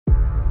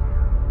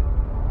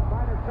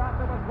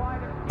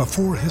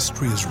Before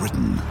history is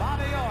written,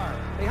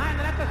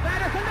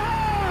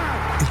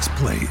 it's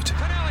played.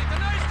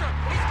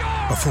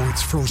 Before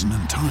it's frozen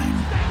in time,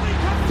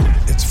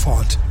 it's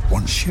fought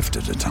one shift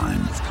at a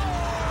time.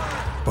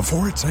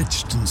 Before it's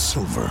etched in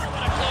silver,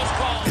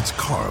 it's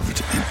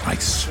carved in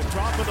ice.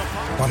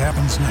 What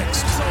happens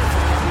next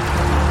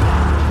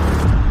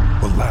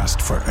will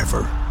last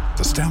forever.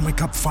 The Stanley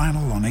Cup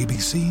Final on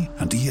ABC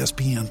and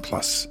ESPN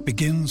Plus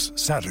begins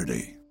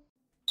Saturday.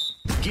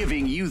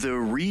 Giving you the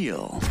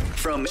real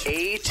from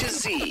A to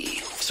Z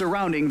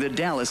surrounding the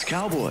Dallas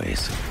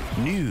Cowboys.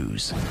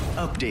 News,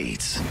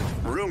 updates,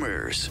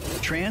 rumors,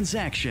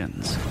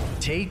 transactions,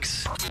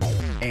 takes,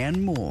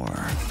 and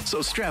more.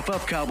 So strap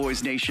up,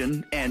 Cowboys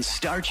Nation, and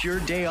start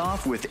your day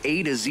off with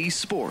A to Z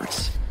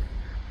Sports.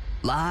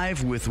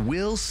 Live with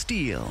Will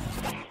Steele.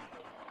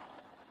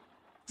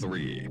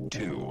 3,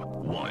 2,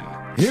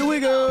 1. Here we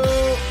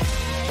go.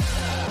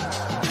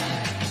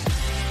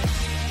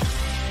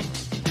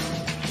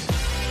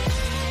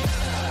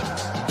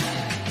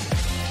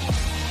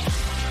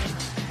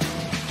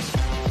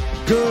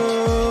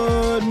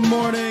 Good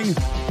morning,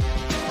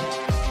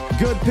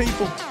 good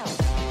people.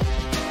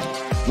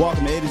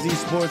 Welcome to A to Z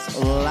Sports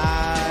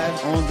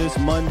Live on this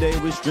Monday.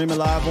 We're streaming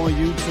live on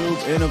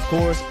YouTube. And of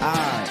course,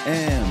 I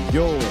am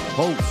your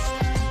host,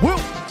 Will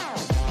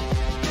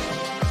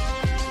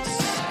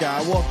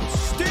Skywalker.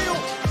 Still,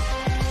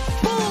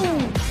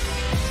 boom.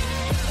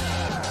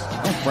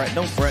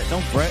 Don't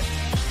fret.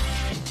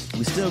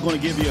 We're still going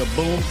to give you a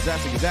boom because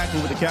that's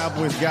exactly what the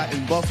Cowboys got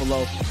in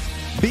Buffalo.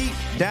 Beat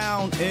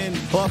down in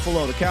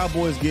Buffalo. The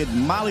Cowboys get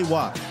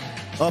mollywopped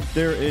up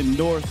there in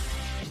North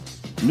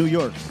New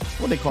York.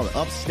 What do they call it?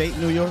 Upstate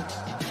New York?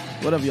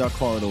 Whatever y'all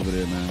call it over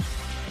there, man.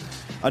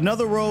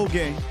 Another road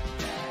game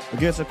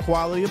against a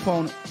quality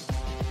opponent.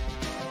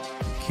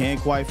 Can't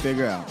quite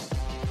figure out.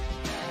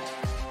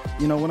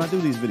 You know, when I do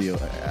these videos,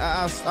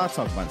 I'll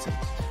talk about it.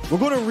 We're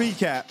going to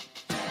recap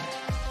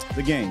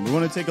the game. We're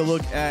going to take a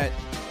look at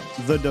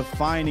the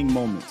defining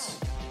moments.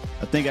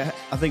 I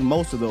think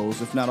most of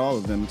those, if not all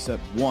of them,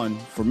 except one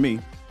for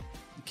me,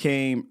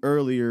 came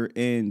earlier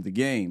in the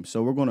game.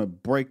 So we're going to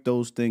break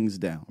those things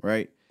down,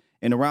 right?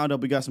 In the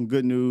roundup, we got some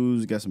good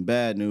news, got some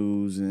bad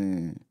news,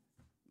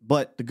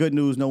 but the good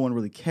news no one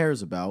really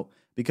cares about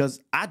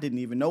because I didn't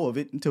even know of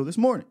it until this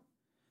morning.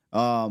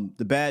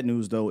 The bad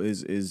news, though,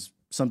 is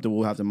something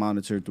we'll have to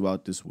monitor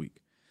throughout this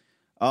week.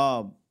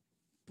 Dallas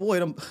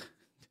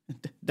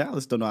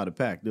don't know how to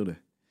pack, do they?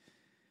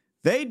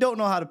 They don't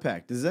know how to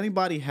pack. Does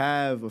anybody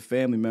have a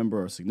family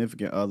member or a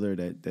significant other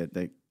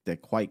that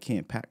quite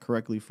can't pack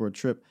correctly for a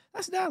trip?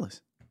 That's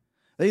Dallas.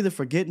 They either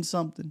forgetting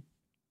something,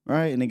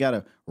 right? And they got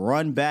to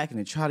run back and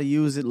they try to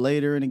use it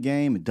later in the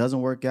game. It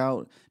doesn't work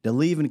out. They're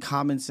leaving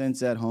common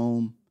sense at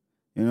home,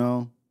 you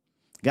know.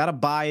 Got to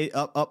buy it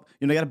up.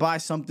 You know, got to buy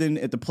something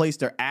at the place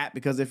they're at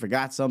because they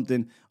forgot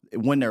something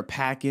when they're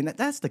packing.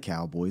 That's the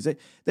Cowboys.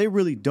 They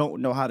really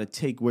don't know how to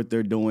take what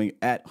they're doing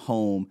at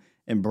home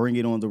and bring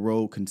it on the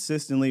road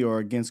consistently or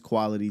against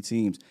quality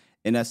teams.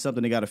 And that's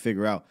something they got to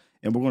figure out.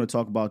 And we're going to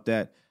talk about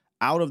that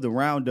out of the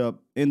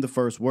roundup in the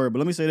first word. But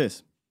let me say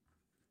this.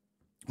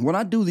 When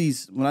I do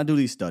these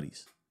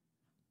studies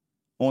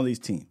on these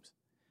teams,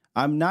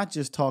 I'm not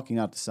just talking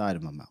out the side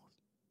of my mouth.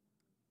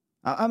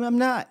 I'm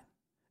not.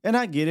 And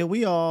I get it.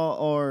 We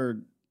all are,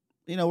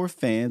 you know, we're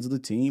fans of the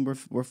team.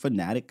 We're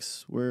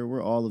fanatics.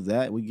 We're all of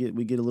that. We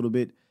get a little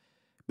bit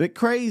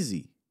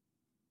crazy.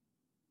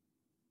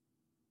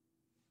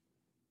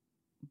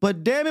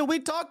 But damn it, we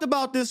talked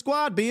about this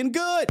squad being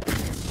good.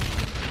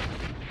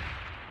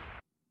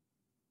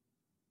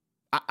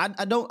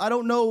 I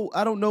don't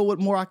know what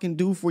more I can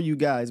do for you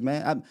guys,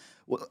 man.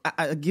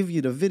 I give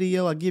you the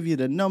video, I give you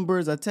the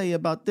numbers, I tell you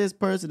about this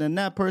person and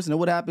that person,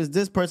 and what happens?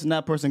 This person,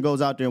 that person goes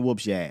out there and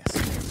whoops your ass.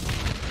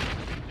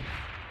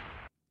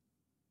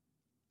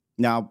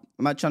 Now,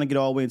 I'm not trying to get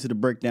all the way into the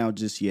breakdown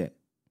just yet.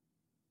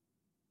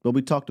 But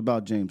we talked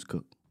about James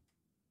Cook.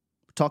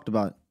 We talked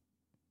about it.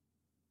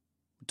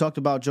 We talked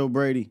about Joe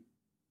Brady.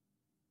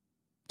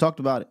 Talked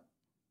about it.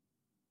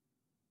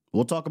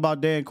 We'll talk about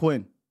Dan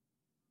Quinn.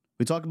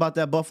 We talked about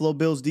that Buffalo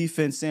Bills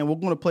defense saying we're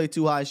going to play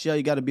too high shell.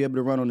 You got to be able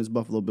to run on this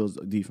Buffalo Bills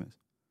defense.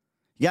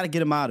 You got to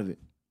get him out of it.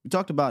 We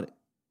talked about it.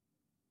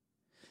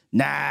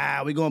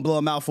 Nah, we're going to blow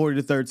him out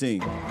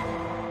 40-13.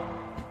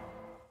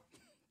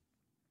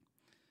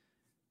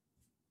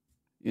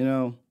 You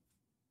know,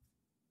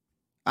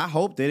 I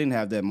hope they didn't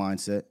have that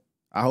mindset.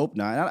 I hope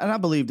not. And I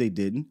believe they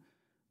didn't.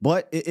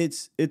 But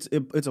it's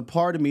a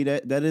part of me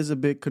that is a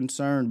bit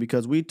concerned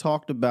because we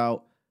talked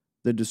about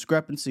the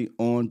discrepancy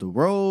on the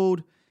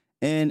road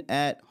and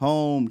at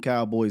home,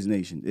 Cowboys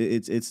Nation.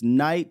 It's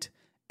night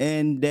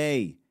and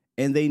day.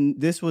 And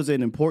this was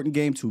an important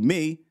game to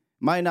me.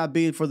 Might not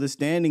be for the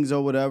standings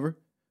or whatever,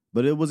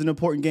 but it was an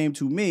important game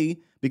to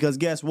me because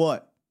guess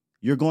what?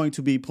 You're going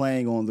to be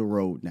playing on the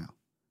road now.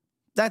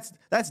 That's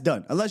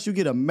done. Unless you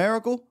get a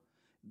miracle,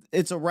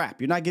 it's a wrap.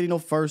 You're not getting no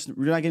first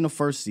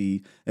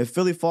seed. If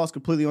Philly falls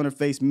completely on their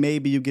face,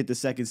 maybe you get the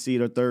second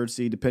seed or third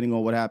seed, depending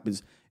on what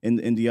happens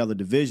in the other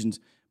divisions.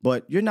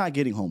 But you're not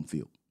getting home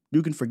field.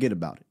 you can forget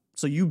about it.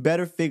 So you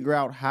better figure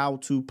out how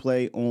to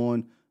play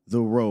on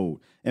the road.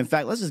 In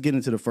fact, let's just get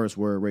into the first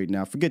word right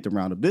now. Forget the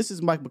roundup. This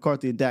is Mike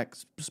McCarthy and Dak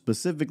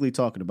specifically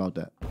talking about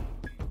that.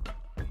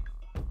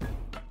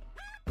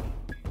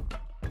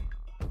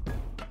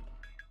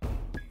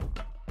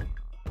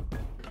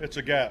 It's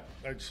a gap.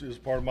 That's is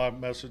part of my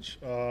message.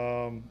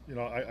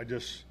 I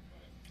just,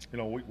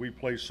 we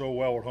play so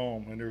well at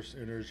home, and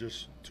there's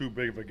just too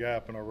big of a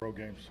gap in our road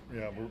games.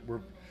 Yeah,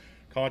 we're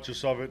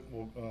conscious of it.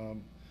 We'll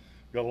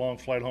got a long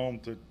flight home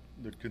to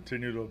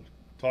continue to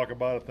talk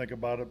about it, think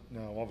about it.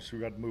 Now, obviously,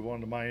 we got to move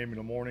on to Miami in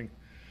the morning.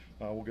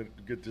 We'll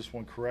get this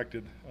one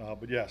corrected.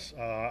 But yes,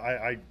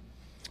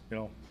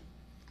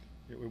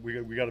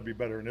 we got to be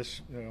better in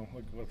this.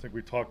 I think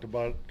we talked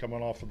about it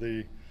coming off of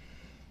the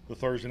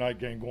Thursday night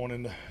game going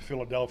into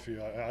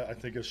Philadelphia. I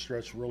think his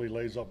stretch really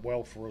lays up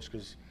well for us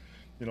because,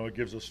 it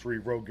gives us 3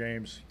 road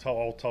games,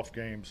 all tough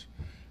games.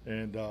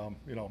 And, I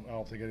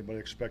don't think anybody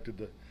expected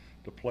to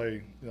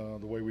play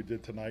the way we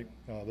did tonight.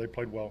 They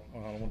played well. I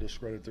don't want to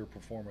discredit their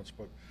performance,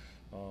 but,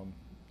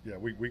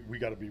 we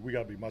got to be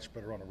much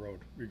better on the road,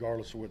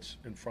 regardless of what's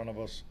in front of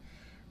us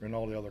and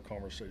all the other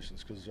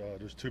conversations, because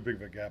there's too big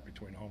of a gap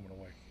between home and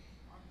away.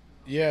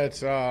 Yeah,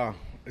 it's a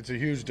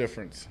huge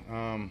difference.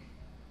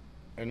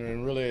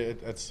 And really,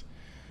 it's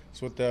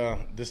what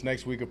this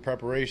next week of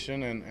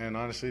preparation and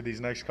honestly these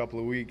next couple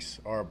of weeks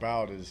are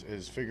about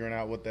is figuring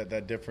out what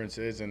that difference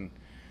is and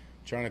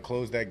trying to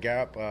close that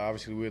gap.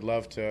 Obviously, we'd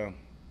love to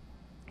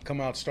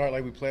come out, start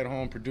like we play at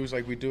home, produce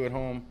like we do at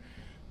home,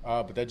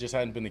 but that just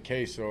hadn't been the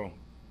case. So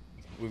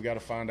we've got to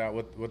find out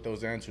what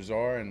those answers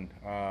are and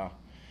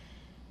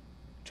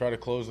try to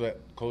close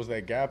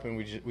that gap.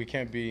 And we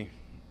can't be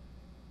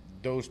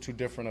those two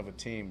different of a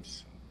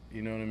teams.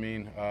 You know what I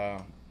mean?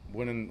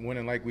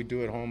 Winning like we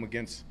do at home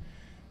against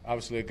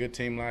obviously a good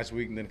team last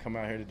week, and then come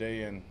out here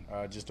today and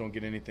just don't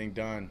get anything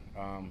done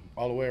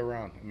all the way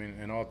around. I mean,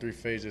 in all 3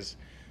 phases.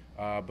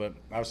 But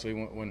obviously,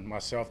 when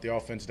myself, the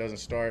offense doesn't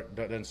start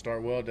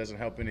well, it doesn't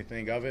help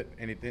anything of it,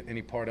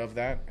 any part of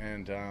that,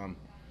 and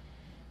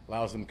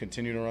allows them to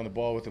continue to run the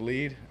ball with the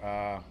lead,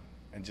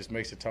 and just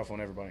makes it tough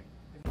on everybody.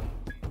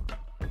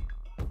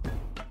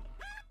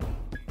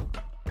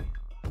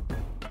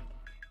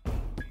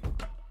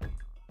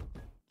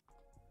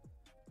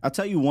 I'll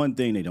tell you one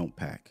thing they don't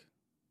pack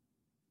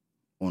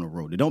on the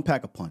road. They don't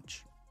pack a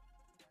punch.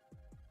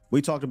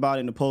 We talked about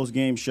it in the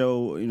post-game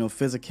show,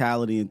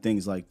 physicality and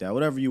things like that,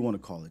 whatever you want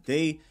to call it.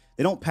 They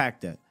don't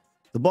pack that.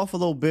 The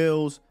Buffalo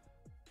Bills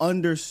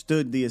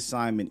understood the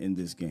assignment in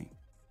this game.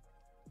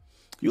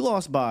 You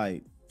lost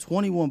by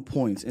 21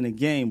 points in a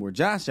game where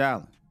Josh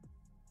Allen,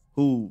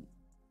 who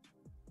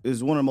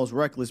is one of the most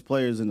reckless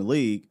players in the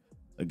league,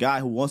 a guy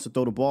who wants to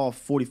throw the ball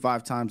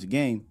 45 times a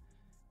game,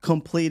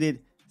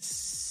 completed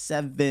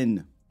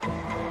 7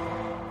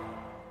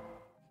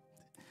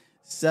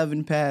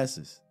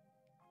 passes.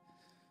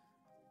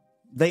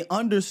 They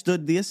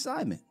understood the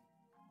assignment.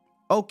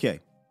 Okay,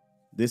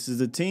 this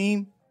is a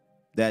team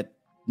that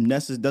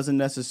doesn't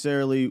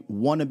necessarily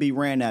want to be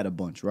ran at a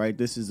bunch, right?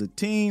 This is a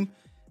team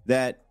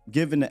that,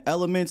 given the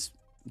elements,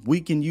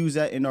 we can use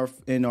that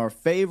in our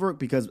favor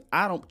because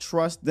I don't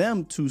trust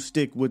them to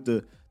stick with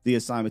the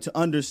assignment, to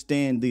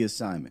understand the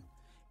assignment.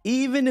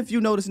 Even if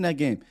you notice in that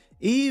game,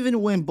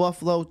 even when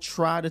Buffalo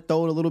tried to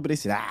throw it a little bit, they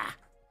said,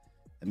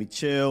 let me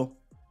chill,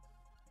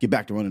 get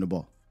back to running the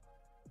ball.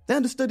 They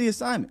understood the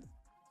assignment.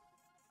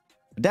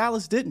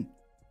 Dallas didn't.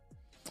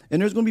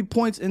 And there's going to be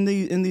points in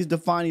these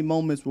defining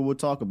moments where we'll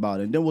talk about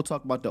it. And then we'll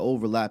talk about the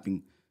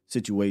overlapping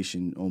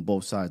situation on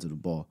both sides of the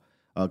ball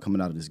coming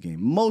out of this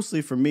game.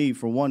 Mostly for me,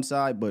 for one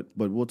side, but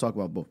we'll talk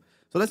about both.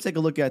 So let's take a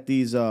look at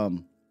these.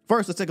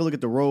 First, let's take a look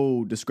at the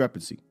road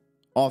discrepancy.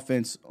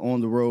 Offense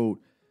on the road.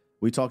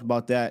 We talked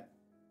about that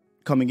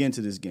coming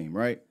into this game,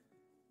 right?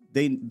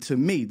 To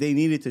me, they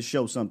needed to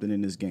show something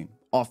in this game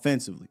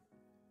offensively.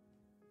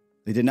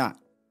 They did not.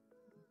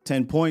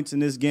 10 points in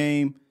this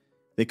game.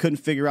 They couldn't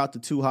figure out the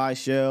too high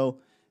shell.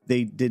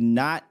 They did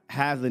not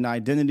have an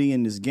identity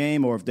in this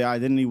game, or if their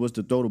identity was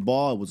to throw the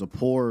ball, it was a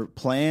poor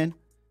plan.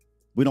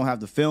 We don't have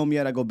the film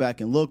yet. I go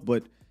back and look,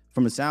 but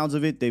from the sounds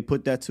of it, they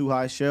put that too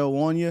high shell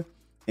on you,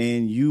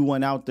 and you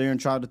went out there and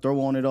tried to throw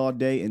on it all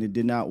day, and it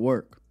did not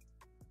work.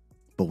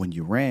 But when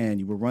you ran,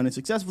 you were running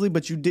successfully,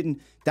 but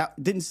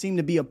that didn't seem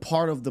to be a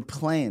part of the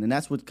plan, and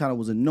that's what kind of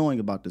was annoying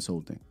about this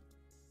whole thing.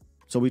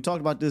 So we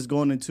talked about this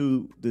going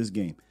into this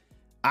game.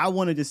 I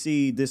wanted to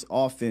see this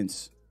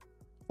offense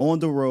on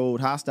the road,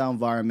 hostile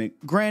environment.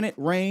 Granted,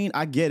 rain,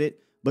 I get it,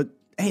 but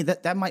hey,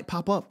 that might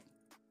pop up.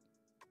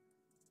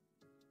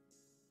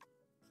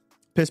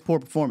 Piss poor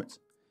performance.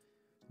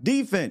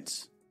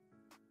 Defense.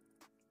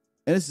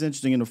 And this is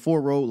interesting. In the 4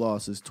 road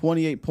losses,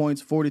 28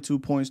 points, 42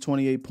 points,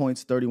 28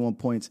 points, 31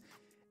 points.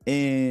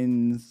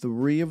 In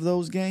 3 of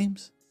those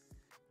games,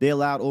 they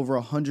allowed over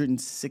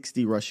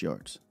 160 rush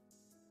yards.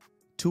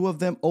 2 of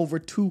them over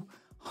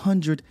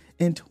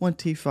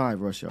 225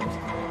 rush yards.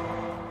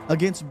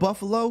 Against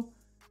Buffalo,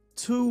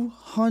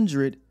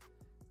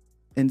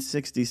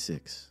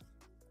 266.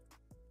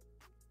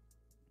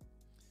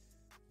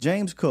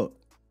 James Cook,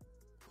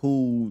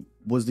 who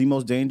was the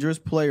most dangerous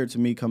player to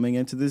me coming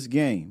into this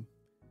game,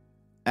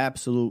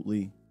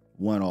 absolutely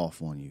went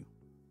off on you.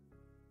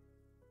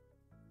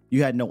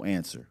 You had no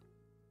answer.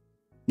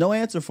 No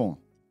answer for him.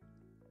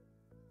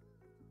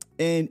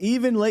 And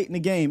even late in the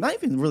game, not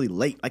even really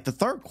late, like the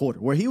third quarter,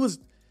 where he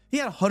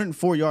had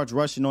 104 yards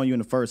rushing on you in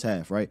the first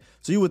half, right?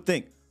 So you would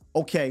think,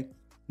 okay,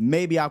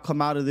 maybe I'll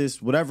come out of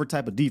this, whatever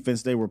type of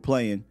defense they were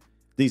playing,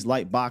 these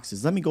light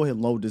boxes. Let me go ahead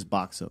and load this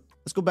box up.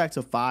 Let's go back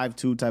to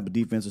 5-2 type of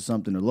defense or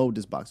something, or load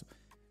this box up.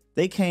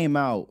 They came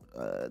out,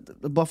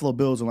 the Buffalo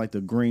Bills in like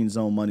the green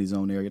zone, money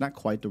zone area. Not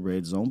quite the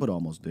red zone, but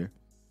almost there.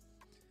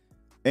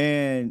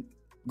 And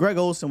Greg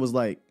Olsen was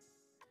like,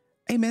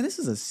 hey, man, this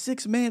is a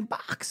 6-man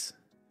box.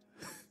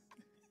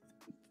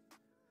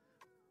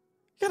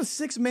 You got a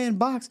 6-man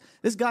box.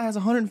 This guy has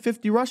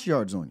 150 rush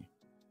yards on you.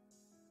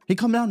 He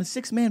come down to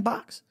 6-man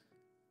box.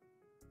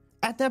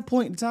 At that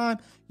point in time,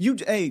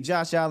 hey,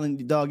 Josh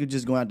Allen, dog, you're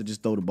just going to have to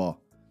just throw the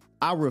ball.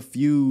 I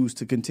refuse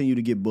to continue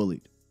to get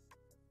bullied.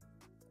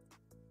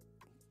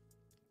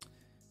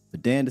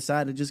 But Dan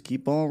decided to just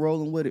keep on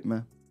rolling with it,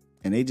 man.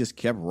 And they just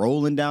kept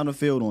rolling down the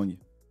field on you.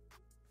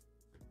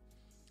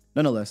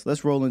 Nonetheless,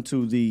 let's roll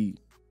into the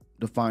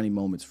defining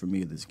moments for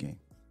me of this game.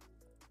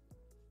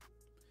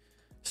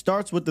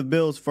 Starts with the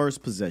Bills'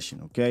 first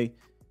possession, okay?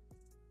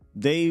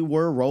 They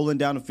were rolling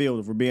down the field,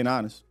 if we're being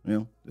honest. You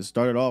know, it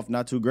started off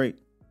not too great.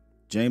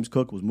 James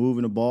Cook was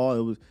moving the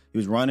ball. He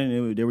was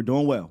running. They were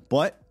doing well.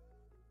 But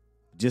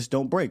just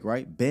don't break,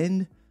 right?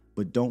 Bend,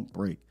 but don't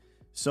break.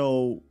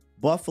 So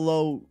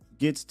Buffalo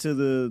gets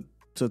to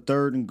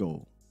third and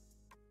goal.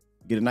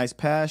 Get a nice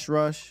pass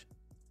rush.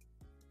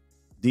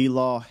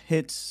 D-Law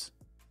hits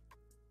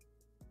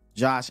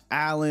Josh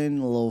Allen,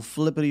 a little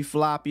flippity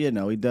flop. You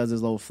know, he does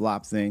his little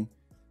flop thing.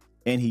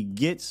 And he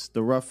gets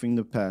the roughing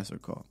the passer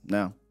call.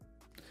 Now,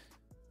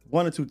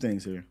 one or two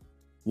things here.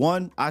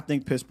 One, I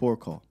think piss poor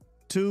call.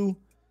 Two,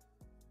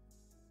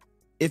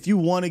 if you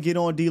want to get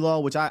on D-Law,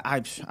 which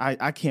I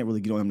can't really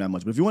get on him that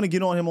much, but if you want to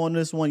get on him on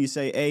this one, you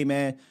say, hey,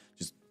 man,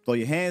 just throw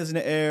your hands in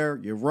the air,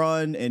 you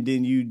run, and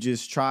then you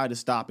just try to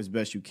stop as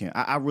best you can.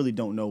 I really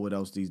don't know what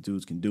else these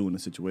dudes can do in a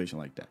situation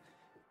like that.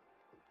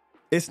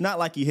 It's not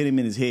like he hit him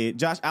in his head.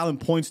 Josh Allen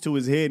points to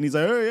his head, and he's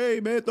like,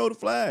 hey, man, throw the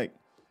flag.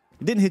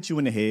 It didn't hit you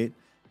in the head.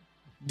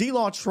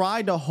 D-Law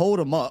tried to hold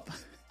him up,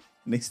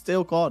 and they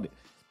still called it.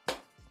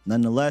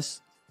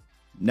 Nonetheless,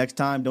 next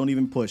time, don't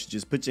even push.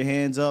 Just put your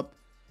hands up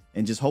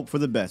and just hope for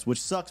the best,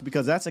 which sucks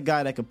because that's a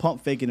guy that can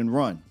pump fake it and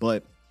run.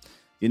 But,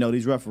 you know,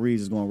 these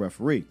referees is going to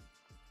referee.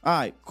 All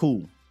right,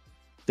 cool.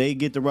 They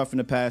get the roughing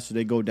the passer.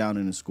 They go down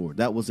and the score.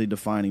 That was a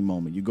defining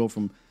moment. You go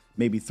from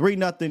maybe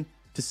 3-0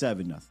 to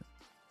 7-0.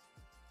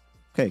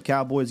 Okay,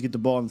 Cowboys get the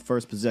ball in the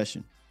first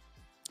possession.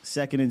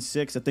 2nd and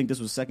 6. I think this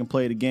was the second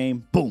play of the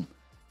game. Boom.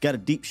 Got a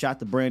deep shot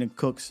to Brandon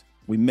Cooks.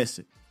 We miss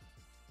it.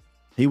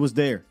 He was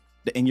there.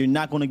 And you're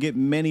not going to get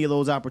many of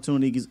those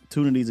opportunities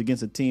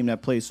against a team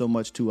that plays so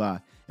much too high.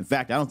 In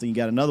fact, I don't think you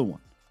got another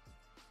one.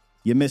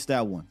 You missed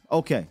that one.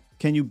 Okay.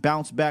 Can you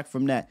bounce back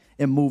from that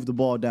and move the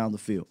ball down the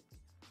field?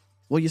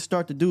 Well, you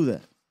start to do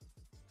that.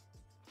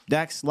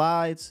 Dak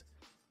slides.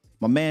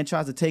 My man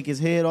tries to take his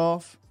head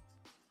off.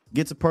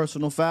 Gets a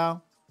personal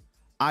foul.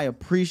 I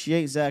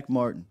appreciate Zach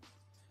Martin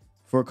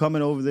for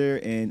coming over there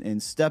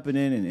and stepping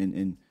in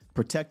and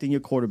protecting your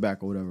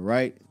quarterback or whatever,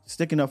 right?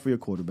 Sticking up for your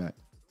quarterback.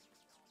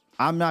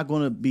 I'm not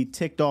going to be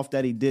ticked off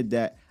that he did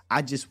that.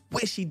 I just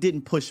wish he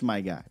didn't push my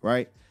guy,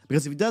 right?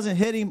 Because if he doesn't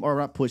hit him, or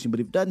not pushing, but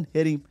if he doesn't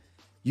hit him,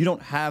 you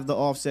don't have the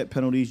offset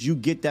penalties. You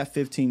get that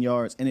 15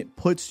 yards, and it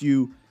puts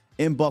you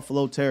in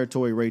Buffalo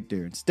territory right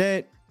there.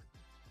 Instead,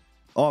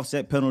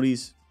 offset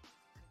penalties,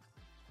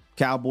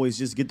 Cowboys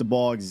just get the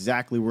ball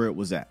exactly where it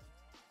was at.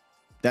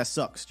 That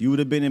sucks. You would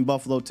have been in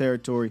Buffalo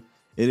territory.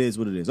 It is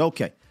what it is.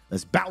 Okay,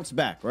 let's bounce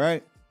back,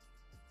 right?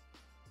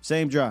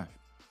 Same drive.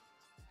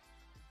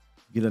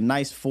 Get a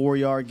nice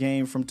 4-yard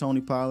gain from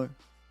Tony Pollard.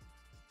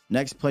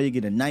 Next play, you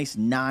get a nice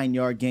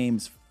 9-yard gain.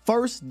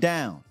 First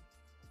down.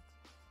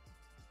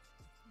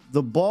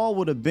 The ball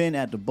would have been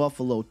at the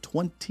Buffalo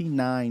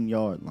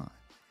 29-yard line.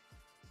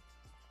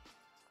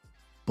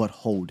 But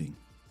holding.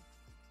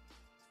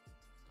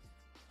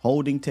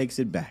 Holding takes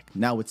it back.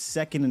 Now it's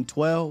 2nd and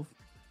 12.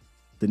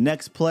 The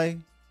next play,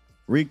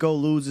 Rico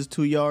loses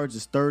 2 yards.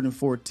 It's 3rd and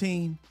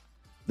 14.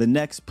 The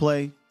next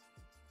play,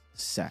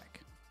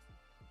 sack.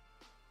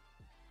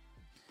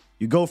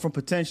 You go from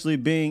potentially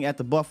being at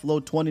the Buffalo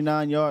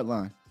 29-yard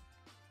line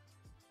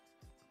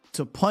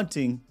to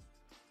punting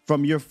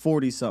from your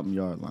 40-something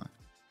yard line.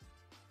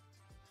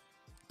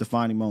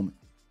 Defining moment.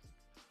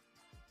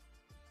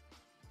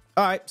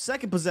 All right,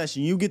 second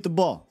possession, you get the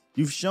ball.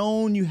 You've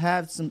shown you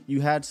had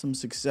some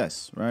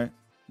success, right?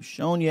 You've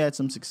shown you had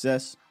some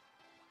success.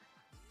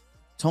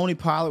 Tony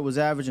Pollard was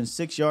averaging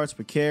 6 yards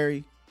per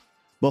carry,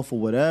 but for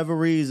whatever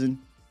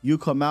reason, you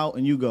come out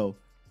and you go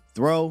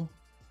throw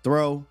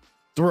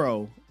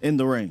in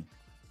the rain.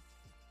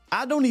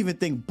 I don't even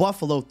think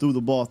Buffalo threw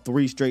the ball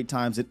 3 straight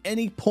times at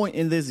any point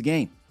in this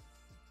game.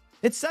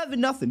 It's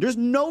 7-0. There's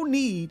no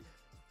need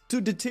to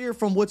deter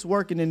from what's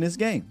working in this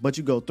game. But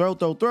you go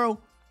throw,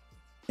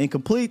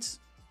 Incompletes.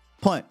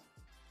 Punt.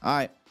 All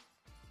right.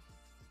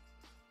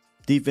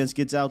 Defense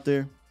gets out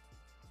there.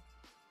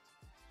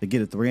 They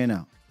get a 3 and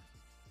out.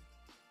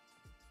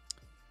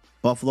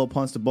 Buffalo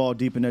punts the ball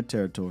deep in their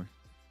territory.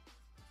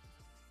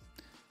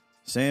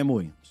 Sam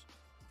Williams.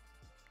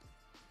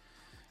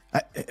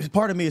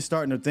 Part of me is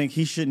starting to think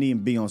he shouldn't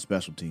even be on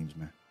special teams,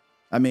 man.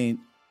 I mean,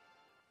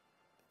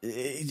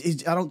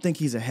 I don't think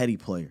he's a heady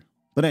player.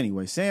 But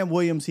anyway, Sam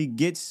Williams, he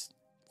gets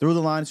through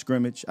the line of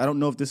scrimmage. I don't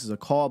know if this is a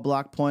call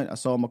block punt. I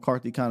saw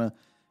McCarthy kind of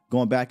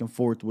going back and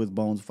forth with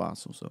Bones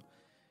Fossil. So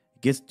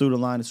gets through the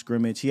line of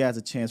scrimmage. He has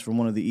a chance for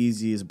one of the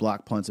easiest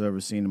block punts I've ever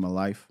seen in my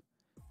life.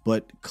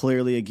 But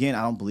clearly, again,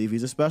 I don't believe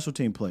he's a special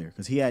team player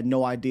because he had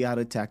no idea how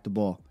to attack the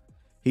ball.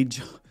 He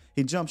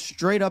jumped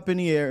straight up in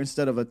the air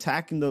instead of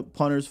attacking the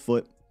punter's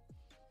foot,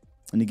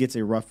 and he gets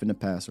a rough in the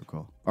passer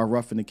call, or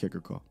rough in the kicker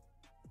call.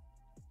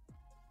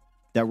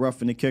 That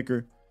rough in the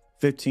kicker,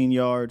 15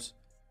 yards.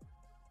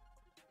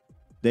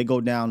 They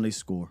go down, they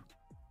score.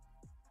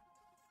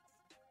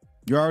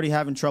 You're already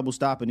having trouble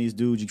stopping these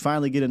dudes. You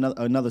finally get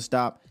another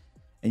stop,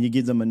 and you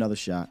give them another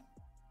shot.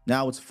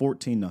 Now it's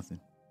 14-0.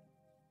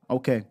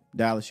 Okay,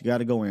 Dallas, you got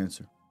to go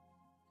answer.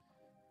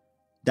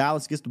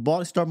 Dallas gets the ball,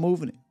 they start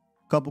moving it.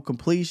 Couple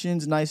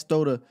completions, nice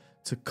throw to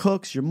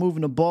Cooks. You're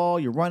moving the ball,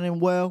 you're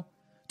running well.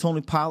 Tony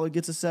Pollard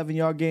gets a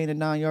 7-yard gain, a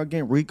 9-yard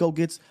gain. Rico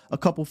gets a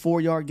couple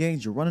 4-yard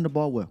gains. You're running the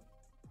ball well.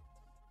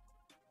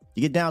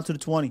 You get down to the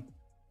 20.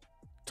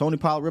 Tony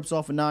Pollard rips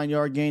off a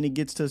 9-yard gain. He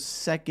gets to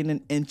 2nd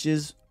and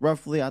inches,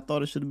 roughly. I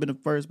thought it should have been a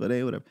first, but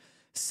hey, whatever.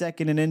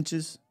 2nd and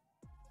inches.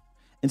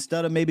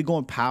 Instead of maybe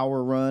going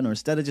power run or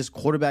instead of just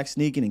quarterback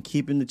sneaking and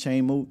keeping the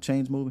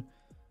chains moving,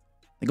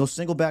 they go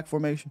single back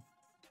formation.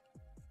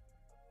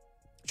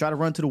 Try to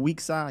run to the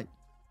weak side.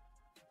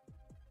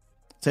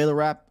 Taylor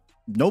Rapp,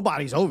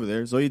 nobody's over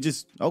there. So you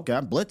just, okay,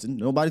 I'm blitzing.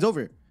 Nobody's over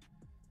here.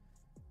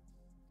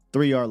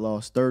 3-yard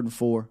loss, 3rd and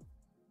 4.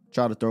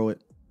 Try to throw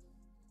it.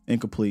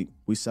 Incomplete.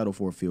 We settle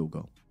for a field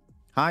goal.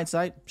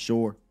 Hindsight?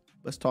 Sure.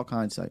 Let's talk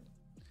hindsight.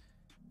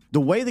 The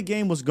way the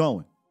game was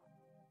going,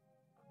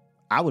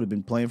 I would have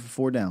been playing for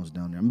 4 downs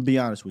down there. I'm going to be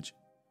honest with you.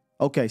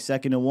 Okay,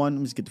 2nd and 1. Let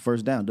me just get the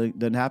first down.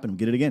 Doesn't happen.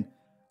 Get it again.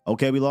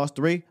 Okay, we lost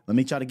 3. Let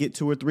me try to get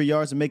 2 or 3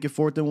 yards and make it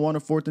 4th and 1 or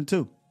 4th and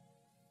 2.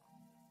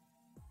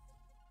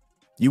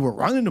 You were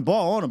running the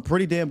ball on them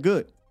pretty damn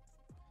good.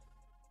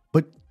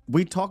 But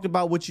we talked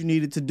about what you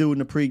needed to do in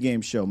the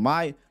pregame show.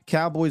 My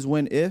Cowboys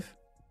win if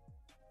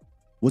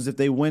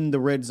they win the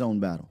red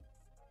zone battle.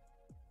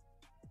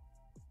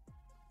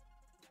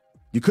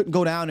 You couldn't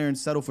go down there and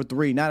settle for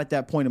 3. Not at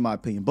that point, in my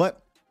opinion.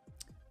 But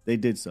they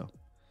did so.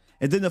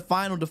 And then the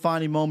final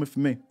defining moment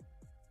for me.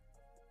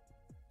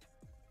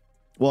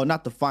 Well,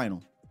 not the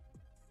final.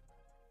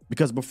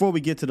 Because before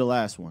we get to the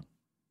last one,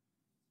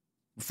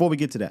 before we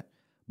get to that,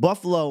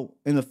 Buffalo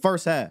in the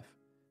first half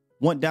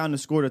went down and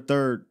scored a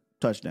 3rd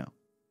touchdown.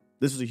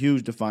 This was a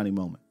huge defining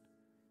moment.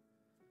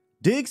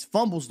 Diggs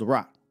fumbles the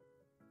rock.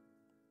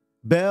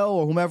 Bell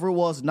or whomever it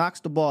was knocks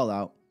the ball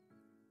out.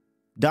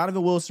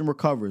 Donovan Wilson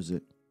recovers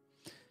it.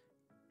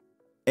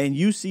 And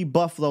you see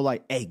Buffalo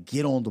like, hey,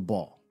 get on the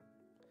ball.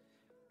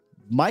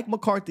 Mike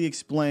McCarthy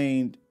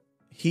explained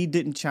he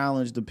didn't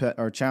challenge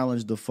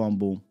the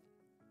fumble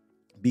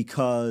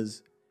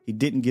because he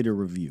didn't get a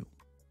review.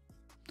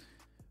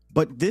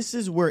 But this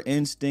is where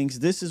instincts,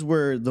 this is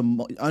where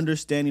the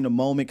understanding the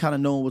moment, kind of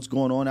knowing what's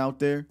going on out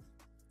there,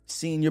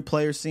 seeing your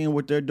players, seeing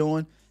what they're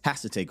doing,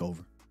 has to take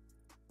over.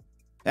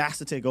 It has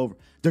to take over.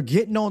 They're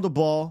getting on the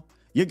ball.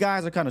 Your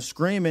guys are kind of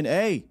screaming,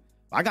 hey,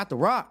 I got the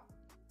rock.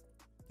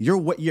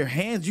 Your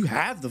hands, you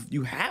have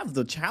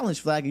the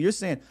challenge flag, and you're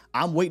saying,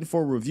 I'm waiting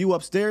for a review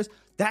upstairs.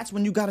 That's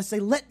when you got to say,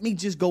 let me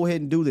just go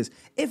ahead and do this.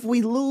 If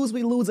we lose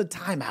a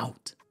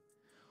timeout.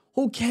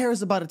 Who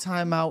cares about a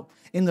timeout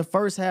in the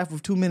first half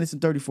with 2 minutes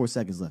and 34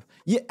 seconds left?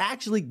 You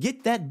actually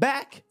get that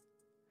back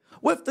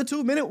with the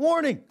 2-minute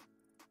warning.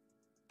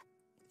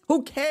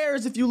 Who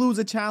cares if you lose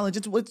a challenge?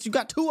 You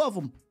got 2 of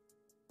them.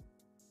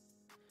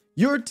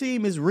 Your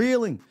team is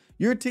reeling.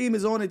 Your team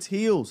is on its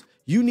heels.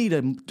 You need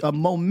a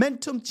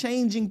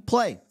momentum-changing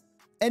play.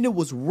 And it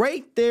was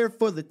right there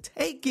for the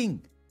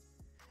taking.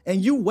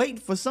 And you wait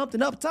for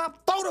something up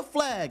top. Throw the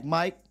flag,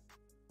 Mike.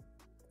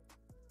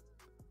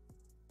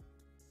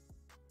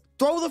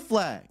 Throw the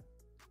flag.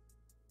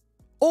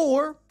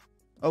 Or,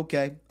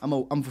 okay, I'm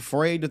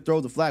afraid to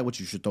throw the flag, which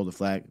you should throw the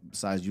flag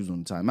besides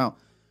using the timeout.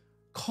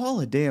 Call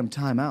a damn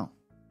timeout.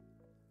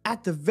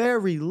 At the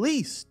very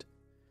least,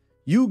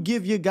 you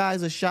give your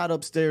guys a shot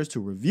upstairs to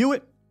review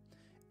it.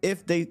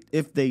 If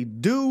they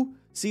do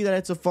see that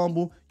it's a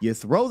fumble, you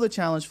throw the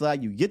challenge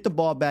flag, you get the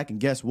ball back, and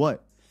guess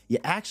what? You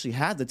actually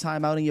have the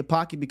timeout in your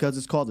pocket because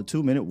it's called the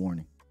 2-minute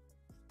warning.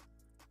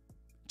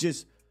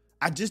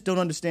 I just don't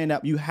understand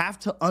that. You have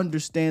to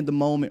understand the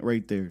moment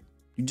right there.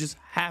 You just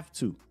have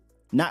to.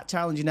 Not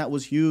challenging that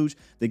was huge.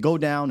 They go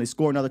down, they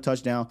score another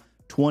touchdown,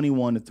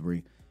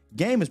 21-3.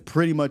 Game is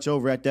pretty much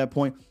over at that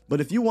point.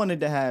 But if you wanted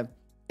to have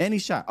any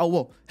shot,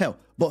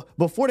 but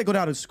before they go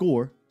down and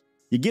score,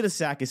 you get a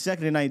sack. It's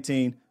 2nd and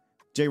 19.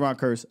 J. Ron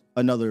Curse,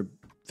 another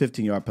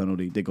 15-yard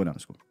penalty. They go down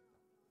and score.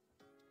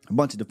 A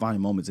bunch of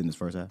defining moments in this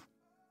first half.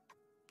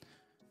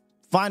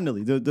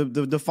 Finally, the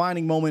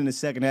defining moment in the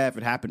second half,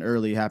 it happened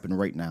early, it happened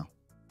right now.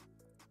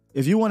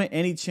 If you wanted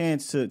any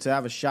chance to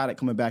have a shot at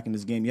coming back in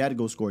this game, you had to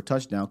go score a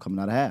touchdown coming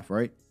out of half,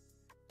 right?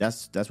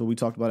 That's what we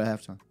talked about at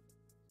halftime.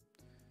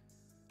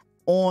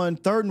 On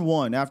 3rd and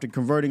 1, after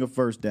converting a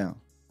first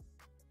down,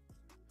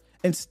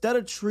 instead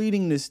of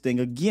treating this thing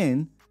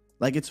again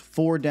like it's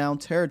 4-down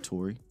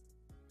territory,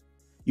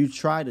 you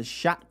tried a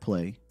shot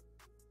play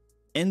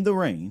in the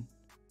rain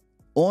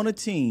on a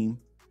team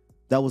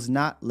that was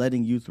not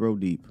letting you throw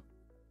deep.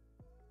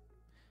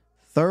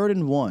 3rd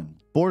and 1,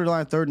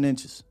 borderline 3rd and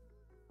inches.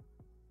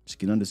 Just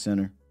get under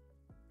center.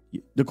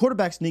 The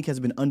quarterback sneak has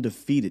been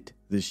undefeated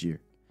this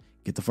year.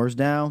 Get the first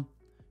down,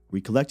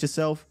 recollect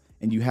yourself,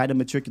 and you had to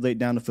matriculate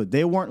down the field.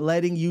 They weren't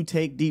letting you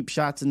take deep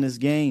shots in this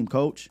game,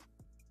 coach.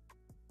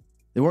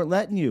 They weren't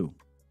letting you.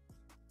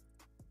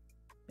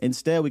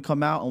 Instead, we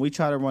come out and we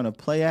try to run a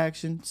play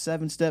action,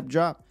 7-step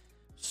drop.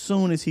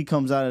 Soon as he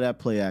comes out of that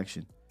play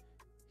action,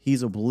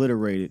 he's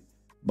obliterated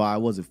by,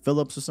 was it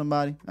Phillips or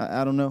somebody?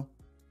 I don't know.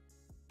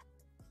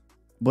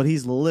 But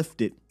he's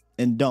lifted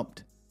and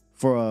dumped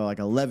for a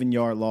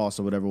 11-yard loss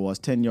or whatever it was,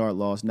 10-yard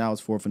loss. Now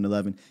it's 4th and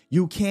 11.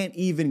 You can't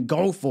even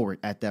go for it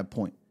at that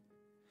point.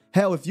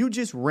 Hell, if you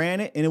just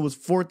ran it and it was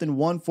 4th and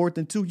 1, 4th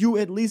and 2, you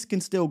at least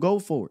can still go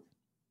for it.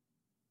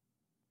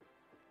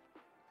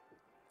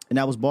 And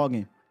that was ball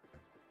game.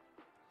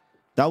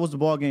 That was the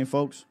ball game,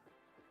 folks.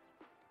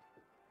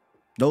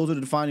 Those are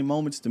the defining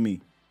moments to me.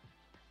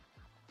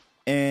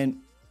 And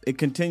it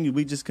continued.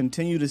 We just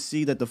continue to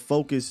see that the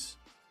focus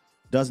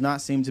does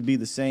not seem to be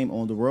the same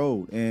on the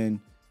road. And,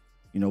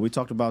 we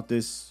talked about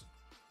this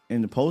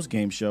in the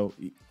post-game show.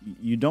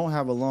 You don't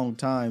have a long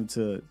time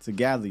to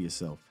gather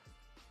yourself.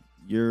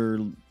 You're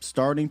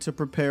starting to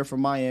prepare for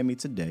Miami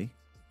today,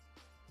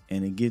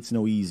 and it gets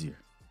no easier.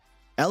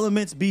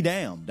 Elements be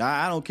damned.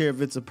 I don't care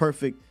if it's a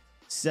perfect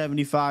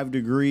 75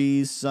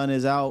 degrees, sun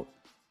is out,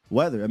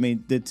 weather. I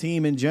mean, the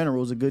team in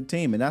general is a good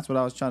team, and that's what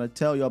I was trying to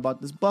tell you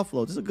about this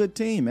Buffalo. This is a good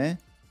team, man.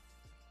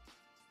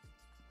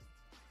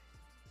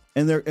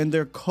 And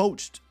they're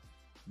coached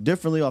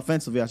differently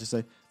offensively, I should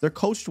say. They're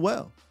coached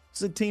well.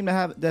 It's a team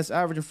that's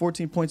averaging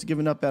 14 points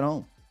given up at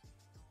home.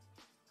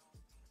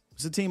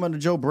 It's a team under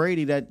Joe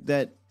Brady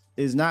that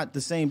is not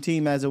the same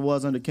team as it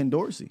was under Ken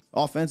Dorsey,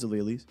 offensively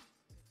at least.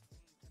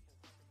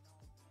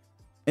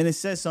 And it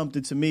says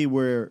something to me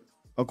where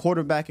a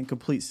quarterback can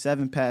complete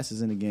 7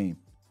 passes in a game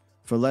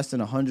for less than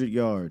 100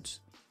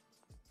 yards,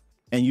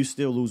 and you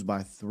still lose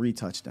by 3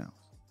 touchdowns.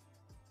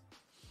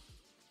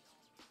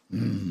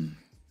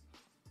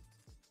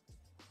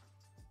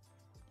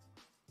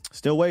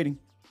 Still waiting.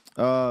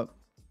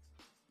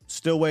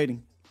 Still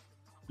waiting.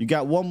 You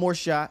got one more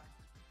shot.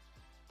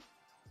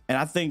 And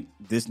I think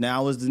this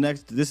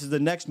is the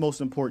next most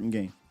important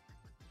game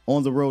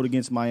on the road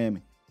against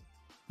Miami.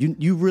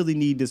 You really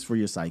need this for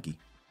your psyche.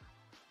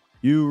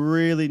 You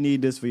really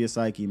need this for your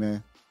psyche,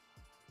 man.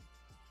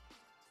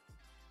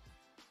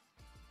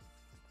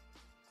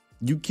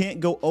 You can't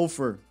go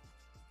over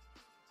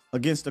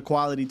against the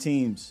quality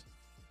teams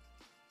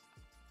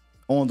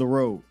on the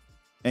road.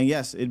 And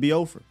yes, it'd be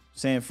over.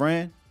 San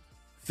Fran,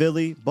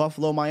 Philly,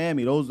 Buffalo,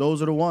 Miami.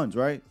 Those are the ones,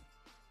 right?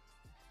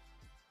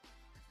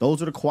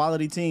 Those are the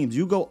quality teams.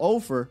 You go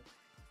over.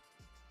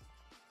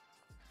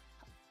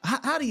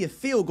 How do you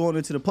feel going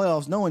into the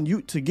playoffs knowing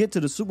you to get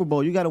to the Super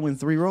Bowl, you got to win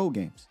 3 road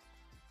games?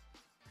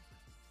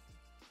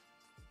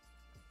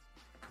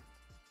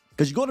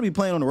 Because you're going to be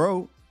playing on the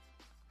road.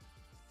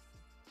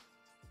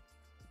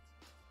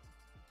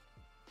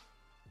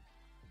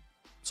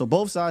 So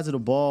both sides of the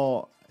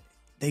ball,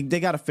 they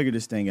got to figure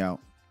this thing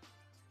out.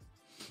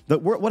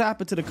 What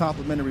happened to the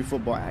complimentary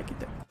football? I get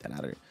that out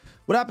of there.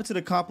 What happened to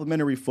the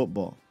complimentary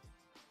football?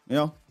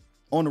 On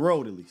the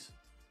road at least.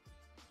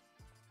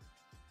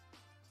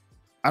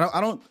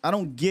 I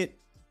don't get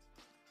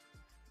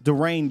the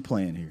rain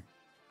plan here.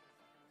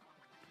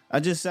 I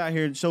just sat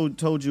here and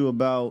told you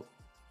about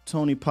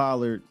Tony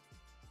Pollard,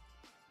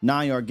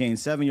 9-yard gain,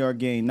 7-yard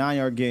gain,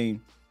 9-yard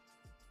gain.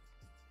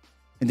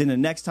 And then the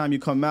next time you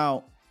come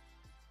out,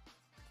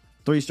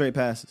 3 straight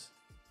passes.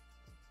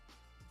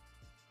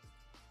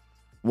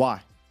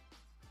 Why?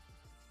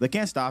 They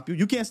can't stop you.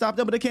 You can't stop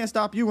them, but they can't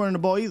stop you running the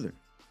ball either.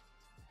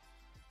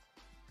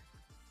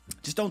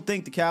 Just don't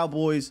think the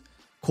Cowboys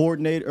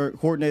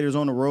coordinators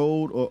on the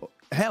road, or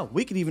hell,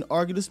 we could even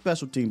argue the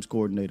special teams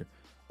coordinator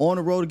on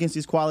the road against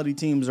these quality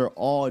teams are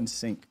all in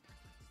sync.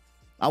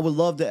 I would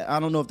love to. I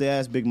don't know if they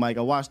asked Big Mike.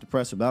 I watched the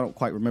presser, but I don't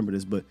quite remember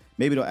this. But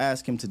maybe they'll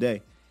ask him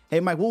today.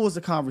 Hey, Mike, what was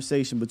the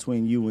conversation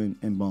between you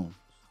and Bones?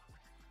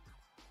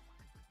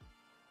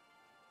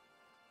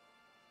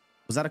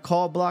 Was that a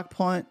call block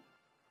punt?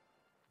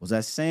 Was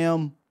that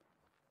Sam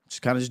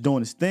just doing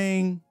his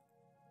thing?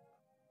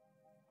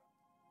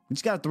 We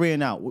just got a 3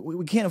 and out.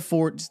 We can't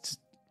afford just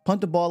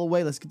punt the ball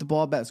away. Let's get the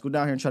ball back. Let's go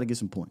down here and try to get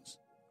some points.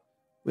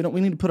 We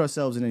need to put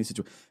ourselves in any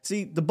situation.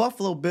 See, the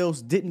Buffalo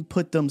Bills didn't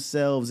put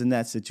themselves in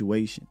that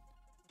situation.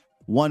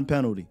 1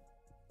 penalty.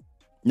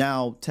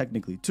 Now,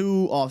 technically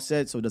 2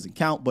 offset, so it doesn't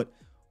count, but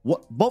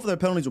Both of their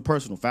penalties were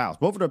personal fouls.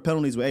 Both of their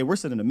penalties were, hey, we're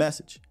sending a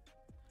message.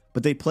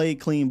 But they played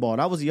clean ball.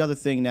 That was the other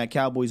thing that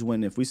Cowboys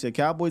win if. We said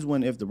Cowboys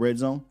win if the red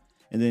zone,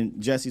 and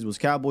then Jesse's was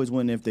Cowboys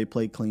win if they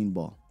played clean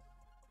ball.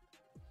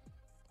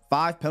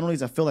 5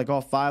 penalties. I feel like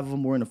all 5 of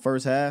them were in the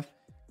first half,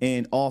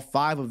 and all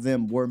 5 of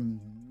them were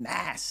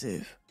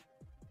massive.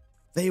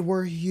 They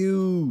were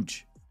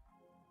huge.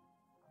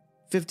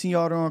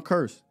 15-yarder on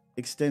Curse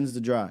extends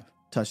the drive.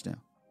 Touchdown.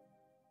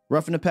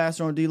 Roughing the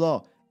passer on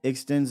D-Law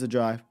extends the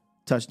drive.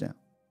 Touchdown.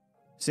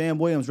 Sam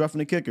Williams roughing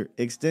the kicker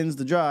extends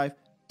the drive.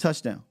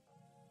 Touchdown.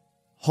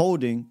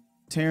 Holding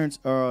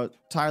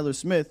Tyler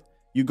Smith,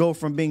 you go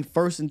from being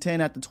 1st and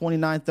 10 at the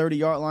 29,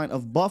 30-yard line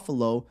of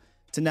Buffalo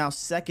to now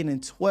 2nd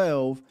and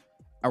 12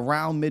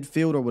 around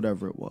midfield or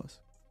whatever it was.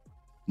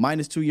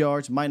 Minus 2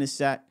 yards, minus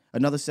sack,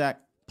 another sack,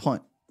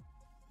 punt.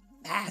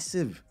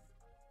 Massive.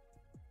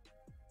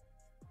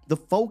 The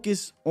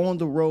focus on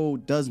the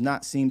road does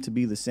not seem to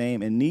be the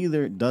same, and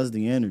neither does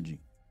the energy,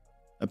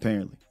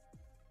 apparently.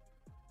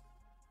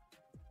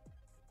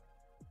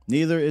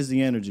 Neither is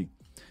the energy.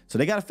 So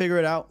they got to figure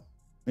it out.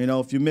 You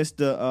know, if you missed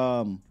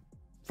the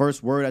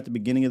first word at the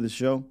beginning of the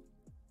show,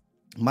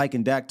 Mike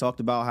and Dak talked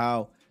about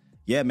how,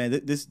 yeah,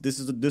 man, this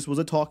was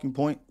a talking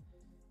point,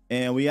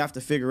 and we have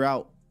to figure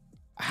out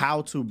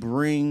how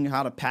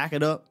to pack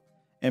it up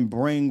and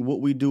bring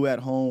what we do at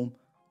home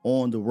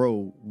on the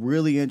road.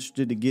 Really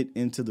interested to get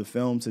into the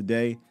film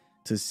today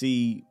to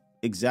see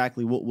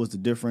exactly what was the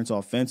difference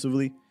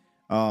offensively.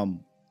 And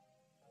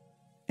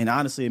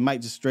honestly, it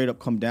might just straight up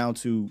come down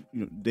to,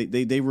 you know,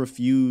 they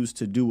refused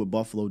to do what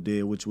Buffalo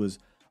did, which was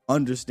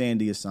understand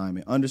the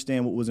assignment,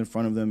 understand what was in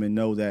front of them, and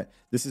know that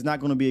this is not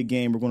going to be a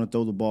game we're going to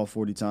throw the ball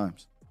 40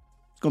 times.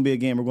 It's going to be a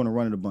game we're going to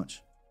run it a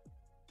bunch.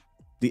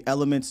 The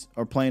elements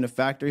are playing a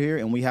factor here,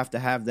 and we have to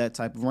have that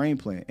type of game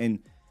plan. And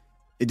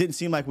it didn't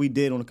seem like we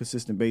did on a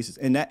consistent basis.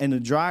 And the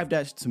drive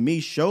that, to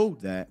me,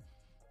 showed that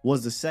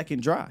was the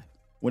second drive,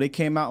 where they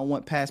came out and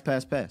went pass.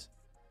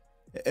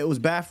 It was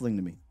baffling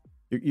to me.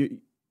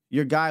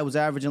 Your guy was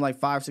averaging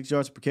like 5-6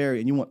 yards per carry,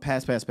 and you went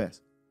pass.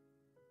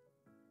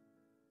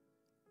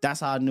 That's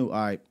how I knew,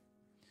 all right,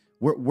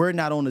 we're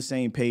not on the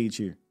same page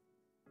here.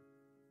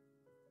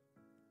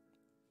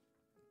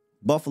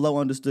 Buffalo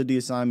understood the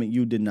assignment.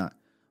 You did not.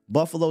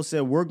 Buffalo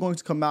said, we're going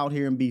to come out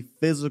here and be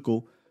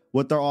physical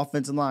with our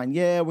offensive line.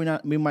 Yeah,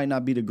 we might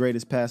not be the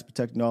greatest pass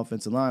protecting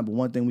offensive line, but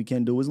one thing we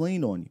can do is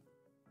lean on you.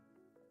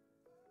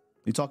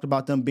 We talked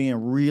about them being a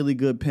really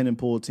good pin and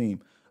pull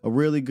team, a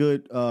really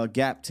good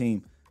gap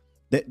team.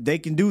 They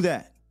can do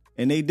that,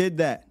 and they did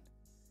that,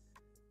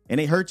 and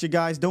they hurt you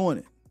guys doing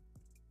it.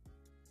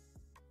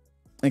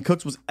 And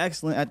Cooks was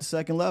excellent at the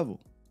second level,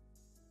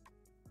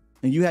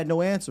 and you had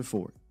no answer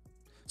for it.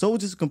 So it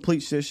was just a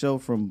complete shit show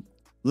from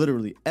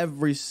literally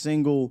every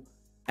single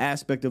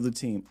aspect of the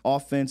team: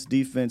 offense,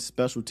 defense,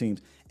 special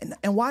teams.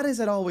 And why does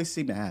that always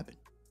seem to happen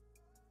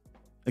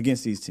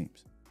against these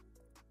teams?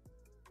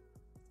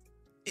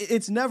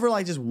 It's never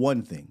like just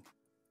one thing.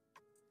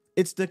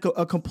 It's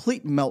a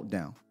complete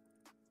meltdown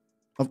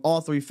of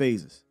all 3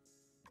 phases.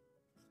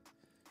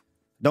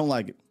 Don't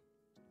like it.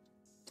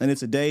 And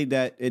it's a day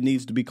that it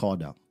needs to be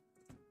called out.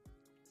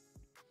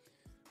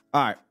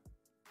 All right.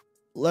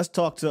 Let's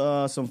talk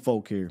to some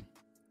folk here.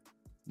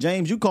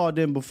 James, you called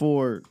in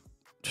before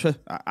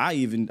I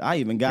even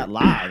got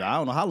live. I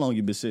don't know how long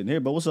you've been sitting here,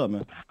 but what's up,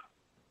 man?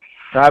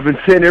 I've been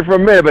sitting here for a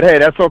minute, but hey,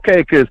 that's okay,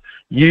 because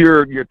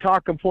your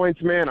talking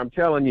points, man, I'm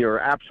telling you, are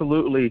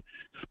absolutely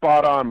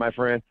spot on, my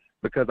friend,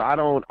 because I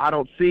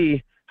don't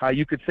see how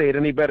you could say it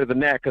any better than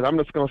that, because I'm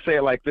just going to say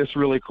it like this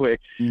really quick.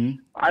 Mm-hmm.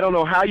 I don't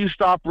know how you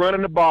stop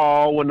running the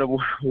ball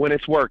when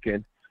it's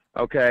working,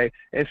 okay?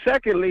 And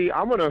secondly,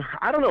 I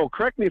don't know,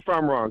 correct me if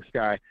I'm wrong,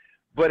 Sky,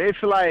 but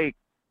it's like,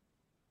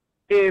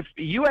 if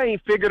you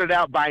ain't figured it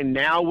out by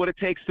now what it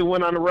takes to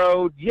win on the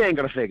road, you ain't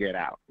going to figure it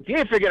out. If you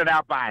ain't figured it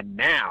out by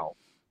now,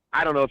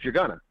 I don't know if you're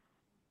going to.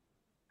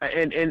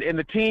 And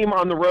the team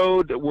on the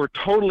road were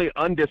totally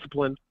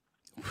undisciplined.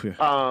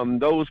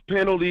 Those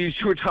penalties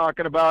you were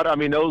talking about, I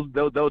mean, those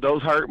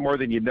hurt more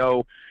than you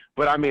know.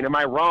 But, I mean, am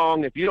I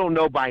wrong? If you don't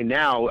know by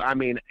now, I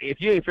mean, if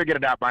you ain't figured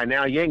it out by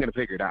now, you ain't going to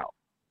figure it out.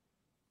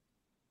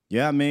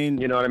 Yeah, I mean.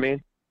 You know what I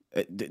mean?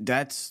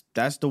 That's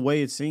the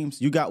way it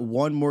seems. You got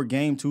one more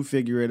game to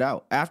figure it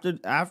out.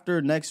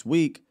 After next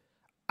week,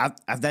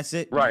 that's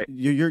it. Right.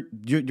 You're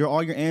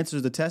all your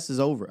answers. The test is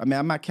over. I mean,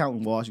 I'm not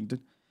counting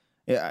Washington.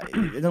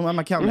 I'm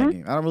not counting that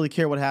game. I don't really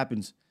care what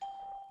happens,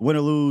 win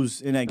or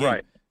lose in that game.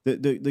 Right.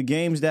 The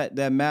games that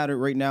matter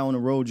right now on the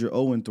road, you're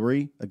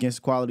 0-3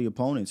 against quality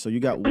opponents. So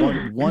you got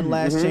one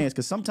last chance,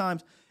 because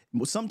sometimes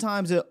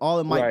all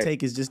it might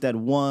take is just that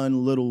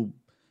one little,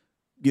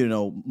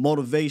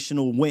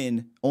 motivational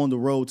win on the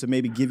road to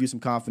maybe give you some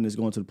confidence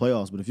going to the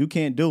playoffs. But if you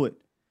can't do it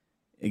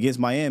against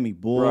Miami,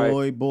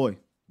 boy, oh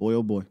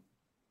boy.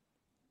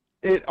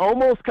 It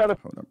almost kind of.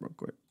 Hold up real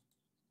quick.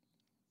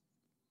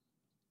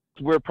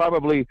 We're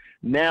probably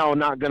now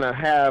not going to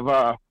have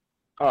a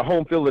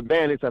home field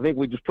advantage. I think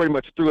we just pretty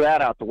much threw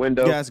that out the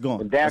window. Yeah, it's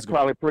gone. And Dak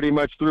probably pretty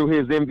much threw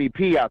his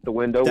MVP out the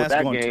window with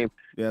that game.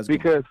 Yeah,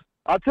 because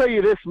I'll tell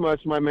you this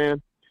much, my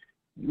man.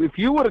 If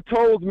you would have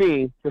told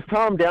me, because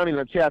Tom Downing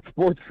on Chat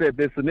Sports said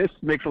this, and this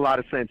makes a lot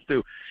of sense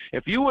too.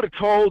 If you would have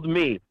told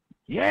me,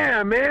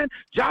 yeah, man,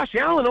 Josh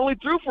Allen only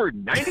threw for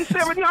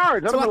 97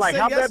 yards, I'd be like,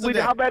 how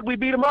bad we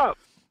beat him up?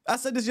 I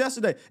said this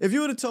yesterday. If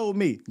you would have told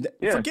me,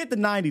 forget the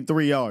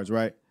 93 yards,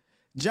 right?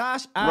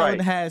 Josh Allen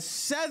has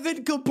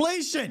 7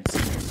 completions.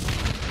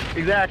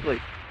 Exactly.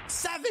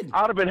 7.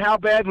 I would have been, how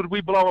bad would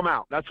we blow him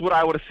out? That's what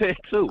I would have said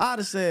too. I'd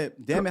have said,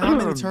 damn it, how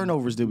many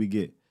turnovers did we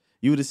get?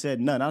 You would have said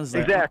none. I was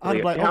like, exactly. I'd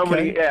be like, how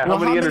okay. how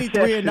many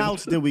 3 and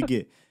outs did we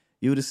get?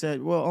 You would have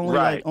said, well,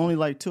 only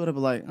like 2. I'd be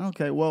like,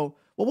 okay, well,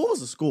 what was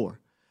the score?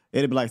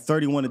 It'd be like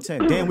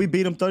 31-10. Damn, we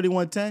beat them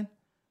 31-10?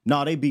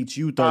 No, they beat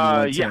you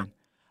 31-10. Yeah.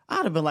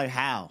 I'd have been like,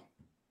 how?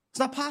 It's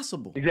not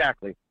possible.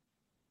 Exactly.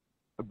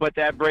 But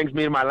that brings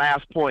me to my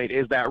last point: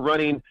 is that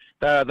running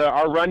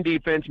our run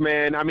defense,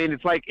 man. I mean,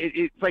 it's like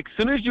as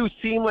soon as you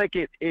seem like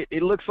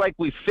it looks like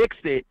we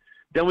fixed it,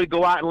 then we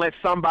go out and let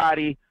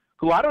somebody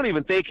who I don't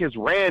even think has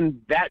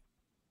ran that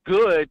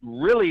good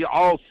really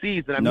all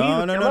season. I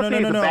mean,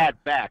 he's a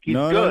bad back. He's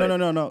good.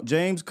 No.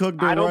 James Cook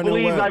been I don't running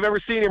believe well. I've ever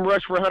seen him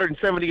rush for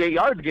 178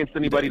 yards against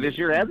anybody this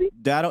year, has he?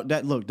 That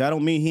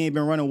don't mean he ain't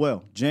been running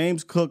well.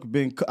 James Cook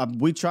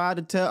we tried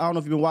to tell. I don't know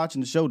if you've been watching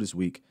the show this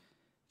week.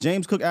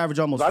 James Cook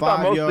averaged almost 5 yards.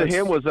 I thought most of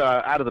him was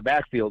out of the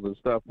backfield and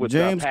stuff with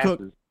James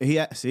passes.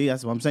 Cook. See,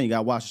 that's what I'm saying. You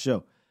gotta watch the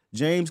show.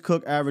 James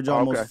Cook averaged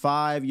almost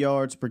 5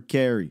 yards per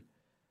carry.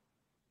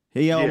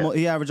 He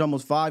averaged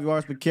almost 5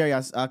 yards per carry.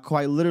 I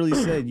quite literally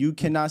said you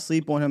cannot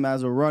sleep on him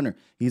as a runner.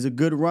 He's a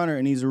good runner,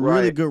 and he's a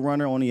really good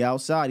runner on the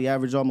outside. He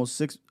averaged almost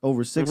 6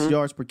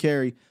 yards per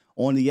carry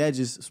on the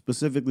edges,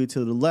 specifically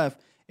to the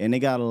left, and they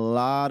got a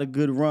lot of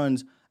good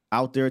runs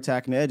out there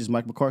attacking the edges.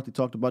 Mike McCarthy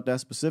talked about that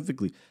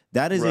specifically.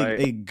 That is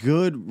a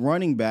good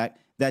running back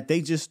that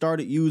they just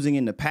started using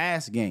in the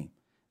pass game.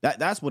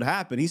 That's what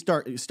happened. He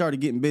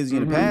started getting busy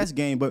in the pass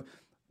game, but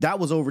that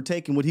was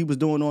overtaking what he was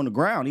doing on the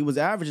ground. He was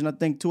averaging, I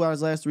think, 2 out of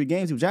his last 3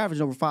 games, he was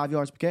averaging over 5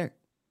 yards per carry.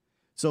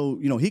 So,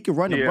 he can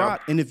run the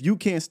block, and if you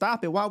can't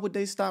stop it, why would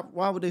they stop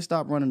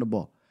running the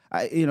ball?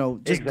 Don't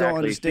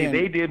understand. See,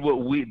 they did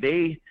what we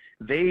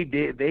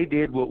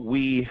did what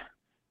we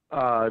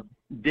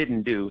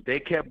didn't do. They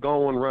kept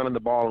going running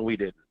the ball, and we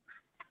didn't.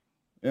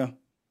 Yeah.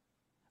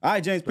 All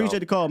right, James,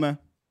 appreciate the call, man.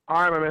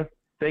 All right, my man.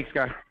 Thanks,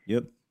 guy.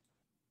 Yep.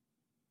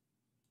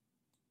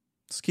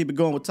 Let's keep it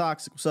going with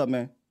Toxic. What's up,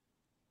 man?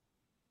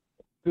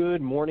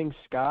 Good morning,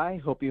 Sky.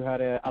 Hope you had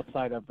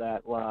outside of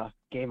that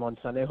game on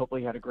Sunday,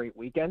 hopefully you had a great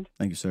weekend.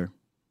 Thank you, sir.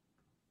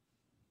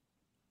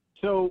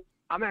 So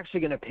I'm actually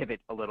going to pivot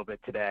a little bit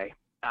today.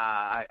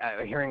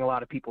 I'm hearing a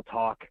lot of people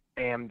talk,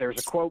 and there's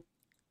a quote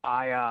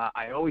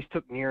I always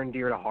took near and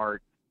dear to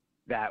heart,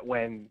 that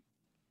when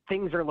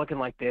things are looking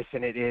like this,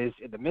 and it is,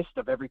 in the midst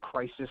of every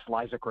crisis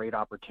lies a great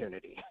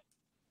opportunity.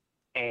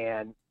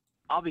 And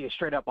I'll be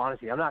straight up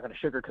honest with you, I'm not going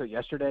to sugarcoat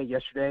yesterday.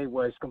 Yesterday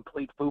was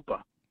complete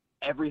fupa.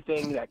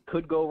 Everything that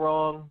could go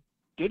wrong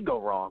did go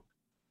wrong.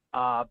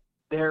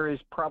 There is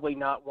probably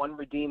not one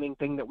redeeming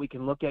thing that we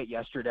can look at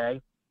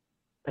yesterday,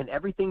 and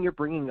everything you're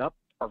bringing up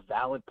are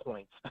valid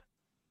points.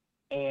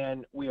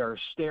 And we are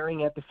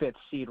staring at the 5th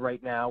seed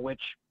right now, which,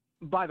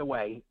 by the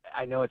way,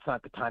 I know it's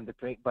not the time to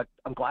think, but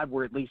I'm glad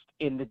we're at least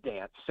in the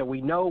dance. So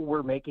we know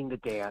we're making the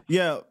dance.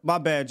 Yeah, my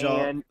bad,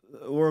 y'all. And,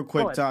 real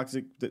quick,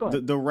 Toxic.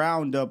 The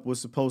roundup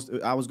was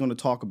I was going to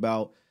talk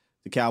about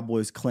the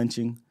Cowboys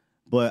clinching,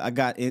 but I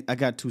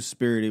got too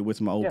spirited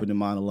with my opening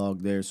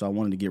monologue there, so I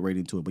wanted to get right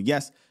into it. But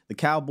yes, the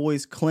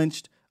Cowboys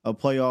clinched a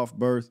playoff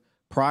berth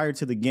prior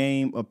to the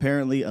game.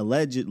 Apparently,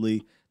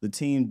 allegedly, the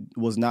team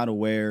was not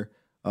aware.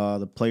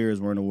 The players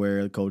weren't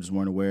aware. The coaches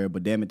weren't aware.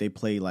 But damn it, they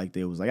played like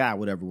they was like,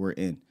 whatever, we're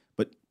in.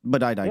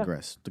 But I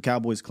digress. Yeah. The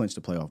Cowboys clinched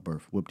the playoff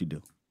berth.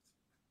 Whoop-de-doo.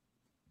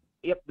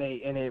 Yep,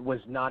 and it was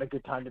not a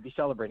good time to be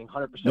celebrating.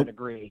 100%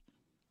 agree.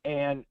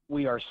 And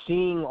we are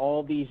seeing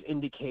all these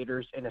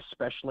indicators, and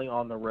especially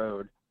on the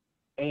road.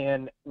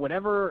 And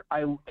whenever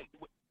I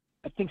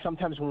think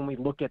sometimes when we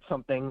look at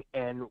something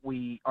and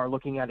we are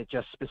looking at it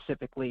just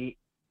specifically,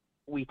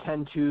 we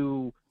tend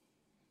to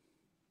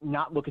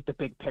not look at the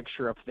big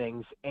picture of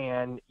things.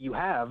 And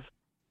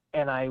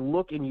I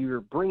look and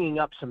you're bringing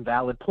up some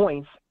valid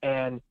points,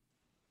 and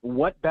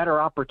what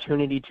better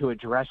opportunity to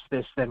address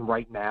this than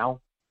right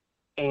now?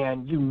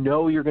 And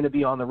you're going to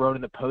be on the road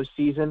in the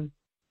postseason.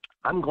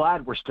 I'm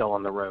glad we're still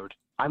on the road.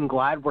 I'm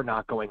glad we're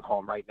not going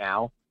home right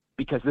now,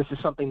 because this is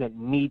something that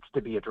needs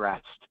to be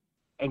addressed.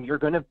 And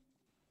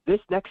this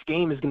next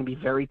game is going to be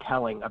very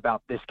telling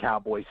about this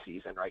Cowboys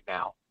season right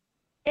now.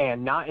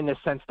 And not in the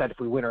sense that if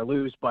we win or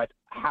lose, but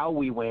how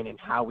we win and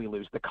how we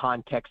lose, the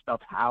context of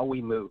how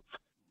we move.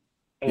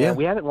 And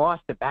we haven't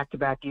lost the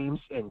back-to-back games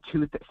since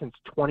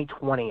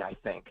 2020, I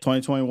think.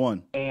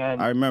 2021.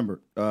 And I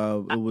remember.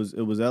 It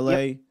was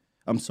L.A. Yep.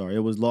 I'm sorry. It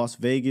was Las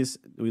Vegas.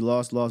 We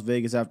lost Las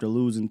Vegas after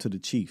losing to the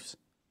Chiefs.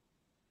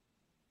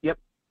 Yep.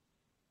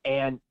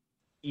 And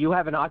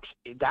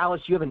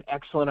Dallas, you have an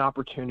excellent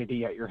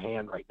opportunity at your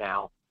hand right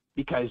now,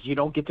 because you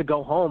don't get to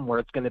go home where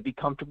it's going to be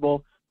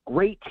comfortable.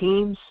 Great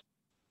teams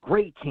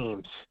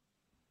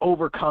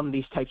overcome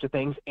these types of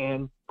things,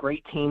 and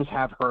great teams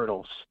have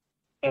hurdles.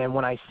 And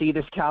when I see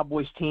this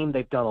Cowboys team,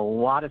 they've done a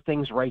lot of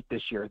things right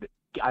this year.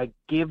 I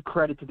give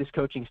credit to this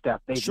coaching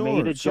staff. They've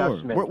made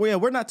adjustments.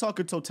 We're not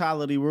talking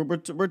totality.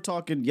 We're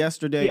talking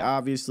yesterday,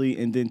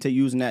 obviously, and then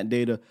using that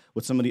data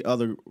with some of the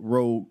other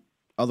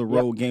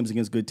road games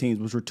against good teams,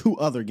 which were 2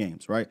 other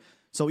games, right?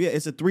 So, yeah,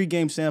 it's a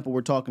 3-game sample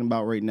we're talking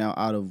about right now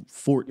out of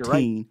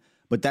 14, right.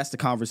 But that's the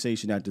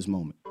conversation at this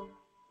moment.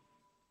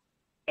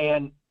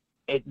 And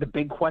the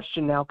big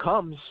question now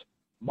comes,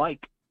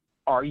 Mike,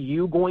 are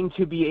you going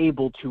to be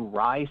able to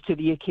rise to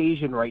the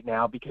occasion right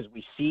now? Because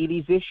we see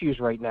these issues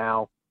right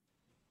now.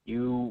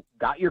 You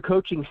got your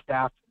coaching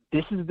staff.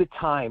 This is the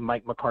time,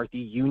 Mike McCarthy,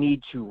 you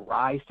need to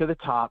rise to the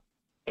top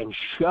and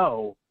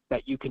show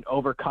that you can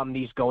overcome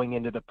these going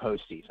into the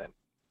postseason.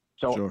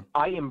 So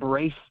I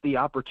embrace the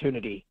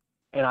opportunity,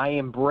 and I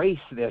embrace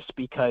this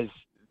because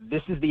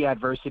this is the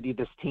adversity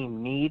this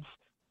team needs.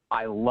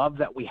 I love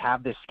that we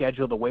have this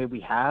schedule the way we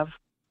have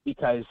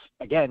because,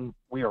 again,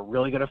 we are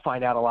really going to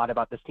find out a lot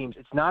about this team.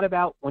 It's not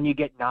about when you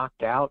get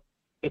knocked out.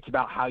 It's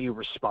about how you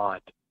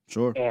respond.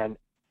 Sure. And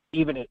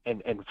even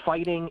in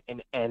fighting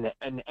and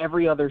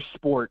every other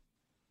sport,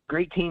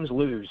 great teams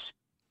lose.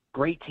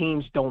 Great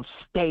teams don't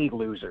stay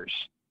losers.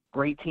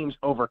 Great teams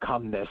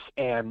overcome this,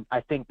 and I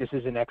think this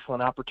is an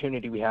excellent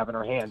opportunity we have in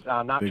our hands.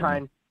 I'm not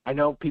trying – I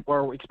know people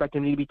are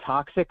expecting me to be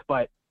toxic,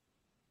 but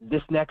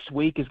this next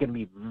week is going to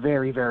be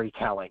very, very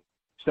telling.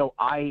 So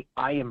I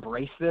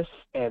embrace this,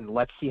 and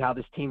let's see how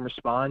this team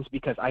responds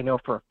because I know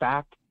for a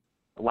fact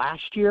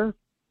last year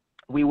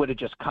we would have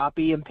just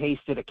copy and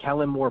pasted a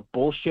Kellen Moore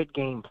bullshit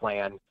game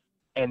plan,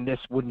 and this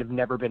wouldn't have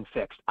never been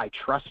fixed. I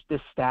trust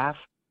this staff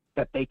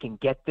that they can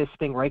get this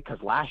thing right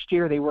because last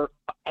year they were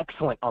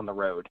excellent on the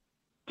road.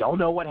 Don't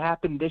know what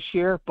happened this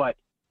year, but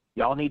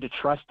y'all need to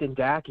trust in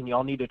Dak and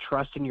y'all need to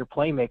trust in your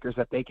playmakers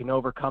that they can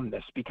overcome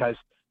this because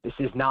this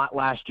is not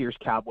last year's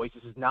Cowboys.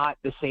 This is not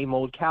the same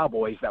old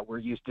Cowboys that we're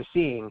used to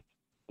seeing.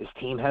 This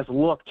team has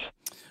looked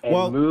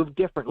and moved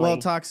differently. Well,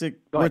 Toxic,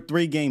 we're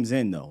 3 games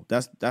in, though.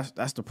 That's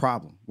the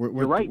problem. We're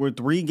right. We're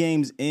 3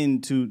 games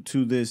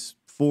into this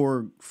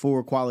 4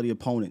 quality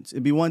opponents.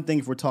 It'd be one thing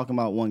if we're talking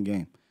about 1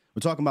 game.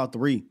 We're talking about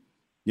 3.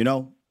 You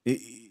know,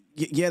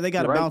 they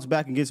got to bounce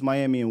back against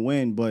Miami and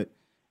win, but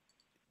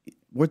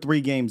we're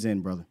 3 games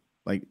in, brother.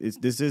 Like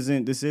this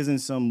isn't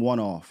some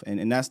one-off,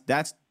 and that's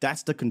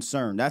the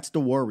concern. That's the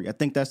worry. I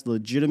think that's the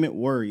legitimate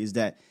worry is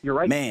that you're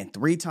right. Man,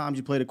 3 times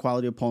you played a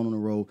quality opponent on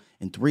the road,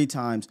 and 3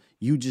 times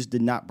you just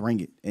did not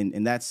bring it,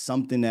 and that's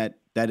something that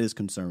is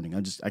concerning.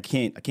 I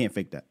can't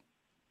fake that.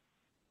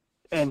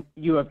 And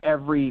you have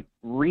every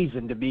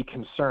reason to be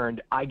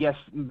concerned. I guess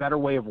a better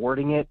way of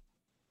wording it,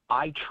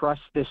 I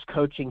trust this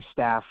coaching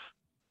staff.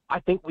 I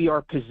think we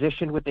are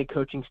positioned with a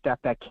coaching staff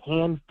that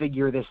can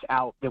figure this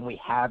out than we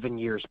have in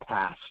years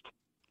past.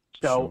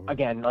 So,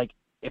 again, like,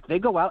 if they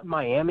go out in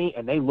Miami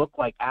and they look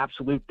like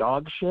absolute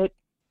dog shit,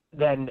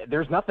 then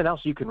there's nothing else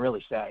you can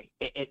really say.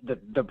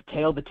 The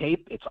tail of the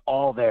tape, it's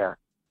all there.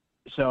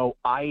 So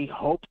I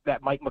hope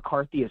that Mike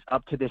McCarthy is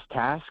up to this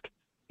task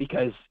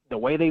because the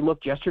way they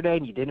looked yesterday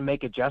and you didn't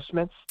make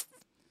adjustments,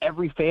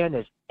 every fan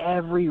has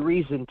every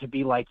reason to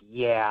be like,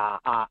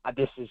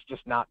 this is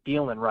just not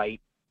feeling right.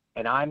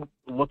 And I'm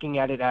looking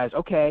at it as,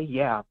 okay,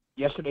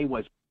 yesterday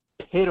was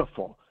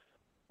pitiful.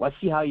 Let's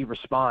see how you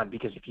respond,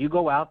 because if you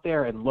go out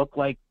there and look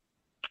like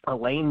a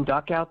lame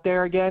duck out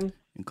there again,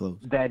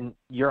 then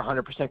you're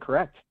 100%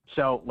 correct.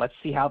 So let's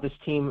see how this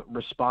team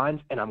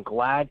responds, and I'm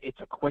glad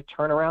it's a quick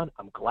turnaround.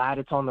 I'm glad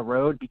it's on the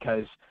road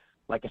because,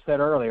 like I said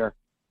earlier,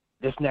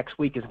 this next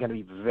week is going to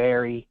be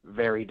very,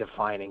 very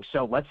defining.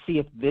 So let's see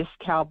if this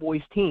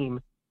Cowboys team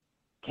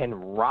can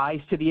rise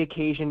to the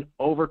occasion,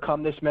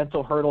 overcome this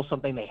mental hurdle,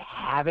 something they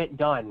haven't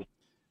done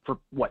for,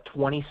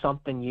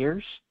 20-something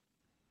years.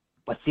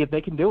 Let's see if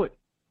they can do it.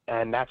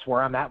 And that's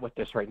where I'm at with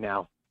this right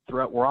now.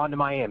 We're on to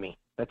Miami.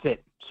 That's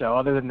it. So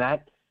other than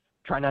that,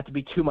 try not to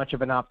be too much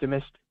of an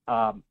optimist.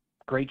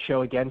 Great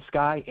show again,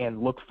 Sky,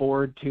 and look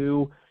forward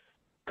to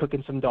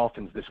cooking some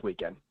Dolphins this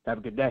weekend. Have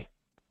a good day.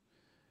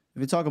 If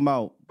you're talking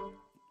about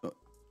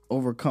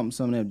overcome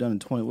something they've done in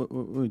 20, what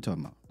are you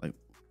talking about? Like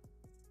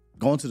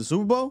going to the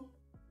Super Bowl?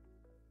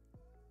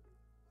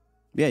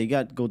 Yeah, you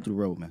got to go through the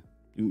road, man.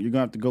 You're going to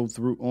have to go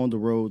through on the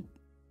road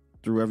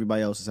through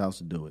everybody else's house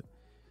to do it.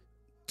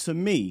 To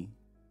me,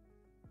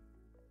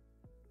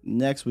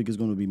 next week is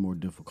going to be more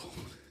difficult.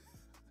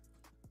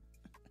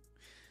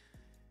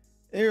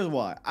 Here's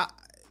why.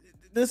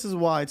 This is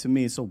why, to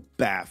me, it's so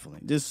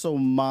baffling. Just so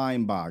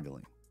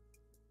mind-boggling.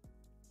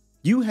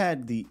 You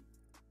had the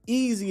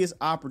easiest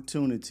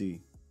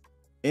opportunity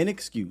and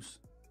excuse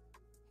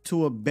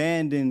to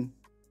abandon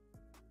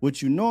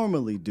what you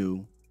normally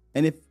do.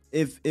 And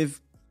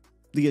if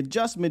the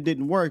adjustment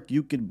didn't work,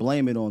 you could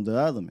blame it on the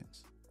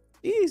elements.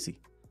 Easy.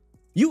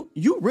 You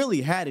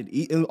really had it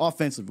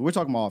offensively. We're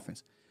talking about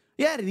offense.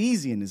 You had it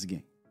easy in this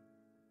game.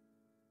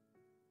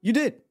 You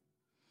did.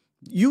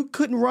 You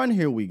couldn't run.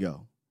 Here we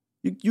go.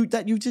 You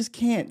just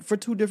can't for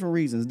 2 different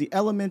reasons. The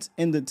elements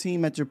in the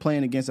team that you're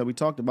playing against that we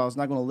talked about is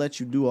not going to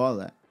let you do all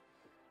that.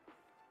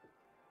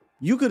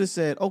 You could have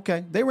said,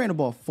 okay, they ran the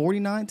ball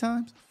 49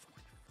 times.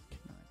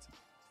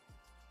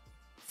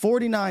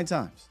 49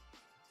 times.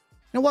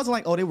 And it wasn't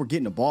like, oh, they were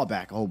getting the ball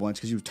back a whole bunch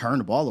because you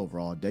turned the ball over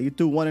all day. You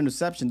threw one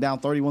interception down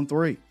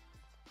 31-3.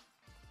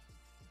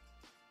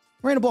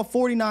 Ran the ball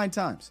 49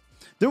 times.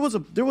 There was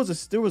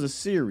a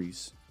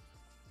series.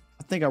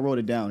 I think I wrote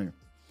it down here.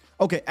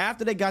 Okay,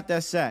 after they got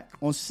that sack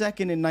on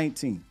 2nd and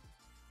 19.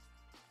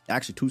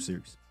 Actually, 2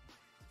 series.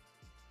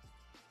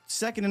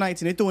 2nd and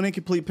 19, they threw an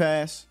incomplete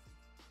pass.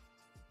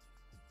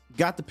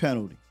 Got the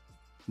penalty.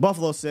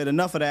 Buffalo said,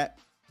 enough of that.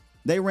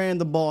 They ran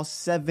the ball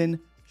 7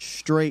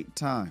 straight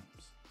times.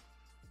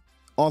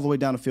 All the way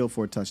down the field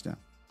for a touchdown.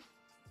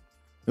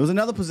 It was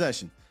another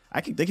possession.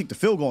 They kicked the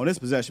field goal in this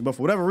possession, but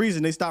for whatever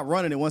reason, they stopped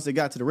running it once they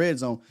got to the red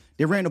zone.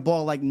 They ran the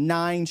ball like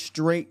 9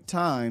 straight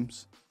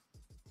times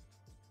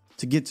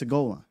to get to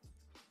goal line.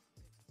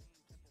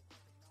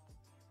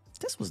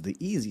 This was the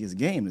easiest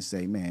game to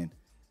say, man.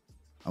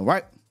 All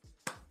right.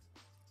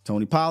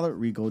 Tony Pollard,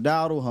 Rico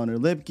Dowdle, Hunter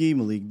Lipke,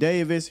 Malik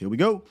Davis. Here we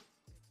go.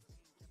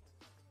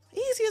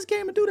 Easiest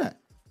game to do that.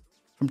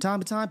 From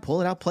time to time,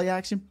 pull it out, play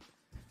action.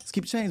 Let's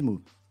keep the chains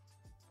moving.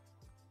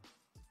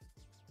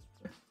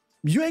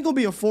 You ain't going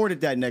to be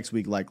afforded that next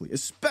week, likely,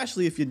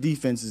 especially if your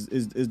defense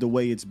is the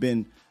way it's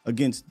been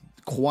against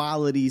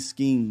quality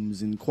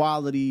schemes and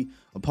quality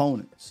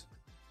opponents.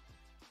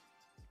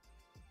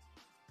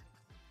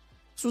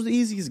 This was the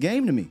easiest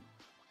game to me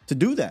to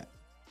do that.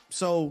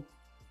 So,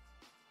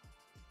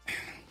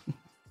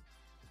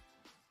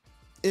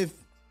 and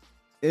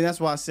that's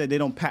why I said they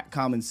don't pack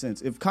common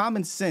sense. If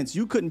common sense,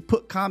 you couldn't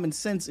put common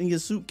sense in your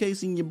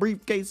suitcase, in your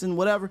briefcase, and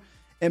whatever,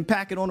 and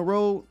pack it on the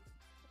road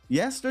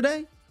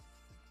yesterday,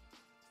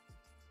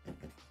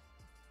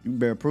 you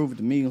better prove it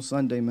to me on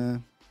Sunday,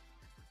 man.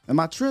 Am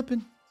I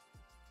tripping?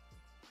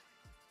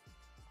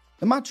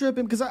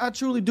 Because I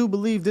truly do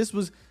believe this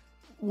was,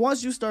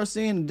 once you start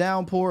seeing the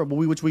downpour,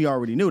 which we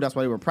already knew, that's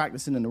why they were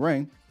practicing in the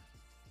rain.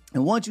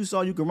 And once you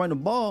saw you could run the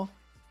ball,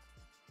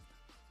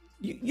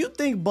 you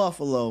think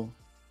Buffalo,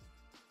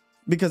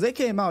 because they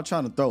came out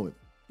trying to throw it,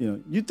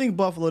 you think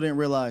Buffalo didn't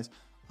realize,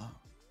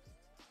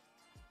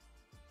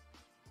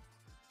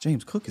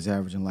 James Cook is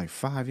averaging like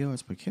 5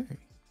 yards per carry.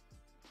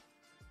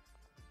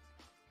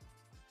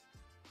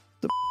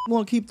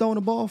 Want to keep throwing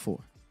the ball for?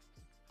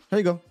 Here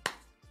you go.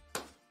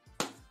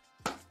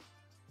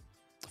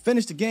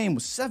 Finished the game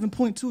with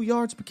 7.2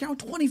 yards per carry,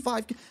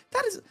 25.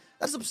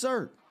 That's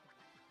absurd.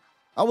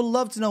 I would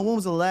love to know when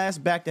was the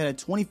last back that had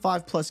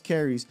 25 plus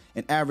carries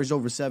and averaged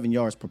over 7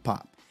 yards per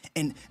pop.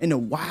 And the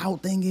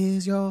wild thing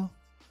is, y'all,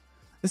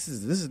 this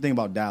is the thing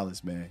about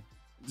Dallas, man.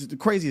 The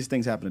craziest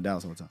things happen to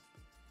Dallas all the time.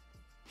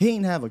 He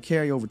ain't have a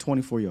carry over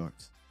 24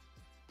 yards.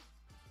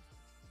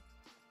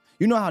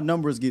 You know how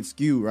numbers get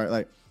skewed, right?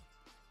 Like,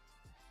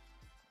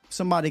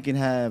 somebody can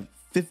have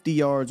 50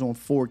 yards on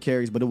 4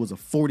 carries, but it was a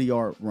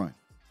 40-yard run.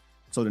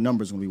 So the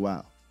number's going to be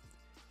wild.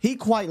 He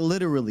quite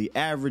literally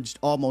averaged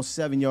almost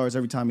 7 yards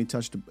every time he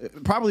touched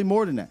probably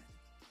more than that.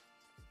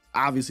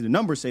 Obviously, the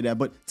numbers say that,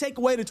 but take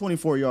away the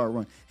 24-yard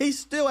run. He's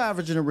still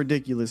averaging a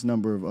ridiculous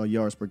number of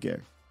yards per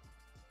carry.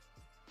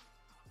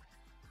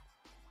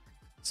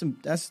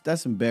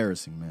 That's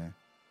embarrassing, man.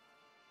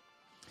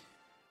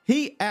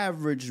 He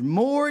averaged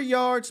more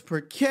yards per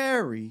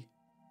carry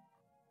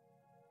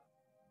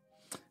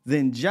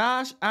than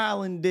Josh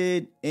Allen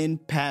did in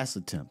pass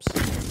attempts.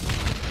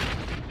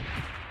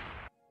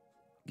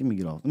 Let me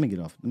get off.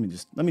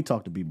 Let me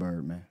talk to B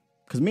Bird, man.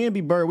 Because me and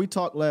B Bird, we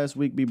talked last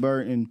week, B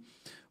Bird, and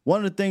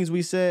one of the things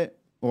we said,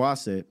 or I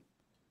said,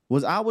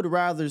 was I would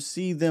rather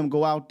see them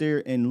go out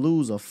there and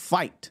lose a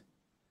fight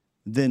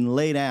than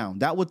lay down.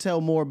 That would tell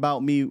more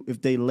about me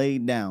if they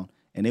laid down,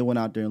 and they went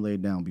out there and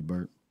laid down, B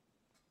Bird.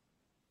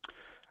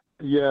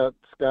 Yeah,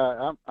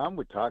 Sky, I'm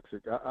with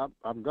Toxic.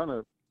 I'm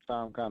gonna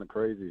sound kind of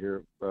crazy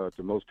here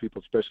to most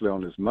people, especially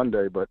on this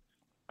Monday, but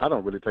I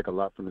don't really take a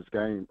lot from this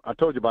game. I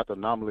told you about the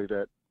anomaly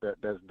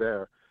that's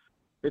there.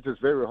 It's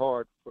just very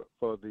hard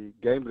for the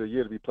game of the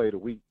year to be played a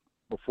week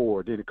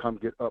before, then to come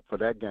get up for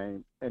that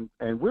game.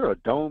 And we're a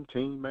dome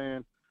team,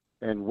 man,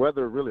 and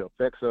weather really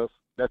affects us.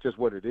 That's just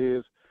what it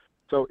is.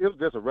 So it was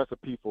just a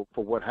recipe for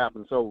what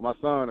happened. So my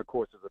son, of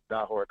course, is a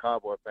diehard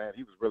Cowboy fan.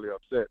 He was really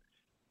upset.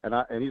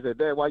 And he said,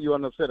 Dad, why you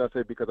upset? I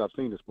said, because I've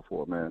seen this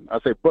before, man. I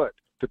said, but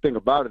the thing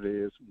about it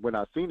is when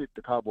I've seen it,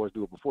 the Cowboys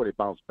do it before, they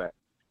bounce back.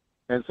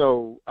 And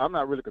so I'm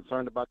not really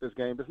concerned about this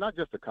game. It's not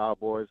just the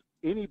Cowboys.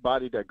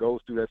 Anybody that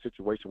goes through that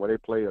situation where they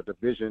play a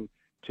division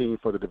team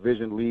for the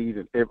division lead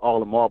and all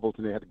the marbles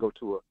and they have to go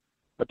to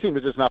a team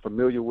they're just not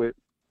familiar with,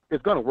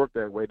 it's going to work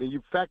that way. Then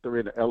you factor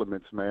in the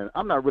elements, man.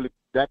 I'm not really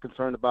that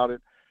concerned about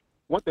it.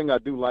 One thing I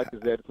do like is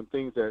that some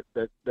things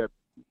that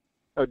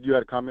you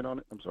had a comment on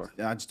it? I'm sorry.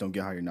 I just don't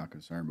get how you're not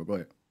concerned, but go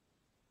ahead.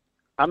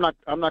 I'm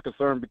not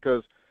concerned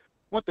because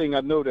one thing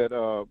I know that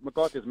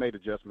McCarthy has made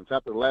adjustments.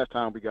 After the last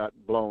time we got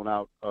blown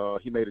out,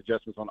 he made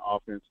adjustments on the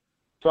offense.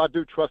 So I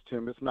do trust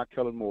him. It's not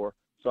Kellen Moore,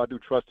 so I do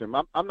trust him.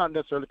 I'm not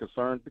necessarily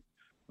concerned.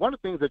 One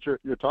of the things that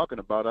you're talking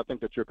about, I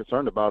think that you're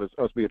concerned about, is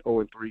us being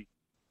 0-3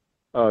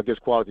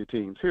 against quality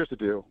teams. Here's the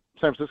deal: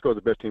 San Francisco is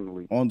the best team in the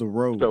league On the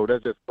road. So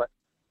that's just,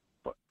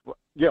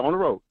 yeah, on the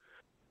road.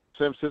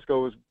 San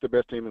Francisco is the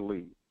best team in the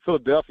league.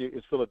 Philadelphia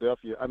is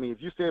Philadelphia. I mean,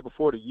 if you said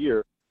before the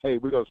year, hey,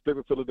 we're going to split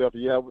with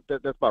Philadelphia, yeah,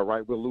 that's about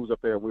right. We'll lose up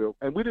there,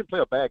 and we didn't play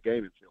a bad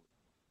game in Philly.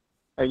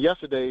 And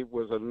yesterday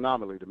was an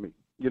anomaly to me.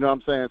 You know what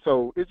I'm saying?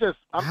 So it's just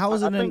How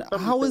is it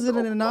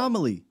an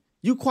anomaly?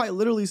 You quite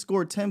literally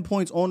scored 10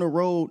 points on the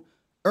road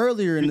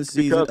earlier in the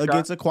season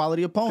against a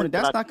quality opponent.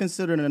 That's not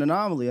considered an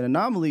anomaly. An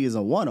anomaly is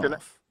a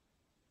one-off.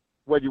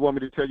 Well, you want me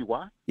to tell you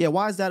why? Yeah,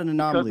 why is that an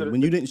anomaly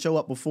when you didn't show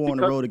up before on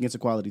the road against a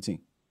quality team?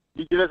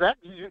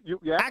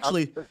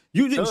 Actually,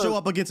 you didn't show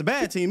up against a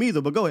bad team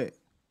either, but go ahead.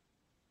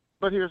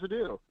 But here's the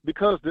deal.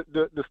 Because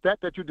the stat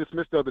that you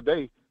dismissed the other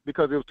day,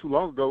 because it was too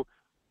long ago,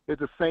 is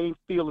the same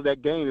feel of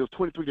that game. It was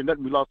 23-0.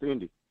 We lost to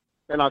Indy.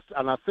 And I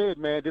said,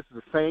 man, this is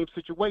the same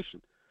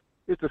situation.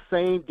 It's the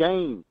same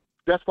game.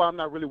 That's why I'm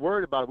not really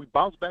worried about it. We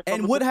bounced back.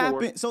 And what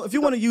happened? So if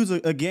you want to use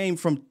a game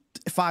from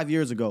 5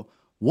 years ago,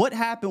 what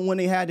happened when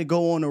they had to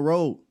go on the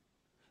road?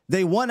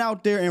 They went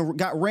out there and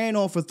got ran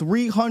on for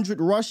 300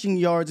 rushing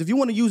yards. If you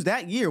want to use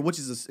that year, which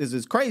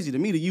is crazy to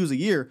me to use a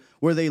year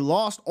where they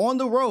lost on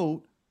the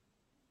road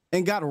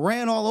and got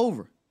ran all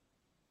over.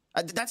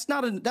 That's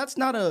not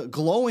a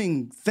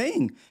glowing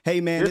thing.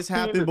 Hey man, this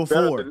happened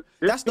before.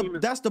 That's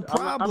the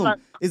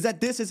problem. Is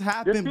that this has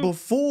happened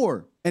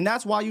before, and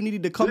that's why you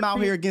needed to come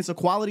out here against a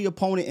quality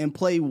opponent and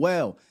play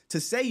well. To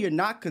say you're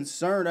not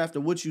concerned after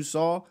what you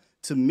saw,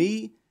 to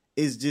me,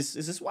 is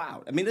just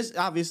wild. I mean, this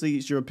obviously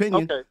it's your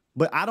opinion,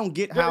 but I don't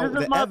get how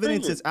the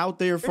evidence is out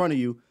there in front of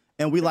you,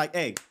 and we like,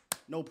 hey,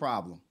 no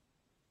problem.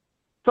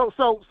 So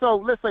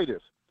let's say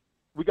this: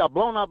 we got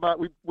blown out by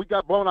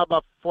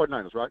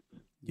 49ers, right?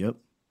 Yep.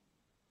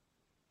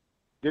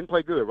 Didn't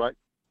play good, right?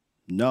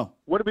 No.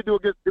 What did we do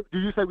against? Do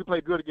you say we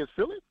played good against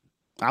Philly?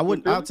 I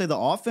would say the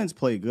offense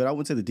played good. I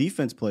wouldn't say the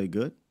defense played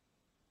good.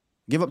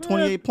 Give up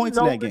 28 points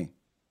in that game.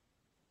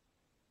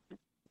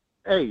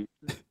 Hey,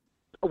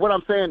 what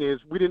I'm saying is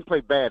we didn't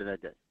play bad in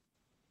that game.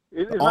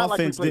 It's the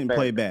offense didn't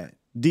play bad.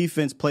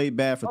 Defense played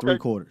bad for 3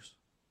 quarters.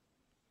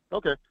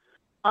 Okay.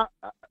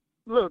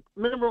 Look,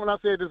 remember when I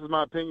said this is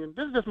my opinion?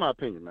 This is just my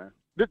opinion, man.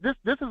 This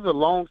is a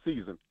long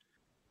season.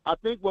 I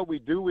think what we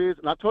do is,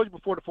 and I told you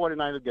before the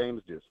 49ers game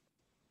is this.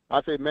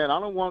 I said, man, I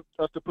don't want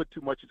us to put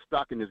too much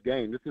stock in this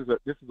game. This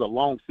is a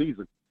long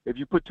season. If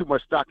you put too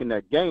much stock in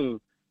that game,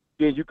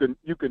 then you can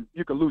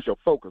lose your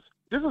focus.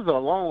 This is a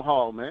long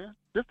haul, man.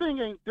 This thing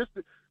ain't this.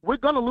 We're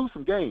gonna lose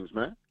some games,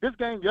 man. This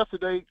game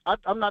yesterday,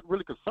 I'm not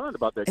really concerned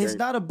about that game. It's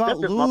not about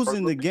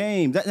losing the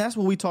game. That's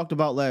what we talked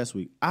about last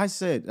week. I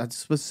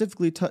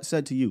specifically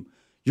said to you,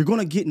 you're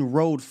gonna get in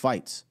road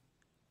fights.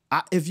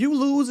 If you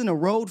lose in a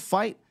road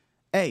fight,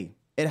 hey,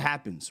 it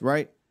happens,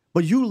 right?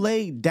 But you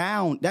laid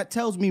down. That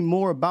tells me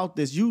more about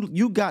this.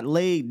 You got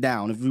laid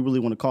down, if you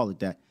really want to call it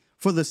that,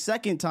 for the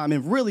second time,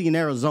 and really in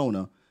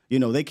Arizona. You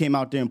know, they came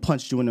out there and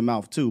punched you in the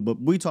mouth too. But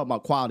we talk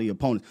about quality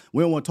opponents.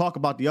 We don't want to talk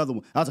about the other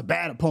one. That was a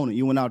bad opponent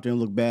you went out there and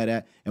looked bad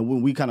at,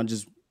 and we kind of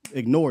just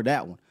ignored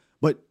that one.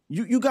 But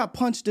you got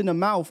punched in the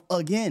mouth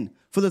again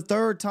for the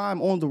 3rd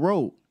time on the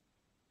road.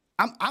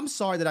 I'm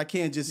sorry that I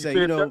can't just say,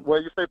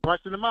 Well, you say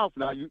punched in the mouth.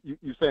 Now you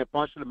saying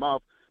punched in the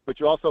mouth, but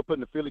you're also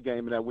putting the Philly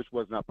game in that, which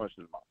was not punched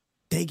in the mouth.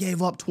 They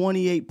gave up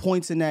 28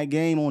 points in that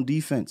game on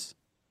defense.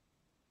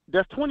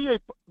 That's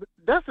 28.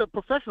 That's a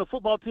professional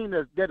football team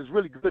that is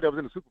really good. That was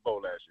in the Super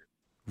Bowl last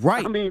year.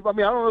 Right. I mean, I don't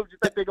know what you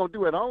think they're gonna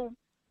do at home.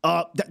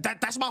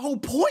 That's my whole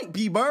point,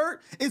 B-Bird.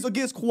 Is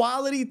against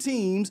quality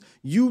teams,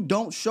 you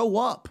don't show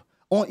up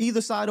on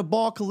either side of the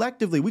ball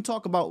collectively. We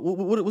talk about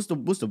what's the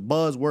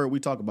buzzword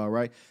we talk about,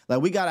 right?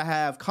 Like we gotta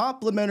have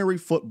complementary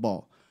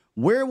football.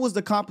 Where was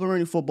the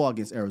complementary football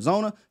against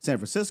Arizona, San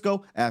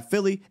Francisco, at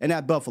Philly, and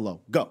at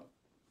Buffalo? Go.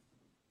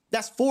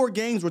 That's 4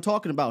 games we're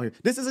talking about here.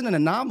 This isn't an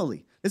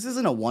anomaly. This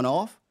isn't a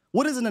one-off.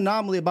 What is an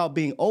anomaly about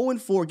being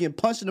 0-4, getting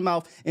punched in the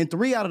mouth in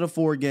 3 out of the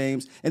 4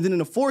 games, and then in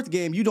the 4th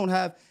game you don't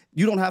have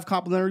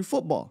complementary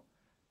football?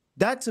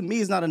 That to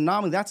me is not an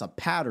anomaly. That's a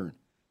pattern,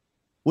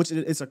 which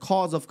is a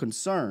cause of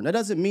concern. That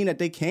doesn't mean that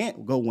they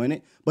can't go win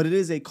it, but it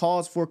is a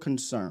cause for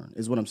concern,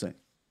 is what I'm saying.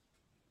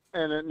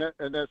 And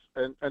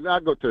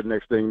I'll go to the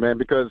next thing, man,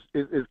 because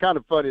it's kind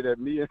of funny that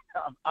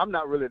I'm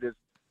not really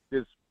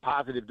this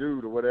positive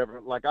dude or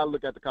whatever. Like I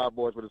look at the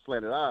Cowboys with a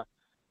slanted eye.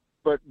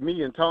 But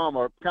me and Tom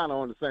are kind of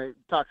on the same,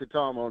 Toxic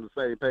Tom on the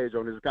same page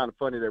on this. It's kind of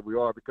funny that we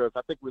are because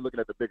I think we're looking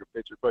at the bigger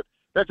picture. But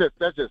that's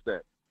just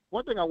that.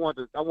 One thing I want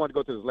to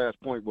go to this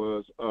last point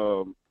was,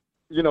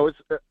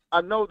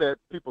 I know that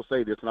people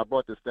say this, and I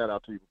brought this stat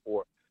out to you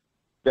before,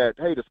 that,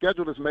 hey, the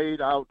schedule is made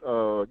out,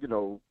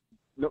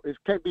 it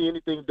can't be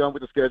anything done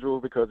with the schedule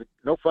because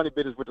no funny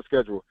business with the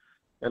schedule.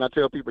 And I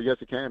tell people, yes,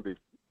 it can be.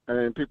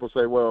 And people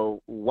say,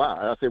 well, why?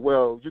 I say,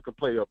 well, you can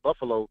play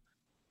Buffalo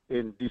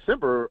in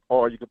December,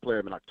 or you can play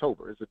them in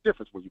October. It's a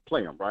difference when you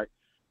play them, right?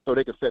 So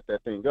they can set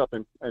that thing up.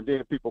 And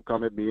then people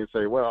come at me and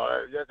say, well,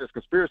 that's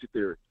conspiracy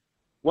theory.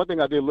 One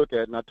thing I did look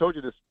at, and I told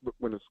you this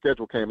when the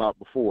schedule came out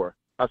before,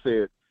 I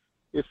said,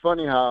 it's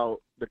funny how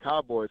the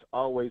Cowboys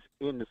always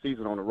end the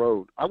season on the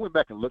road. I went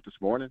back and looked this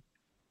morning,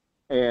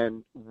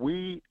 and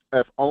we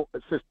have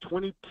since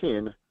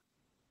 2010,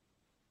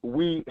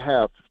 we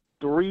have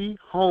 3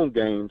 home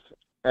games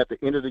at the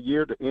end of the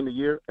year,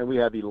 and we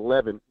have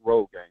 11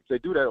 road games. They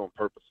do that on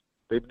purpose.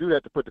 They do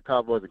that to put the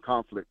Cowboys in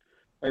conflict.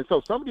 And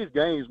so some of these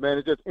games, man,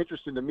 it's just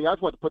interesting to me. I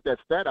just want to put that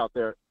stat out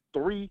there.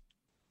 3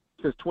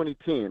 since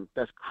 2010.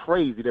 That's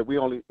crazy that we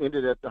only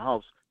ended at the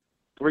house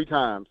 3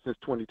 times since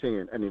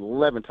 2010 and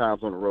 11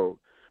 times on the road.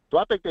 So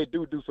I think they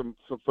do some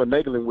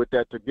finagling with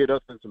that to get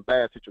us in some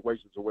bad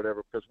situations or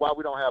whatever. Because while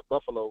we don't have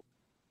Buffalo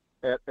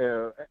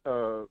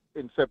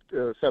in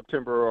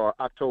September or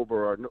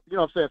October or, you know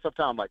what I'm saying,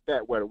 sometime like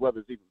that where the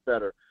weather's even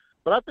better.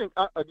 But I think,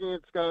 again,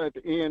 Scott, at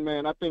the end,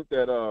 man, I think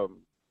that,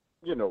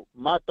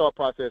 my thought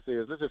process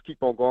is let's just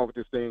keep on going with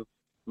this thing.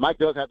 Mike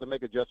does have to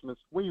make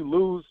adjustments. When you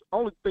lose,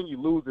 only thing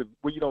you lose is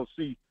when you don't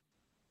see,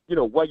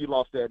 where you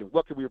lost at and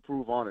what can we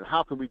improve on and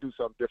how can we do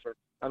something different.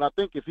 And I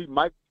think if he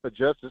might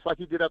adjust, just like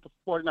he did after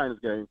the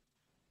 49ers game,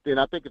 then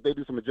I think if they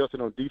do some adjusting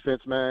on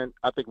defense, man,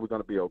 I think we're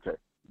going to be okay.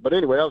 But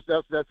anyway,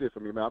 that's it for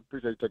me, man. I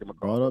appreciate you taking my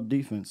call. Brought up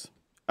defense.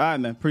 All right,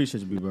 man.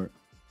 Appreciate you, B-Bird.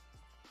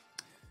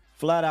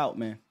 Flat out,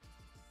 man.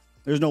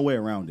 There's no way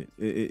around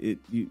it.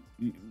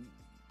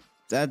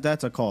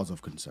 That's a cause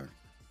of concern.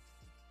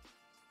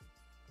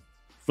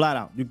 Flat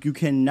out. You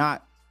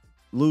cannot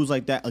lose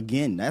like that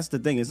again. That's the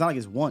thing. It's not like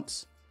it's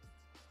once.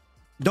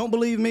 Don't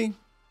believe me?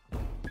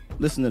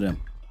 Listen to them.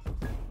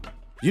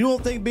 You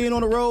don't think being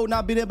on the road,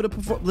 not being able to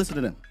perform? Listen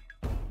to them.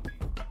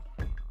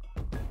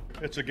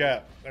 It's a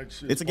gap.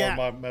 It's a gap.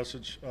 My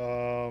message.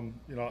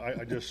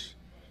 I just,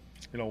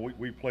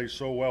 we play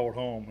so well at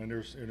home, and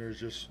there's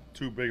just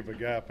too big of a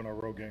gap in our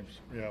road games.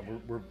 Yeah,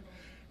 we're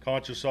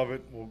conscious of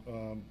it. We'll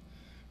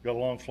got a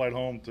long flight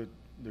home to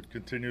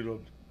continue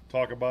to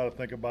talk about it,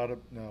 think about it.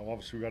 Now,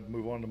 obviously, we got to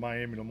move on to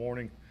Miami in the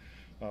morning.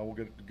 We'll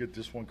get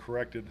this one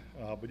corrected.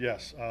 But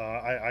yes,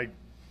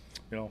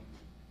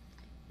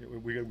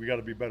 we got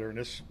to be better in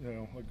this.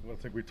 I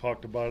think we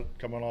talked about it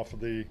coming off of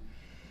the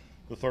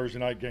Thursday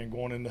night game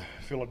going into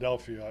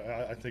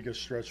Philadelphia. I think this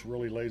stretch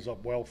really lays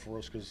up well for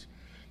us because,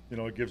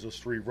 it gives us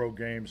 3 road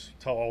games,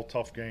 all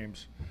tough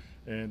games,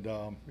 and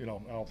I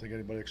don't think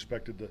anybody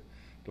expected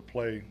to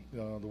play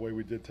the way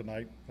we did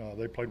tonight.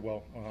 They played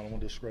well. I don't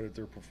want to discredit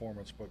their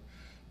performance, but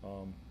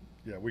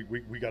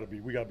we got to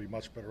be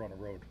much better on the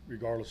road,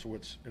 regardless of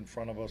what's in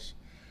front of us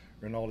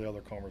and all the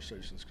other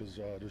conversations, because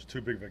there's too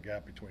big of a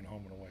gap between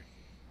home and away.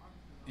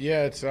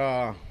 Yeah, it's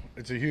a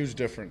huge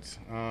difference,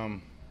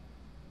 and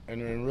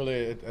really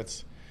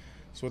it's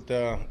what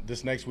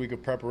this next week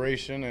of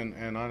preparation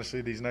and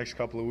honestly these next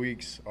couple of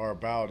weeks are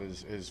about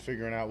is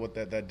figuring out what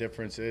that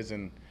difference is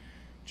and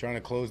trying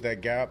to close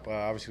that gap.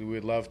 Obviously,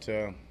 we'd love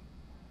to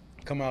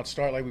come out,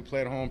 start like we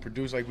play at home,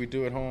 produce like we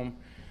do at home,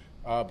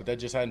 but that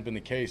just hadn't been the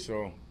case.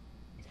 So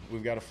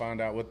we've got to find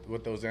out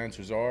what those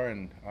answers are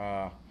and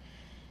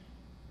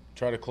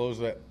try to close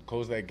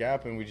that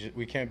gap. And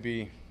we can't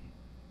be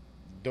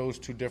those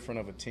two different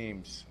of a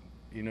teams.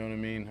 You know what I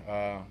mean?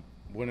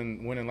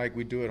 Winning like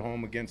we do at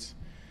home against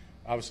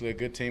obviously a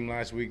good team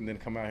last week, and then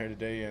come out here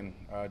today and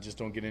just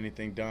don't get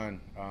anything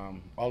done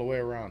all the way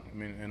around. I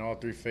mean, in all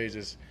 3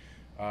 phases.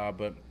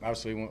 But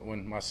obviously,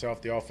 when myself,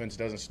 the offense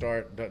doesn't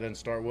start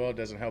well, it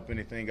doesn't help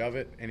anything of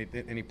it,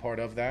 any part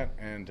of that,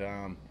 and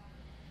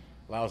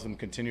allows them to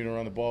continue to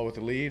run the ball with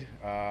the lead,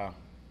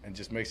 and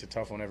just makes it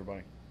tough on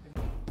everybody.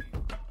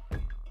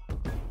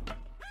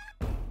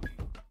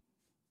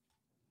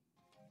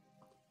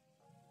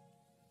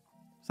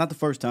 It's not the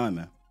first time,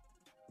 man.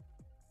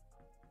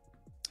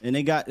 And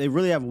they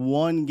really have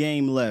 1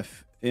 game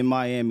left in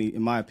Miami,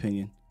 in my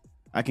opinion.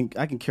 I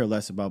can care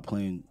less about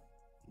playing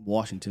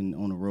Washington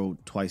on the road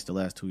twice the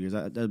last 2 years.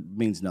 That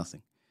means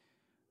nothing.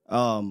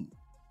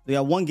 They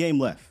got 1 game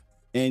left,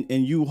 and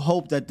you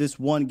hope that this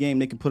 1 game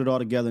they can put it all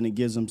together and it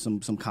gives them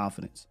some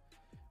confidence.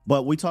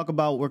 But we talk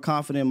about we're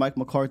confident in Mike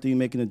McCarthy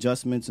making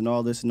adjustments and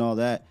all this and all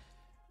that.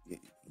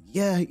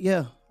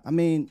 Yeah. I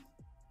mean,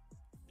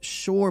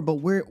 sure, but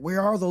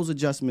where are those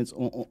adjustments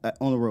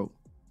on the road?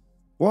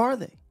 Where are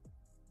they?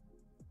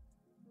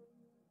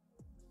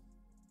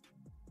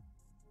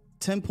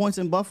 10 points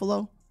in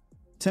Buffalo,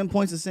 10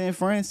 points in San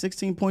Fran,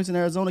 16 points in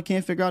Arizona,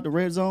 can't figure out the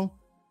red zone.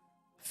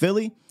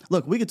 Philly,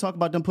 look, we could talk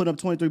about them putting up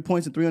 23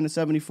 points and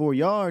 374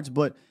 yards,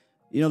 but,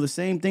 the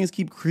same things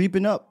keep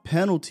creeping up.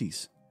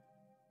 Penalties,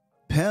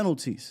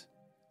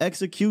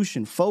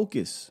 execution,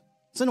 focus.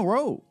 It's in a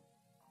row.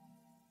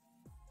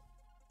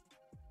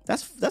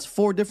 That's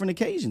 4 different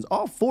occasions.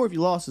 All 4 of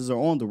your losses are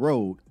on the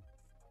road.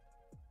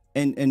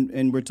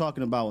 And we're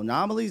talking about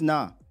anomalies?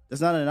 Nah,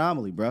 that's not an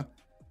anomaly, bruh.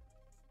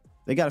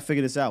 They got to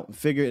figure this out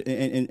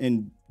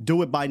and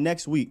do it by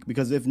next week,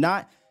 because if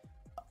not,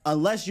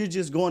 unless you're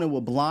just going in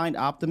with blind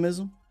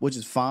optimism, which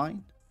is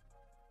fine,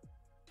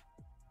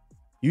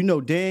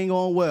 dang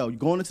on well, you're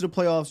going into the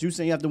playoffs, you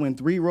saying you have to win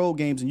 3 road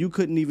games and you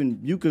could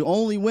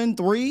only win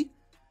 3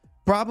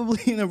 probably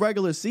in the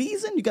regular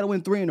season. You got to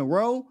win 3 in a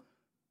row.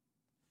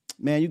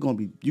 Man, you're going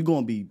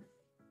to be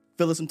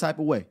feeling some type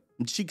of way.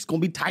 And cheeks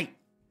going to be tight.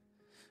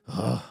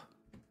 Ugh.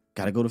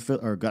 Got to go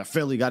to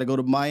Philly. Got to go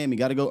to Miami.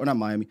 Got to go, or not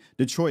Miami,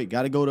 Detroit.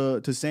 Got to go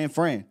to San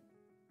Fran.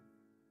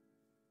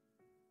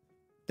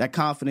 That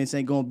confidence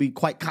ain't going to be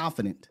quite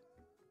confident.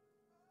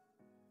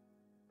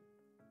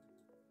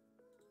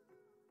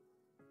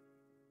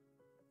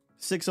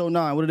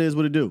 .609, what it is,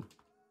 what it do?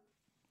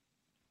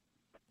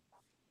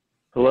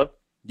 Hello?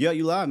 Yeah,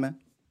 you live, man.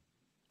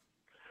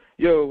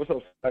 Yo, what's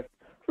up, Zach?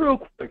 Real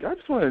quick, I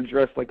just want to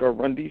address, like, our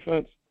run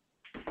defense.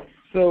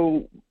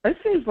 So, it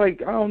seems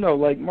like, I don't know,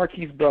 like,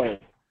 Marquise Bell.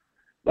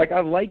 Like,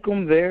 I like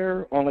him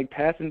there on, like,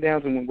 passing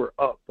downs and when we're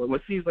up. But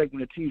it seems like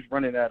when the team's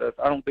running at us,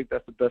 I don't think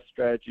that's the best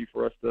strategy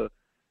for us to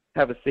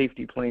have a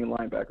safety playing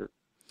linebacker.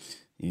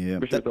 Yeah.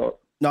 What's your thought?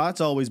 No,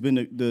 that's always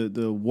been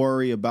the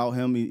worry about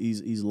him.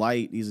 He's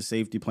light. He's a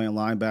safety playing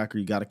linebacker.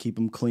 You got to keep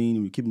him clean.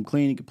 When you keep him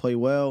clean, he can play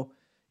well.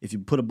 If you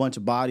put a bunch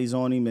of bodies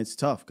on him, it's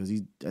tough because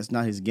that's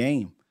not his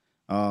game.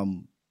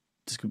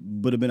 This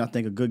would have been, I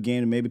think, a good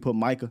game to maybe put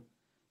Micah.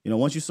 You know,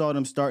 once you saw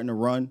them starting to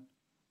run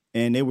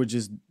and they were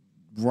just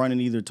running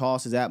either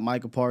tosses at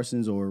Micah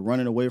Parsons or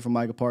running away from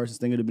Micah Parsons, I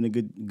think it would have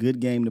been a good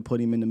game to put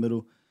him in the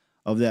middle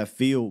of that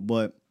field.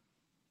 But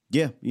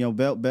yeah, you know,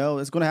 Bell,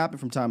 it's going to happen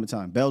from time to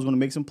time. Bell's going to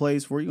make some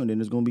plays for you, and then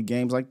there's going to be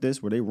games like this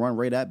where they run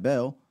right at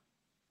Bell,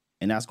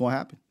 and that's going to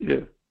happen.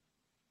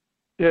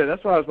 Yeah,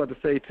 that's what I was about to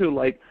say, too.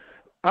 Like,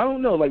 I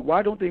don't know, like,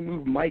 why don't they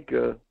move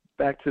Micah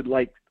back to,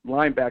 like,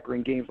 linebacker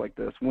in games like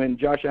this when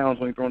Josh Allen's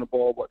only throwing the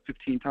ball,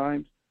 15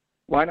 times?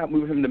 Why not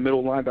move him to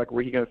middle linebacker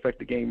where he can affect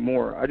the game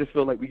more? I just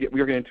feel like we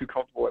are getting too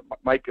comfortable at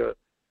Micah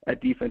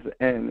at defensive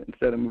end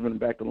instead of moving him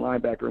back to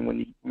linebacker and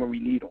when we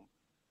need him.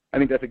 I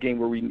think that's a game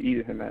where we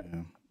needed him at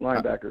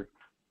linebacker.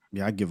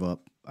 I give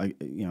up. I've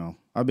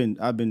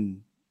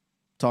been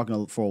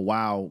talking for a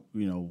while.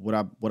 You know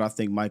what I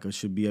think Micah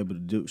should be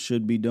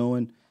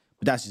doing,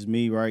 but that's just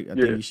me, right? I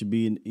think he should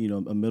be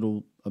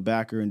a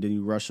backer, and then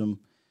you rush him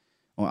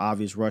on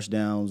obvious rush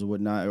downs or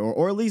whatnot,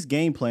 or at least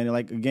game planning,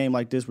 like a game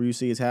like this where you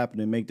see it's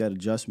happening, make that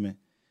adjustment.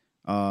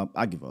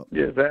 I give up.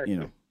 Yeah,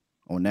 exactly.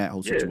 On that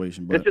whole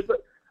situation, but.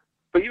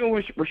 But even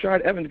when Rashad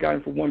Evans got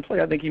him for one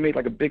play, I think he made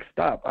like a big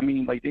stop. I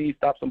mean, like, did he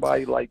stop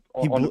somebody I think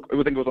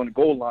it was on the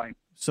goal line?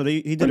 So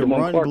he did a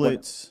run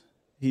blitz.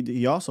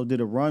 He also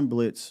did a run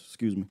blitz,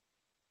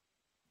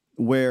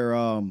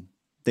 where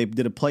they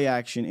did a play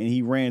action and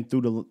he ran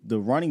through the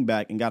running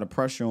back and got a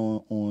pressure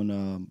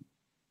on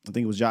I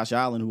think it was Josh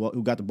Allen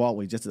who got the ball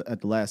away just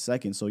at the last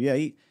second. So yeah,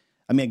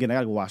 again, I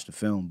gotta go watch the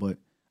film, but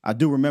I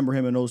do remember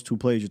him in those two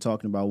plays you're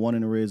talking about, one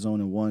in the red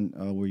zone and one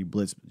where he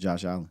blitzed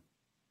Josh Allen.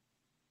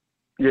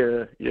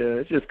 Yeah,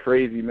 it's just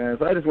crazy, man.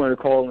 So I just wanted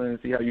to call in and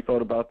see how you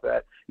thought about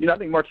that. I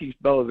think Marquise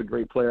Bell is a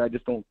great player. I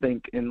just don't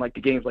think in, like,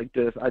 the games like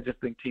this, I just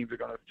think teams are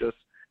going to just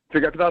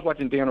figure out. Because I was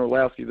watching Dan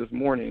Orlovsky this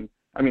morning.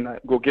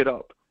 Go Get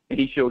Up. And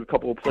he showed a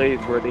couple of plays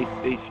where they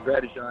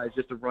strategized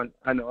just to run.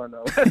 I know.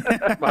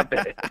 My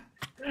bad.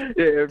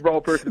 Yeah,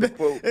 wrong person to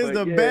quote. It's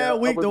a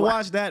bad week to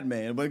watch that,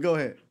 man. But go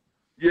ahead.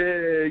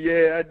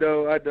 Yeah,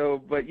 I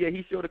know. But, yeah,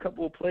 he showed a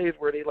couple of plays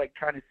where they, like,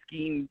 kind of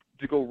schemed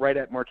to go right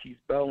at Marquise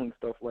Bell and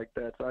stuff like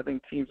that. So I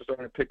think teams are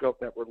starting to pick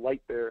up that we're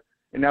light there.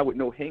 And now with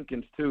no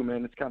Hankins, too,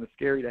 man, it's kind of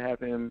scary to have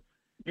him,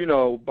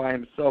 by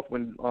himself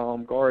when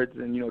guards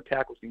and,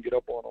 tackles can get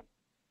up on him.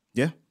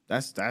 Yeah,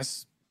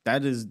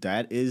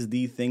 that is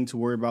the thing to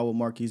worry about with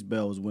Marquise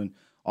Bell is when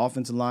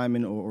offensive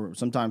linemen or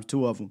sometimes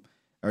two of them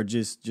are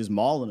just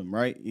mauling him,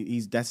 right?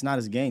 That's not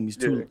his game.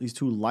 He's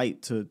too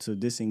light to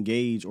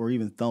disengage or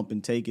even thump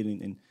and take it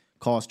and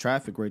cause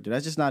traffic right there.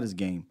 That's just not his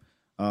game.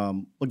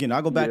 Again,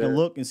 I'll go back and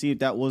look and see if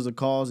that was a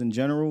cause in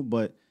general,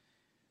 but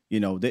he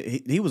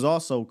was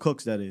also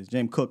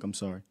James Cook,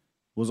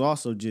 was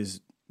also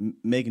just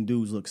making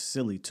dudes look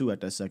silly too at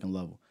that second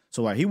level.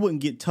 So he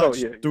wouldn't get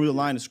touched through the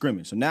line of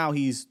scrimmage. So now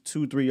he's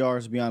 2-3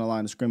 yards beyond the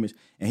line of scrimmage,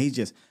 and he's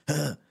just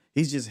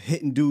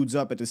hitting dudes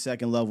up at the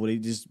second level. They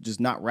just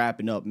not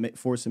wrapping up,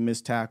 forcing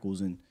missed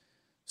tackles and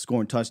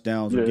scoring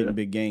touchdowns or getting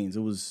big gains.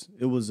 It was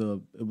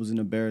an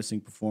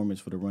embarrassing performance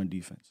for the run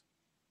defense.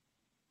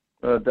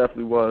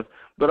 Definitely was.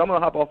 But I'm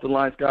gonna hop off the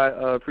line, Sky.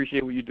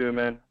 Appreciate what you do,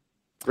 man.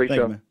 Great Thank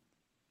show. You, man.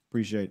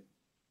 Appreciate it.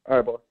 All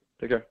right, boss.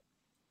 Take care.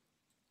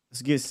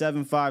 Let's get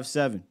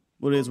 757.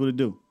 What it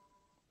do?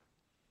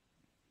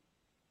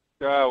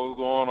 Guy, what's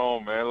going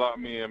on, man? Lock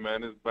me in,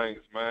 man. It's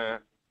Banks, man.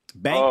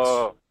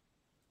 Banks?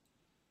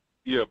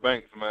 Yeah,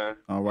 Banks, man.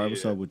 All right,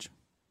 what's up with you?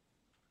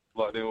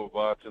 Locked in with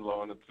Bob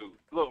Law and the two.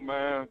 Look,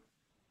 man,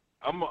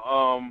 I'm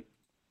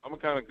gonna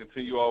kind of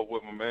continue off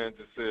what my man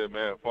just said,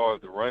 man, as far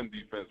as the run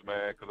defense,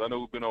 man, because I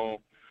know we've been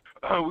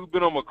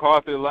on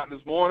McCarthy a lot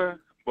this morning,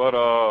 but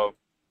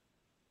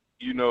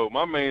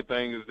my main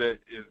thing is the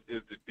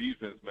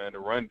defense, man, the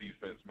run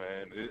defense,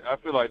 man. I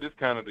feel like this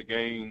kind of the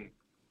game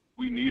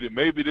we needed.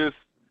 Maybe this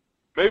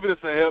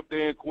will help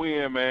Dan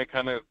Quinn, man,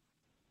 kind of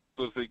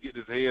get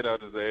his head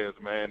out of his ass,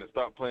 man, and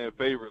stop playing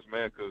favorites,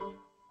 man, because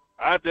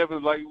I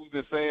definitely, like we've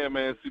been saying,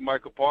 man, see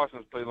Michael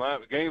Parsons play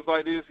linebacker. Games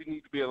like this, he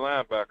needs to be a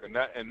linebacker,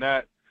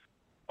 not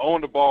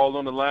on the ball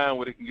on the line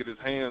where they can get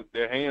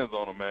their hands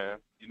on him, man.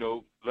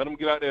 Let them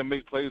get out there and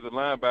make plays as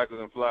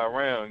linebackers and fly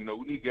around.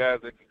 We need guys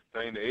that can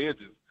contain the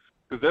edges.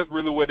 because that's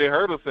really where they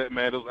hurt us at,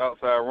 man. Those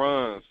outside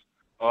runs.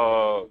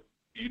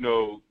 You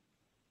know,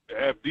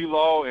 have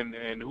D-Law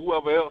and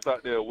whoever else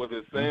out there, whether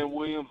it's Sam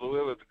Williams or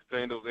whoever, to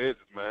contain those edges,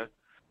 man.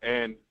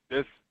 And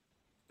that's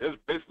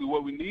basically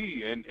what we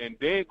need. And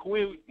Dan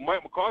Quinn,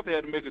 Mike McCarthy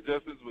had to make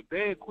adjustments, but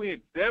Dan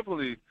Quinn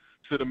definitely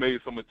should have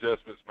made some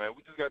adjustments, man.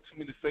 We just got too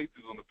many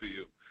safeties on the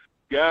field.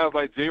 Guys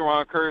like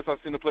Jaron Curtis, I've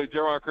seen him play.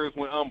 Jaron Curtis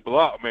went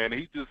unblocked, man.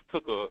 He just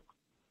took a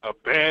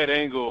bad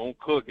angle on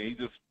Cook, and he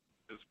just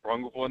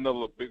sprung for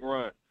another big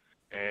run.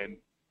 And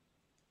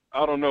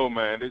I don't know,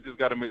 man. They just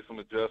got to make some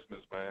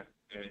adjustments, man.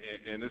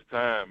 And it's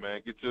time,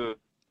 man. Get your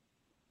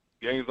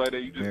games like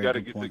that. You just got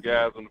to get your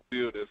guys on the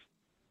field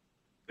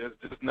that's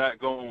just not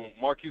going.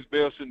 Marquise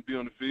Bell shouldn't be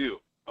on the field.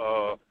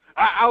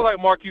 I like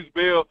Marquise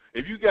Bell.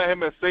 If you got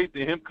him at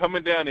safety and him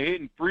coming down and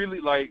hitting freely,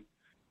 like,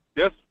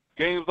 that's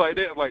games like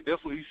that, like,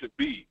 that's what he should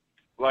be.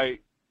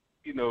 Like,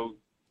 you know,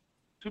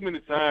 too many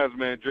times,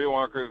 man,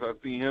 Jawan Curtis,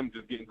 I've seen him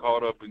just getting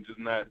caught up and just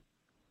not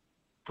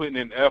putting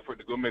in effort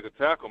to go make a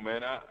tackle,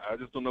 man. I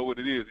just don't know what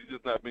it is. He's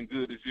just not been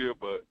good this year,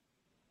 but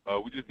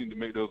we just need to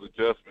make those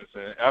adjustments.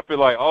 And I feel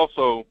like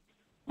also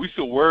we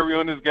should worry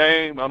on this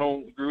game. I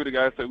don't agree with the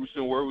guys say we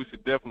shouldn't worry. We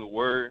should definitely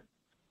worry.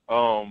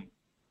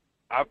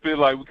 I feel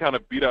like we kind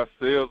of beat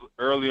ourselves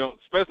early on,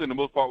 especially in the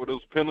most part with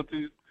those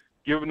penalties,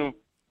 giving them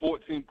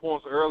 14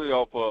 points early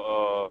off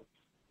of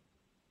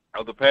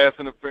the pass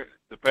interference,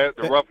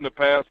 the roughing the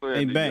passer.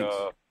 Hey, Banks,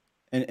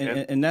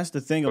 and that's the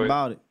thing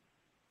about it.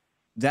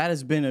 That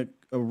has been a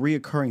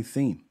reoccurring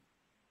theme,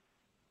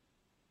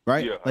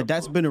 right? Yeah, like,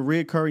 that's been a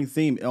reoccurring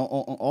theme on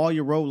all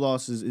your road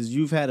losses. Is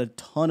you've had a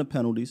ton of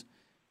penalties,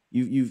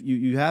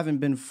 you haven't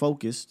been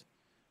focused,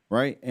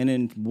 right? And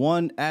in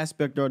one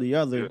aspect or the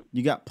other,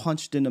 you got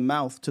punched in the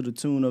mouth to the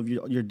tune of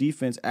your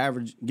defense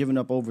average giving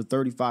up over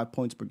 35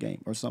 points per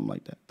game or something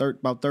like that,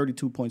 about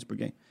 32 points per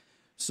game.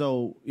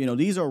 So, you know,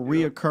 these are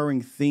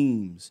reoccurring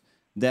themes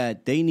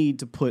that they need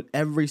to put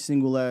every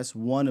single last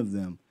one of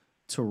them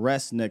to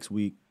rest next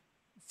week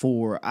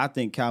for, I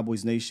think,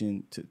 Cowboys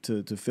Nation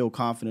to feel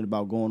confident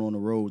about going on the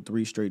road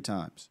 3 straight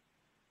times.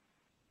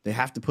 They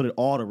have to put it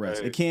all to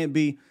rest. It can't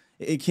be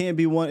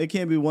one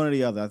or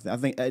the other. I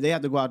think they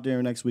have to go out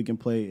there next week and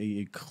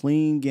play a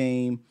clean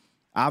game.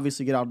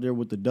 Obviously, get out there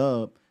with the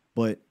dub,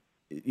 but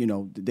you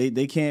know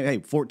they can't. Hey,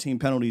 14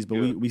 penalties, but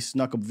we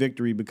snuck a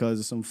victory because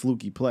of some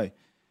fluky play.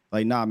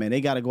 Like, nah, man,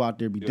 they got to go out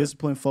there, be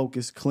disciplined,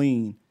 focused,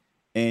 clean,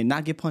 and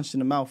not get punched in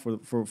the mouth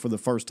for the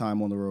first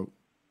time on the road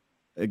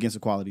against a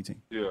quality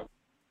team. Yeah,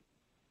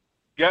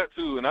 got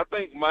to, and I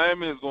think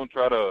Miami is going to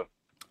try to.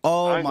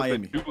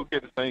 Miami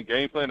duplicate the same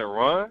game plan and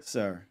run,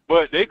 sir.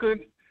 But they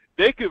could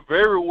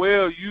very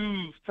well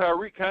use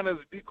Tyreek kind of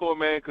as a decoy,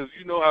 man, because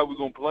you know how we're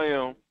gonna play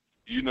him.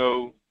 You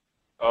know,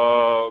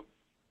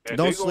 and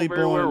don't sleep on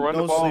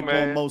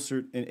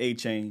Mostert and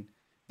A-Chain.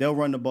 They'll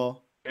run the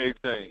ball.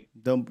 A-Chain.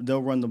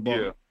 They'll run the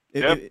ball.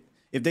 Yeah.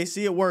 If they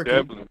see it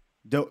working,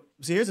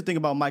 see, here's the thing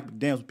about Mike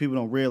McDaniels, what people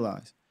don't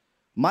realize.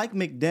 Mike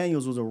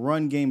McDaniels was a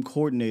run game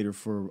coordinator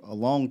for a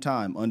long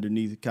time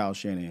underneath Kyle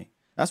Shanahan.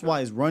 That's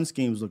why his run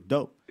schemes look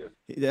dope. Yeah.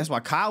 That's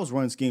why Kyle's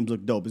run schemes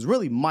look dope. It's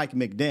really Mike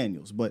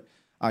McDaniels, but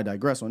I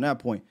digress on that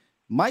point.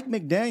 Mike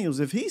McDaniels,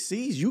 if he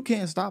sees you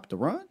can't stop the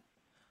run,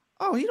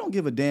 he don't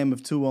give a damn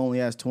if Tua only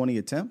has 20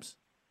 attempts.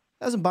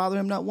 Doesn't bother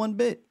him not one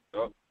bit.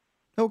 Yep.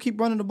 He'll keep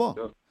running the ball.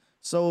 Yep.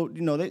 So,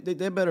 you know,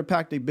 they better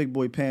pack their big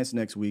boy pants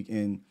next week.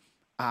 And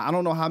I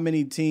don't know how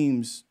many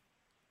teams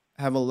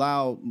have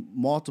allowed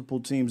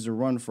multiple teams to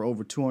run for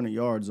over 200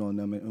 yards on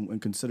them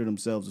and consider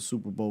themselves a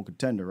Super Bowl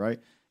contender, right?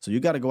 So you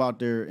got to go out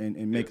there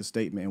and make a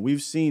statement. And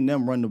we've seen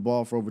them run the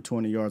ball for over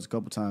 200 yards a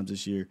couple times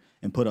this year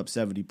and put up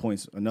 70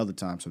 points another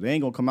time. So they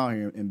ain't going to come out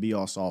here and be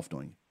all soft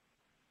on you.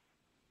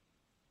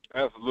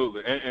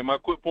 Absolutely. And my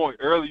quick point,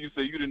 earlier you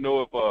said you didn't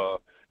know if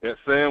that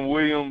Sam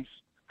Williams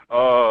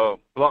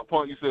block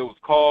punt you said was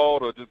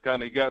called or just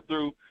kind of got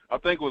through. I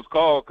think it was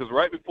called because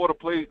right before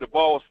the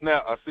ball was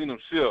snapped, I seen him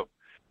shift.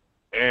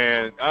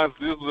 And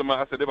honestly, this was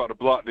I said, they're about to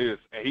block this.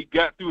 And he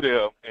got through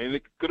there, and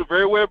it could have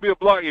very well been a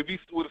block if he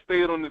would have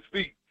stayed on his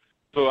feet.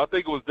 So I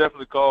think it was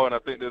definitely called, and I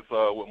think that's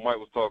what Mike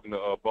was talking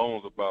to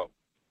Bones about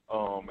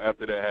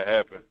after that had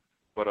happened.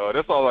 But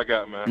that's all I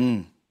got,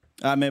 man.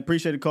 All right, man.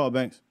 Appreciate the call,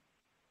 Banks.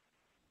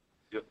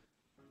 Yep.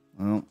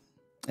 Well,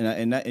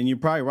 and you're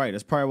probably right.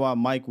 That's probably why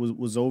Mike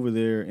was over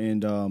there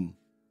and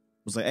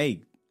was like,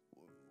 hey,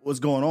 what's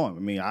going on? I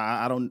mean,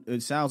 I don't –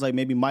 it sounds like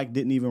maybe Mike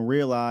didn't even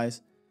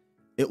realize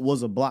it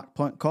was a block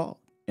punt call.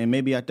 And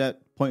maybe at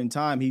that point in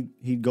time,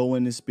 he'd go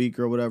in his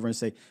speaker or whatever and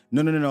say,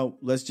 no,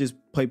 let's just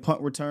play punt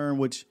return,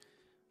 which –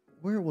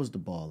 where was the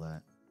ball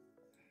at?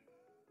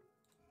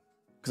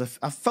 Because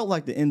I felt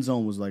like the end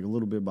zone was like a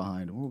little bit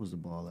behind him. Where was the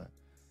ball at?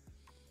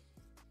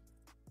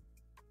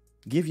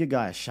 Give your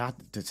guy a shot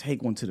to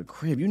take one to the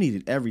crib. You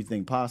needed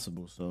everything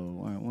possible. So,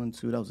 all right, 1,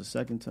 2, that was the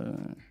second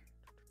time.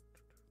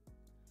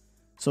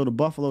 So the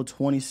Buffalo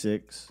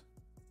 26.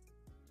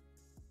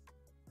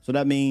 So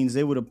that means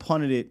they would have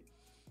punted it.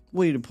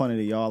 What did they punted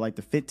it, y'all? Like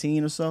the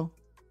 15 or so?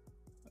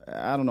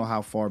 I don't know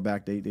how far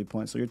back they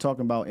punt. So you're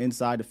talking about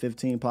inside the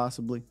 15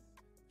 possibly.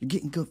 You're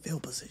getting good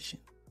field position.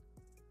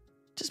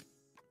 Just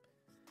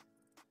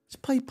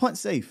play punt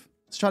safe.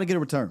 Let's try to get a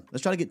return.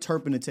 Let's try to get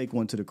Turpin to take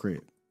one to the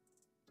crib.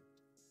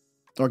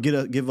 Or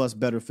give us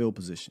better field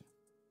position.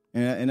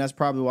 And that's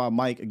probably why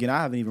Mike, again,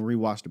 I haven't even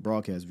rewatched the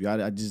broadcast view. I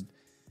was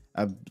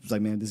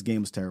like, man, this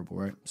game was terrible,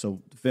 right?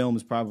 So the film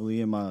is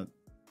probably in my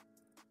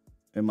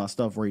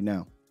stuff right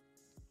now.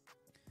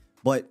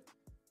 But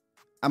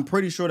I'm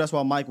pretty sure that's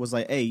why Mike was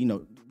like, hey,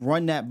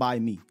 run that by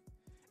me.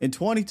 In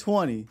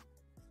 2020,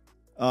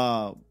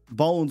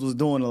 Bones was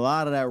doing a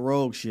lot of that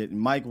rogue shit, and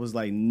Mike was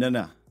like,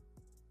 nah,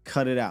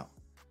 cut it out,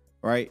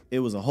 right? It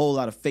was a whole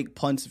lot of fake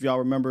punts, if y'all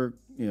remember.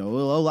 A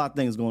lot of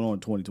things going on in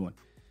 2020.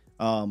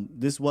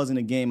 This wasn't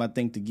a game, I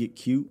think, to get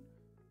cute.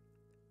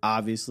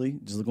 Obviously,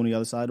 just look on the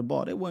other side of the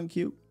ball. It wasn't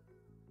cute.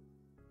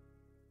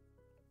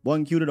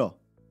 Wasn't cute at all.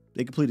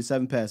 They completed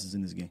 7 passes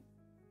in this game.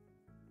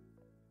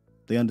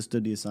 They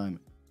understood the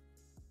assignment.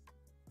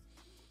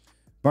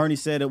 Bernie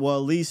said, well,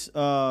 at least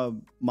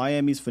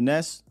Miami's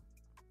finesse.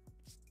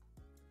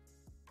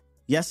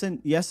 Yes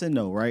and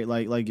no, right?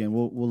 Like again,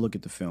 we'll look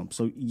at the film.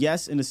 So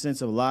yes, in the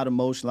sense of a lot of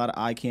motion, a lot of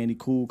eye candy,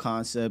 cool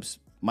concepts.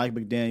 Mike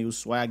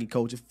McDaniels, swaggy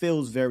coach. It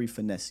feels very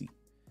finessey.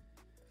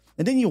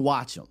 And then you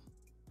watch him.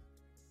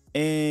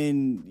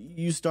 And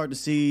you start to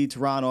see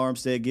Teron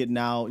Armstead getting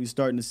out. You're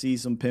starting to see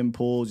some pin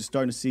pulls. You're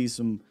starting to see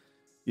some,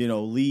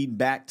 lead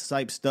back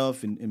type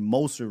stuff. And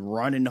Moser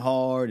running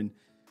hard. And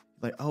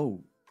like,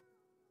 oh,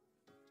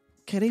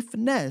 okay, they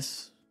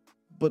finesse.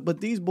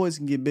 But these boys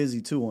can get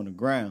busy too on the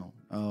ground.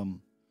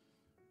 And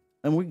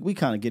we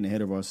kind of getting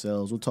ahead of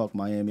ourselves. We'll talk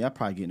Miami. I'll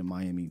probably get into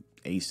Miami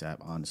ASAP,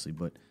 honestly.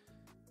 But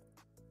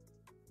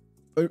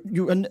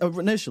you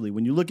initially,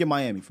 when you look at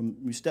Miami,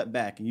 you step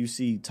back and you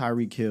see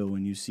Tyreek Hill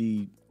and you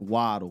see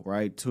Waddle,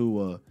 right,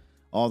 to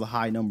all the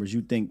high numbers,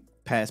 you think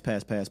pass,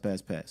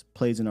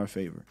 plays in our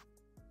favor.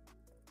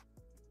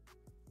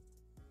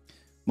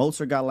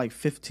 Moser got like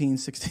 15,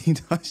 16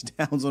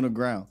 touchdowns on the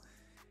ground.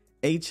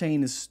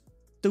 A-Chain is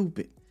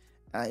stupid.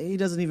 He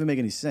doesn't even make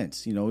any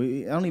sense. I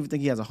don't even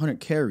think he has 100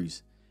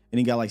 carries, and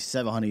he got like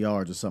 700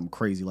 yards or something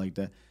crazy like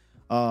that.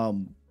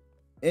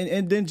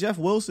 And then Jeff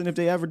Wilson, if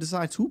they ever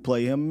decide to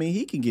play him,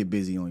 he can get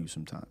busy on you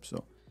sometimes.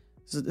 So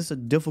it's a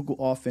difficult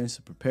offense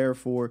to prepare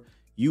for.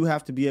 You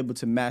have to be able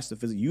to match the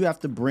physical. You have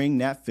to bring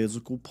that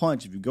physical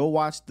punch. If you go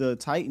watch the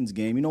Titans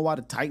game, you know why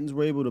the Titans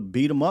were able to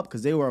beat them up?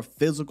 Because they were a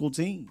physical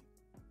team.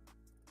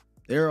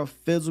 They're a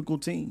physical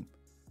team.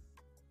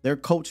 Their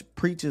coach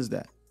preaches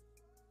that.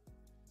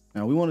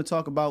 Now, we want to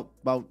talk about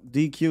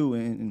DQ.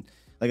 And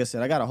like I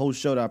said, I got a whole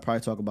show that I'll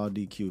probably talk about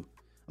DQ.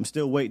 I'm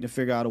still waiting to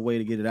figure out a way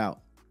to get it out.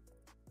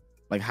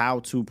 Like how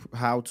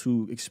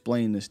to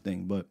explain this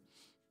thing, but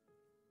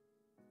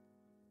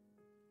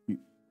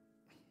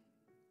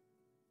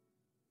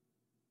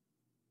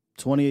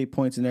 28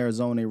 points in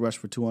Arizona, they rushed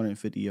for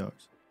 250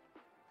 yards.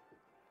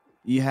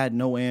 You had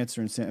no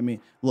answer.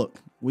 Look,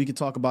 we could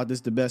talk about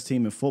this the best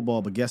team in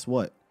football, but guess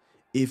what?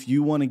 If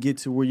you want to get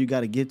to where you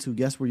got to get to,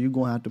 guess where you're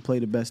going to have to play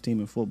the best team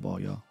in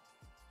football, y'all?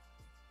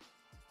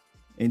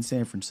 In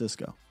San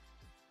Francisco.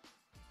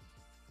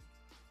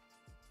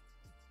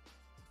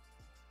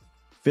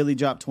 Philly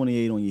dropped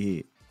 28 on your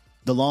head.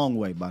 The long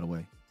way, by the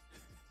way.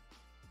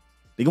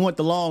 They went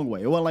the long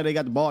way. It wasn't like they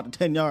got the ball at the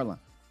 10-yard line.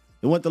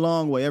 They went the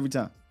long way every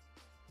time.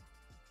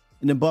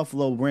 And then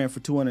Buffalo ran for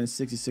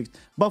 266.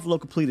 Buffalo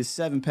completed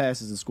 7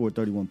 passes and scored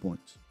 31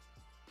 points.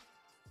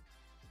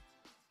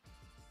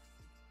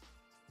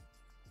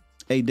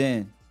 Hey,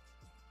 Dan.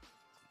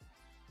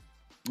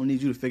 I need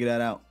you to figure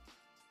that out.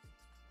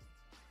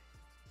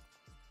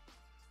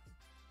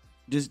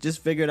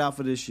 Just figure it out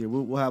for this year.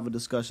 We'll have a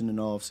discussion in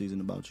the offseason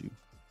about you.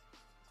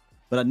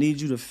 But I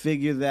need you to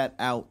figure that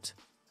out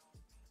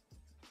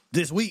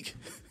this week.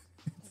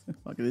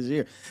 Fuck this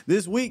year.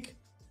 This week.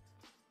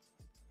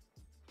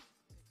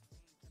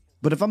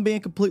 But if I'm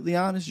being completely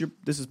honest,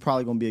 this is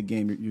probably going to be a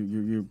game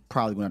you're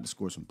probably going to have to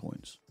score some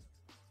points.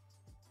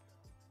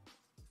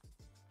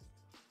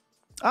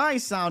 I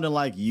ain't sounding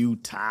like you,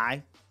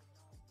 Ty.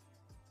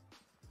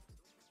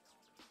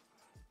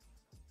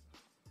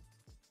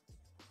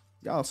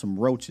 Y'all some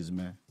roaches,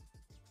 man.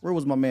 Where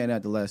was my man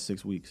at the last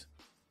 6 weeks?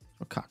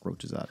 Or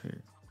cockroaches out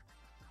here.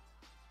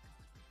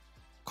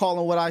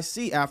 Calling what I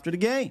see after the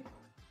game.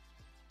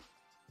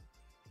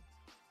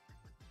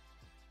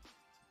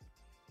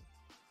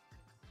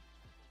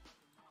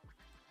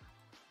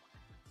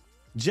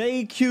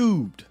 J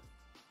Cubed.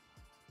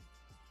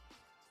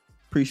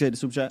 Appreciate the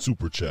super chat.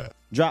 Super chat.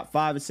 Drop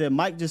 5 and said,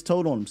 Mike just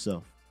told on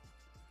himself.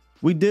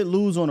 We did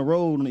lose on the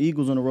road, on the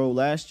Eagles on the road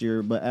last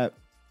year, but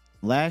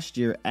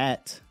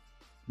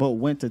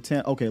went to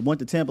Tampa. Okay, went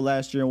to Tampa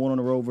last year and won on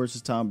the road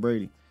versus Tom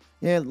Brady.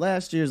 Yeah,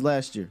 last year's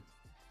last year.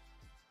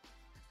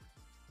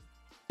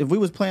 If we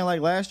was playing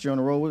like last year on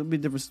the road, it would be a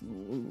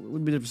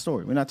different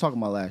story. We're not talking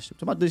about last year. We're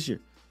talking about this year.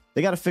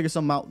 They got to figure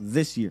something out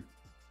this year.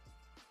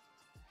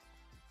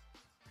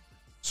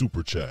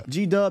 Super chat.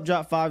 G-Dub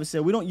dropped 5 and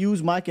said, we don't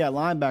use Mike at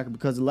linebacker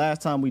because the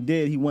last time we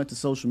did, he went to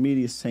social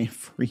media saying,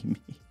 free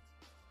me.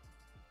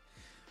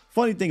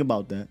 Funny thing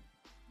about that.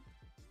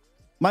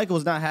 Michael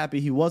was not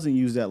happy he wasn't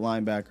used at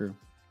linebacker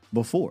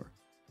before.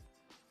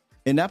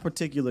 In that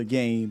particular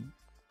game,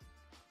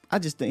 I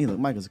just think, look,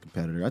 Michael's a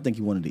competitor. I think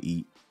he wanted to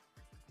eat.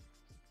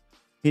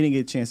 He didn't get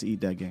a chance to eat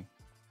that game.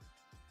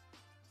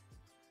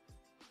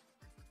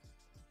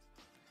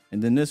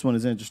 And then this one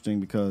is interesting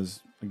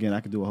because, again, I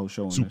could do a whole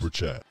show on Super this.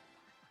 chat.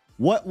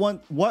 What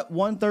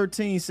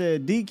 113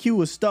 said,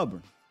 DQ is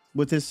stubborn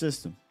with his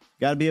system.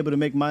 Got to be able to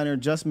make minor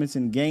adjustments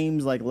in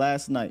games like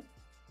last night.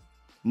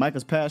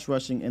 Michael's pass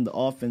rushing and the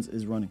offense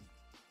is running.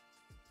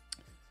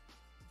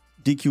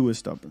 DQ is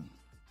stubborn.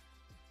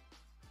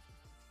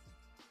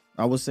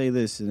 I will say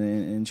this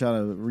and try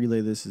to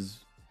relay this as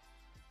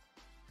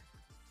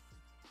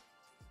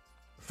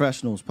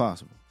professional as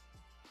possible.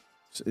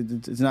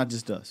 It's not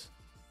just us.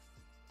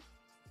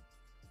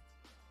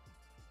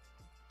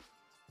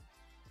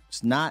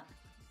 It's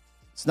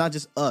not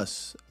just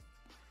us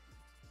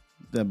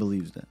that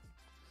believes that.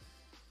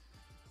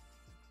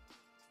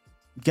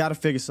 Got to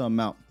figure something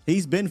out.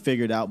 He's been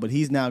figured out, but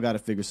he's now got to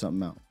figure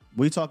something out.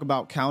 We talk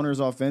about counters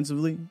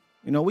offensively.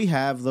 You know, we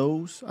have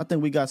those. I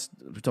think we talk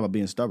about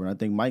being stubborn. I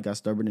think Mike got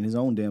stubborn in his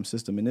own damn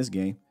system in this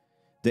game.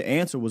 The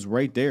answer was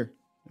right there,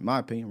 in my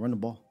opinion. Run the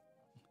ball.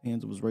 The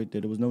answer was right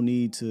there. There was no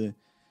need to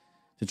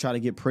try to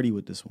get pretty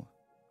with this one.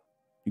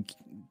 You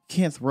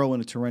can't throw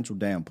in a torrential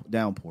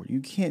downpour.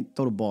 You can't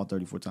throw the ball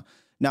 34 times.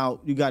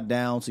 Now, you got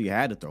down, so you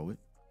had to throw it.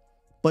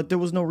 But there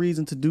was no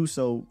reason to do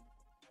so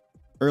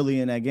early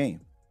in that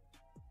game.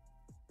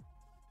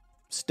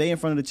 Stay in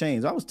front of the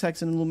chains. I was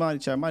texting in the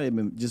Lumati chat. Might have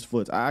been just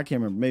Foots. I can't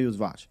remember. Maybe it was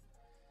Vach.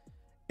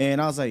 And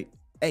I was like,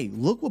 hey,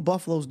 look what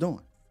Buffalo's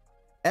doing.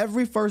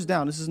 Every first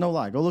down, this is no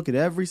lie. Go look at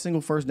every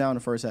single first down in the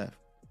first half.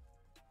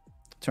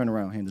 Turn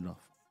around, hand it off.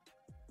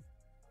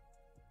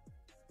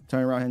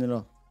 Turn around, hand it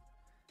off.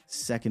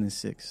 2nd and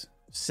 6.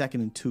 2nd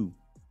and 2.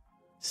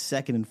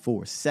 2nd and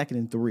 4. 2nd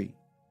and 3.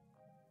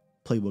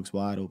 Playbook's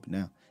wide open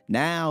now.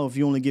 Now, if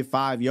you only get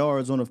 5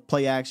 yards on a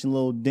play action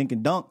little dink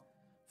and dunk,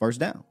 first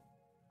down.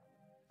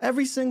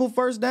 Every single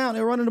first down,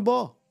 they're running the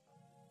ball.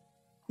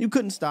 You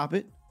couldn't stop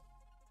it.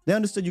 They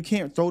understood you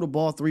can't throw the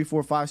ball 3,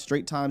 4, 5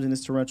 straight times in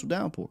this torrential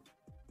downpour.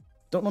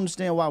 Don't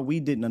understand why we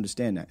didn't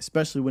understand that,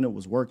 especially when it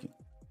was working.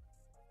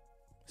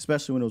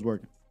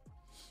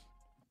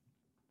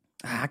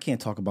 I can't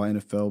talk about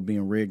NFL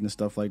being rigged and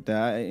stuff like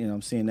that.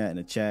 I'm seeing that in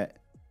the chat.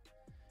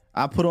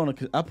 I put on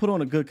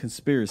a good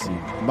conspiracy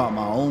about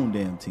my own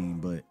damn team,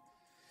 but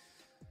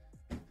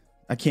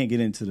I can't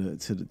get into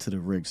the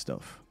rig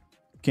stuff.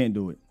 Can't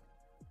do it.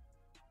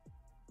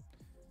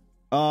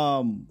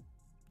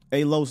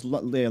 Hey, Los,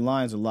 their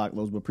lines are locked,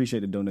 Los, but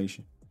appreciate the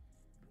donation.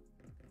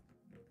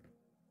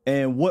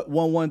 And what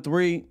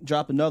 113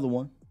 dropped another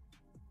one.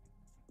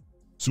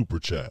 Super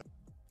chat.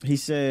 He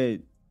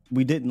said,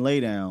 we didn't lay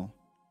down.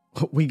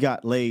 We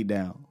got laid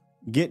down.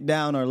 Get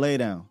down or lay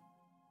down.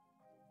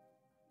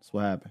 That's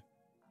what happened.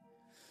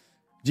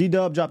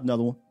 G-Dub dropped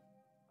another one.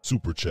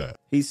 Super chat.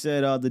 He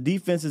said, the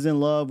defense is in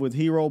love with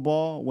hero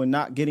ball. When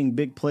not getting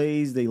big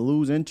plays, they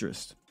lose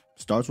interest.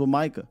 Starts with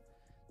Micah.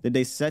 Did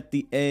they set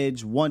the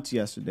edge once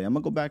yesterday? I'm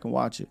going to go back and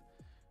watch it.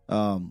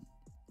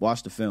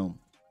 Watch the film.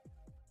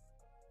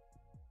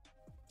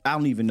 I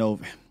don't even know.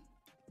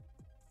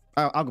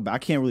 I'll go back. I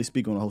can't really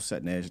speak on the whole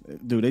setting edge.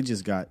 Dude, they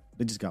just got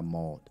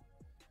mauled.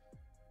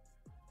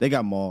 They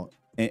got mauled.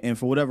 And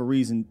for whatever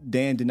reason,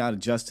 Dan did not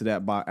adjust to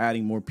that by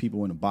adding more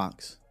people in the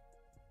box.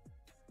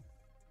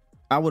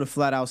 I would have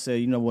flat out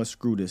said, you know what,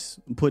 screw this.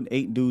 I'm putting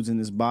 8 dudes in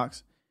this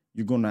box.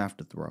 You're going to have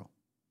to throw.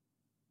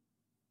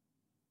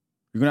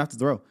 You're going to have to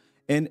throw.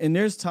 And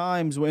there's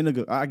times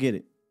when, I get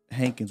it,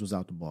 Hankins was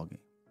out the ball game.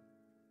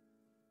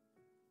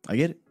 I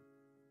get it.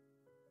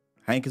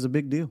 Hank is a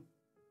big deal.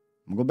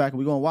 I'm going to go back and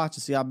we're going to watch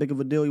and see how big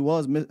of a deal he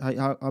was,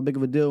 how big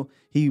of a deal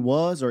he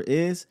was or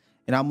is,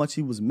 and how much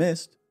he was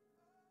missed.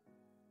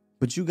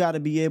 But you got to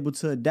be able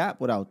to adapt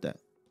without that.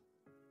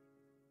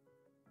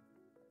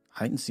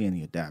 I didn't see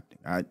any adapting.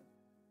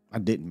 I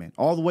didn't, man.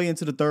 All the way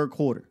into the third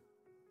quarter.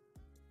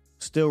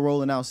 Still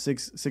rolling out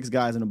six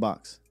guys in the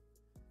box.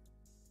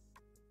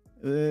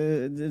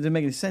 It didn't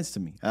make any sense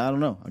to me. I don't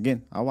know.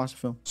 Again, I'll watch the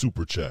film.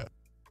 Super chat.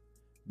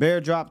 Bear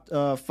dropped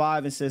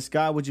 5 and says,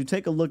 Sky, would you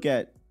take a look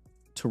at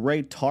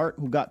Teray Tart,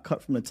 who got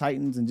cut from the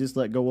Titans and just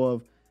let go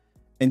of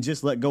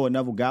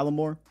Neville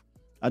Gallimore?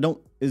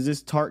 Is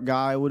this Tart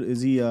guy,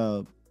 is he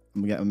I'm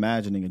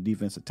imagining a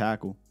defensive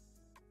tackle.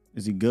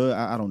 Is he good?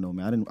 I don't know,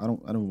 man. I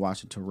don't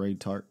watch Teray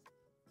Tart.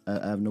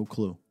 I have no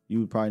clue.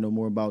 You would probably know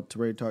more about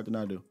Teray Tart than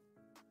I do.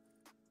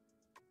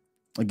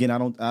 Again,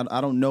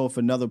 I don't know if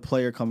another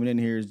player coming in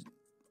here is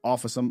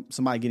off of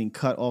somebody getting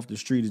cut off the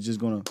street is just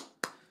gonna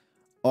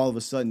all of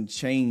a sudden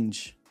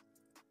change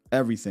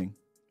everything.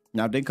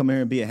 Now, if they come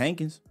here and be a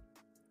Hankins,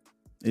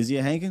 is he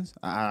a Hankins?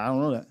 I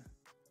don't know that.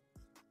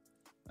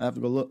 I have to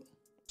go look.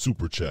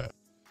 Super chat.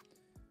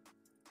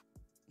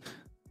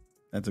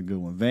 That's a good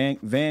one.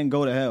 Van,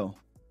 go to hell.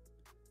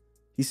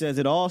 He says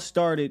it all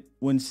started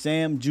when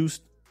Sam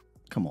juiced.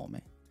 Come on,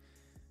 man.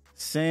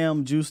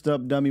 Sam juiced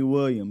up Dummy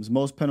Williams,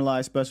 most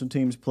penalized special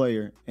teams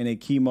player in a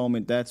key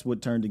moment. That's what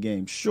turned the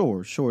game.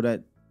 Sure.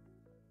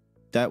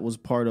 that was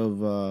part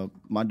of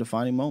my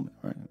defining moment,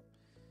 right?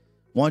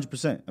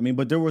 100%. I mean,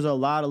 but there was a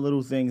lot of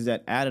little things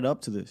that added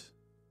up to this.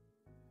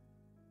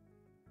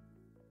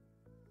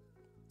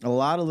 A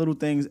lot of little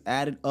things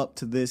added up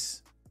to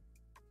this.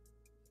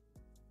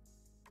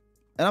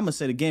 And I'm going to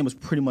say the game was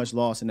pretty much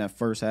lost in that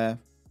first half.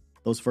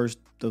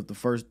 The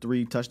first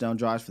 3 touchdown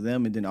drives for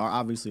them, and then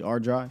obviously our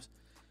drives.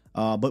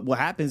 But what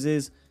happens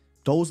is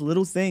those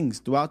little things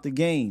throughout the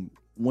game,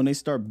 when they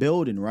start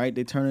building, right,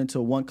 they turn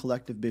into one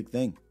collective big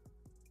thing.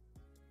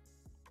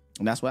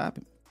 And that's what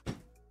happened.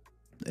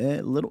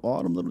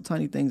 All them little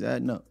tiny things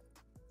adding up.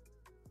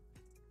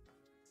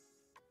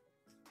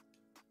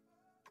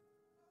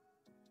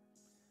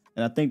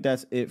 And I think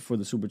that's it for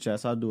the super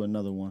chats. I'll do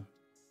another one.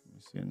 Let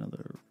me see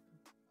another.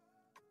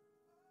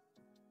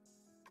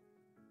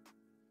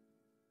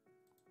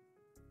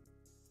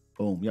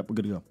 Boom. Yep, we're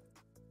good to go.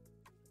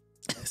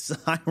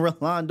 Sign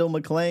Rolando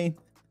McClain.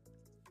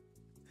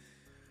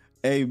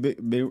 Hey,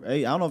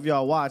 hey, I don't know if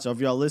y'all watch or if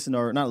y'all listen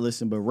or not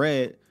listen, but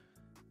read.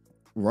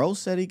 Rose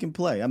said he can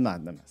play. I'm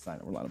not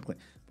signing Rolando McClain.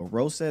 But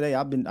Rose said, hey,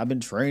 I've been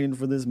training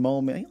for this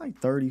moment. He like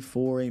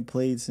 34, ain't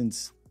played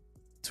since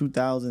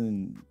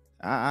 2000.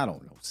 I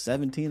don't know,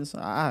 17 or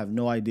something. I have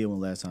no idea when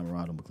last time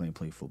Rolando McClain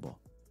played football.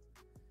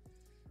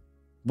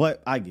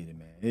 But I get it,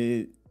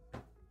 man.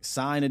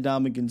 Sign to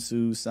Dominican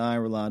Sue, sign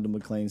Rolando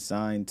McClain,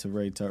 sign to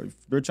Ray Turner.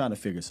 They're trying to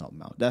figure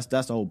something out. That's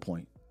the whole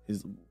point.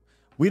 Is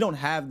we don't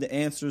have the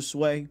answer,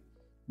 Sway,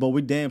 but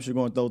we damn sure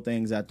going to throw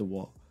things at the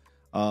wall.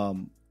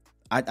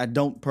 I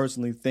don't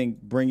personally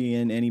think bringing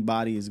in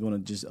anybody is going to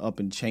just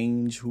up and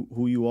change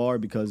who you are,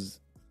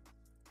 because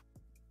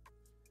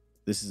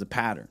this is a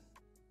pattern,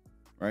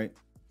 right?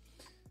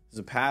 There's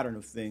a pattern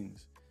of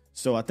things.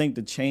 So I think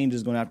the change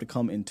is going to have to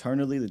come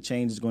internally. The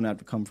change is going to have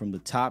to come from the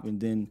top. And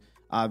then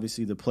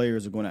obviously the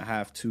players are going to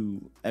have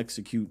to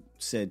execute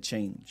said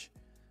change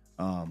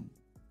on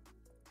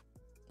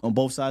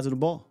both sides of the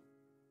ball.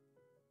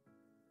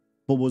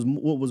 What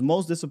was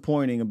most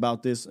disappointing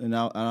about this, and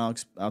I'll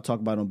talk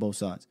about it on both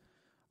sides.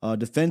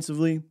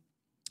 Defensively,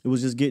 it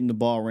was just getting the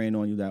ball ran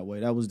on you that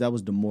way. That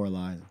was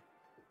demoralizing.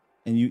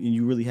 And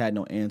you really had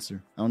no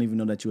answer. I don't even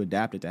know that you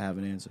adapted to have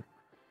an answer.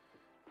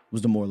 It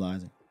was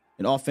demoralizing.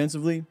 And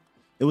offensively,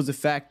 it was the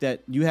fact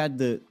that you had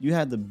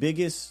the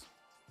biggest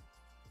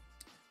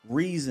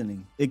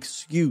reasoning,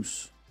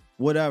 excuse,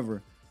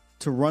 whatever,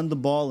 to run the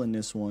ball in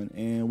this one,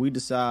 and we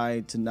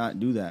decide to not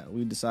do that.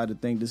 We decided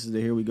to think this is the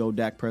here we go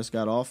Dak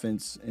Prescott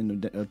offense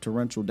in a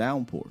torrential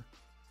downpour,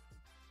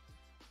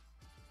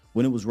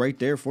 when it was right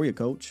there for you,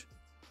 coach.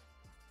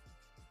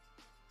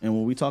 And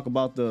when we talk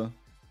about the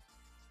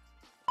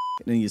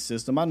in your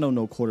system, I know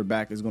no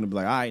quarterback is going to be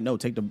like, all right, no,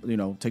 take the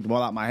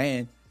ball out of my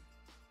hand.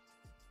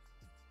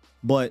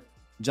 But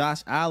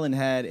Josh Allen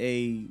had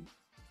a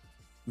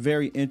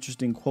very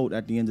interesting quote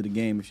at the end of the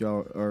game, if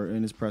y'all are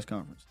in his press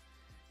conference.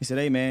 He said,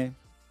 hey, man,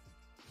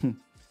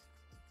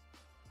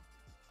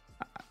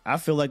 I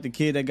feel like the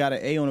kid that got an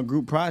A on a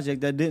group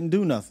project that didn't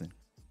do nothing.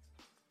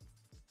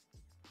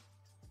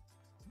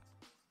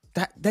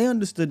 That they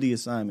understood the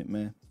assignment,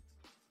 man.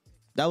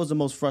 That was the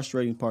most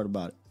frustrating part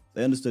about it.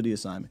 They understood the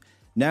assignment.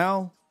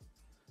 Now,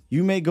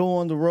 you may go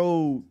on the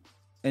road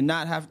and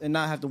not have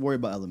to worry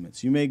about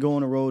elements. You may go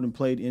on the road and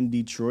play in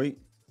Detroit,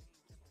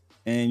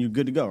 and you're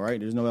good to go, right?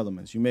 There's no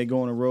elements. You may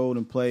go on the road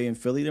and play in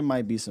Philly. There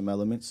might be some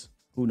elements.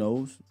 Who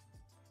knows?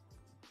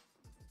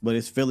 But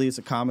it's Philly. It's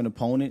a common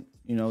opponent.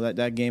 You know,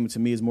 that game to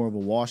me is more of a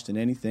wash than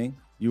anything.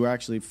 You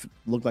actually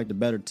look like the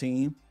better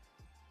team.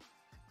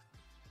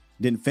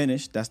 Didn't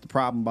finish. That's the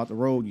problem about the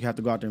road. You have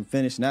to go out there and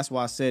finish. And that's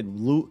why I said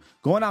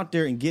going out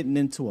there and getting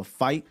into a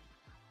fight,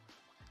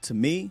 to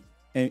me,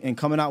 and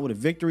coming out with a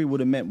victory would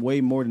have meant way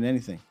more than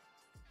anything.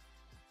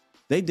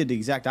 They did the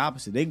exact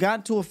opposite. They got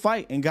into a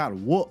fight and got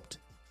whooped.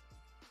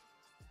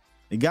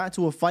 They got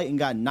into a fight and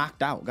got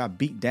knocked out, got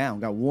beat down,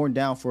 got worn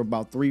down for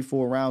about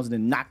 3-4 rounds, and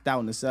then knocked out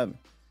in the 7th.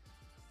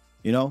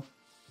 You know?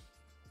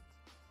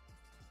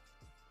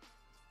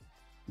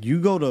 You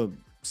go to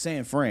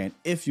San Fran,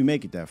 if you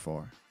make it that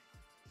far,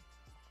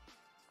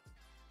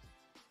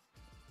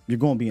 you're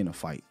going to be in a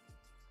fight.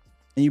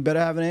 And you better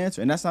have an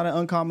answer. And that's not an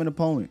uncommon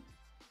opponent.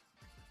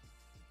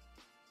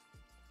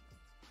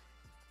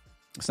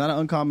 It's not an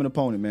uncommon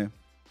opponent, man.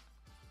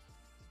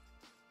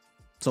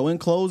 So in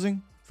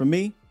closing, for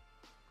me,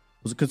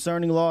 it was a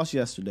concerning loss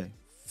yesterday.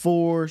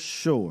 For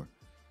sure.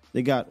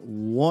 They got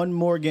one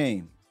more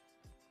game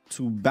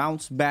to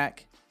bounce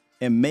back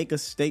and make a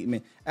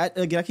statement.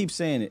 Again, I keep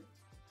saying it.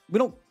 We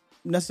don't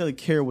necessarily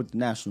care with the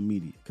national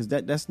media, because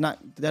that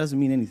doesn't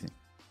mean anything.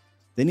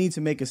 They need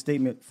to make a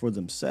statement for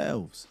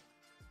themselves.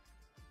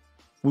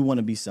 We want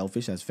to be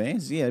selfish as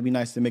fans. Yeah, it'd be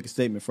nice to make a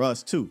statement for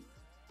us too.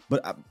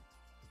 But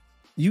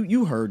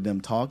you heard them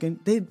talking.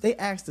 They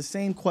asked the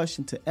same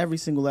question to every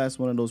single last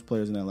one of those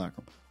players in that locker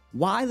room.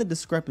 Why the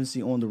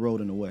discrepancy on the road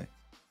and away?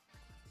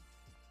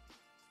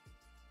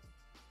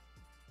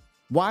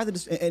 Why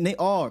and they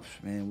are,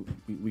 man,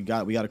 we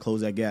got to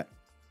close that gap.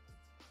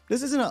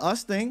 This isn't an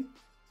us thing.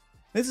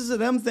 This is a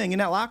them thing in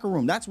that locker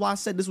room. That's why I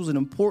said this was an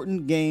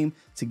important game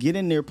to get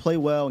in there, play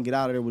well, and get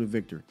out of there with a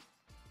victory.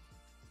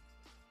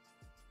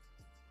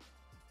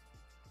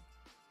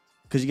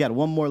 Because you got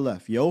one more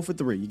left. You're 0 for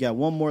 3. You got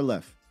one more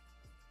left.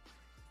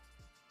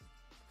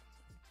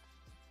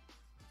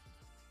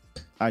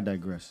 I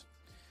digress.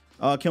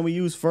 Can we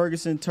use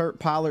Ferguson,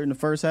 Pollard in the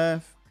first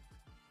half?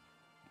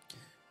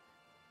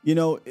 You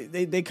know,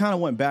 they kind of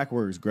went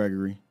backwards,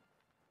 Gregory.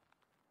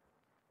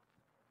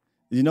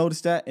 Did you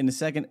notice that in the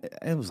second?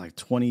 It was like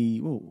 20.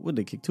 What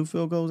did they kick? 2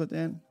 field goals at the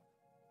end?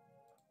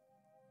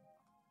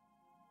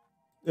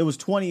 It was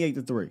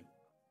 28-3.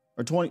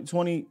 Or 20.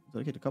 Did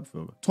I get a couple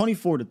field goals?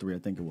 24-3, I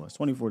think it was.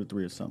 24-3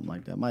 or something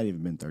like that. Might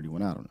even been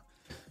 31. I don't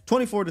know.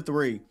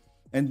 24-3.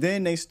 And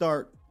then they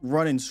start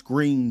running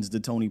screens to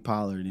Tony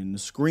Pollard and the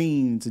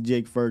screen to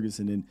Jake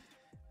Ferguson. And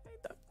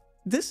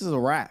this is a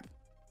wrap.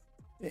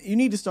 You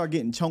need to start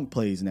getting chunk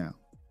plays now.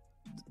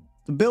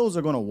 The Bills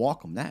are going to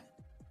walk them that.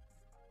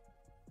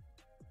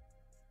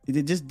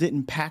 It just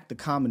didn't pack the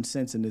common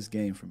sense in this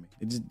game for me.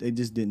 They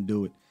just didn't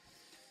do it.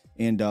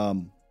 And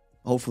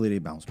hopefully they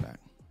bounce back.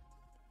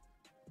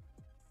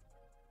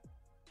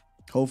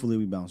 Hopefully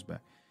we bounce back.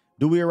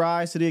 Do we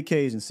arise to the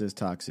occasion, says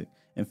Toxic,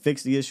 and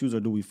fix the issues, or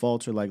do we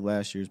falter like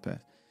last year's pass?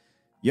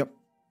 Yep.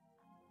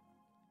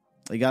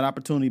 They got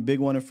opportunity, big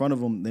one in front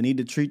of them. They need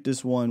to treat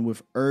this one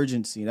with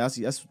urgency. That's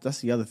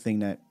the other thing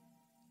that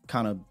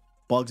kind of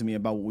bugs me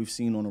about what we've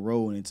seen on the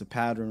road, and it's a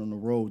pattern on the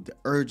road. The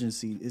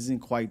urgency isn't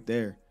quite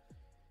there.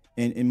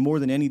 And more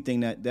than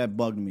anything, that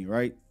bugged me,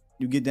 right?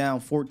 You get down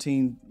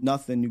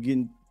 14-0, you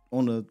get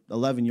on the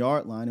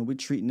 11-yard line, and we're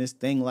treating this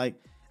thing like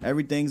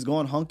everything's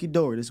going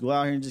hunky-dory. Let's go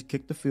out here and just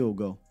kick the field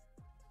goal.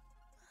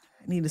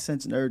 I need a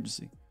sense of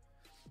urgency.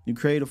 You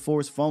create a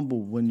forced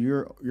fumble when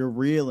you're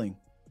reeling,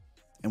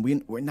 and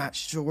we're not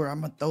sure. I'm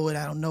going to throw it.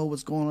 I don't know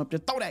what's going on up there.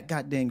 Throw that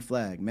goddamn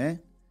flag,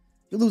 man.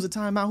 You lose a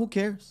timeout, who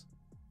cares?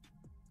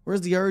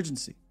 Where's the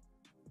urgency?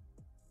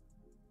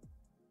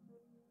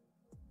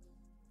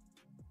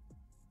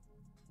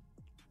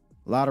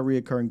 A lot of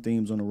reoccurring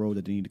themes on the road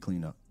that they need to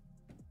clean up.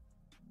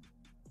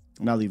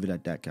 And I'll leave it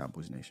at that,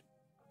 Cowboys Nation.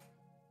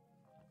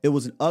 It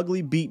was an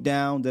ugly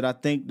beatdown that I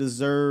think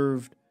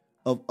deserved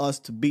of us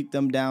to beat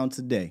them down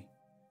today.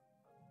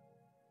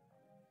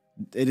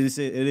 It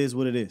is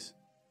what it is.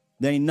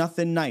 There ain't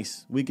nothing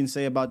nice we can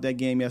say about that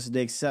game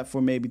yesterday except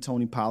for maybe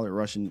Tony Pollard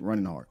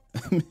running hard.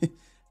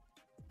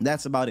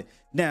 That's about it.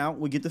 Now,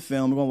 we get the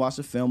film. We're going to watch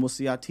the film. We'll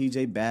see how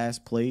TJ Bass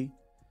played.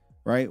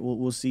 Right,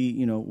 we'll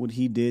see, what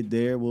he did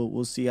there.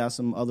 We'll see how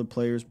some other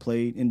players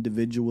played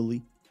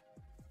individually.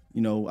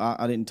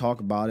 I didn't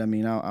talk about it. I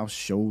mean, I'll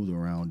show the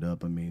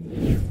roundup. I mean,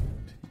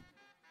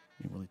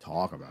 didn't really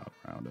talk about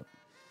roundup.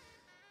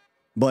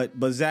 But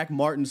Zach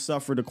Martin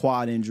suffered a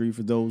quad injury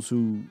for those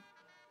who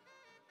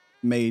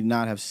may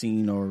not have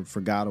seen or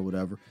forgot or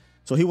whatever.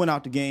 So he went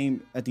out the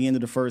game at the end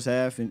of the first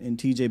half, and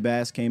TJ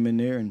Bass came in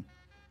there, and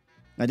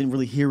I didn't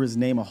really hear his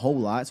name a whole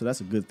lot, so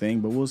that's a good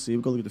thing. But we'll see.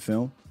 We'll go look at the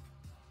film.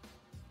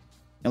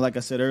 And like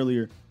I said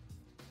earlier,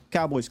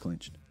 Cowboys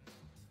clinched.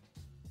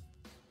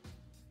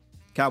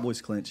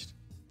 Cowboys clinched.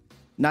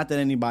 Not that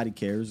anybody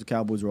cares. The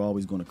Cowboys are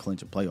always going to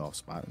clinch a playoff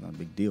spot. It's not a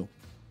big deal.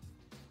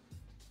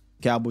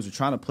 Cowboys are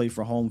trying to play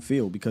for home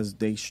field because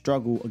they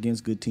struggle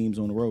against good teams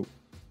on the road.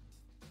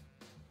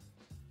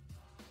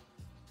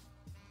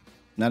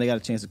 Now they got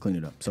a chance to clean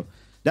it up. So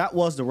that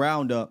was the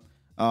roundup.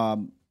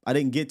 I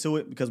didn't get to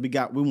it because we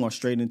went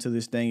straight into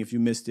this thing. If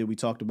you missed it, we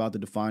talked about the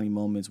defining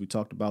moments. We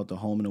talked about the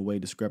home and away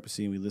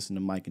discrepancy, and we listened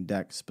to Mike and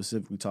Dak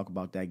specifically talk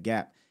about that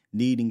gap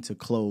needing to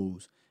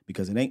close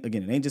because it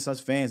ain't just us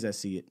fans that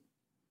see it.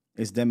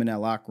 It's them in that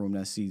locker room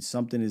that see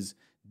something is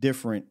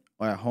different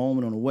at home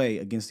and on the way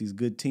against these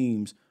good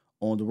teams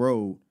on the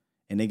road,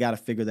 and they got to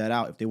figure that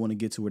out if they want to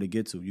get to where they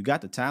get to. You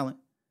got the talent.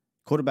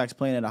 Quarterback's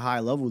playing at a high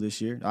level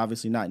this year.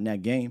 Obviously not in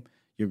that game.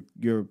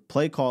 Your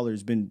play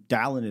caller's been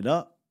dialing it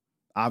up.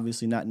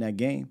 Obviously not in that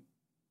game.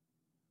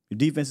 Your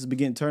defense has been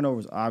getting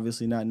turnovers.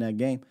 Obviously not in that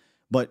game.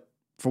 But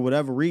for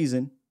whatever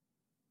reason,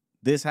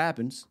 this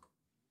happens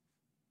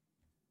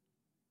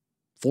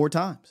 4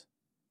 times.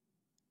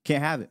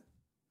 Can't have it.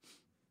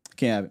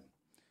 Can't have it.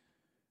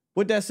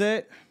 With that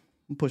said,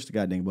 push the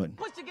goddamn button.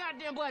 Push the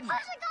goddamn button. Push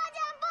the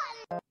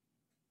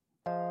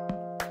goddamn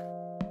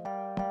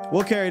button.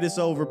 We'll carry this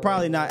over.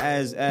 Probably not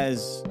as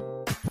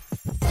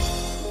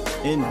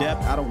in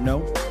depth. I don't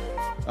know.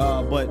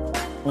 But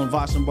on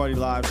Vosh Lombardi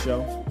Live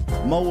Show.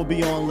 Mo will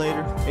be on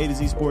later. A to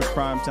Z Sports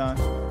Primetime.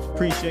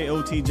 Appreciate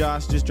OT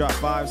Josh. Just dropped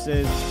 5.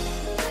 Says,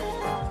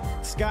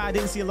 Sky,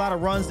 didn't see a lot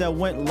of runs that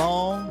went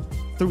long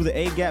through the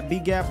A gap, B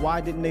gap.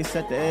 Why didn't they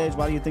set the edge?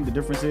 Why do you think the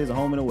difference is a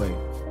home and away?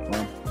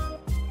 Well,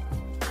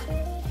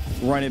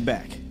 run it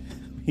back.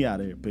 We out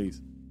of here. Peace.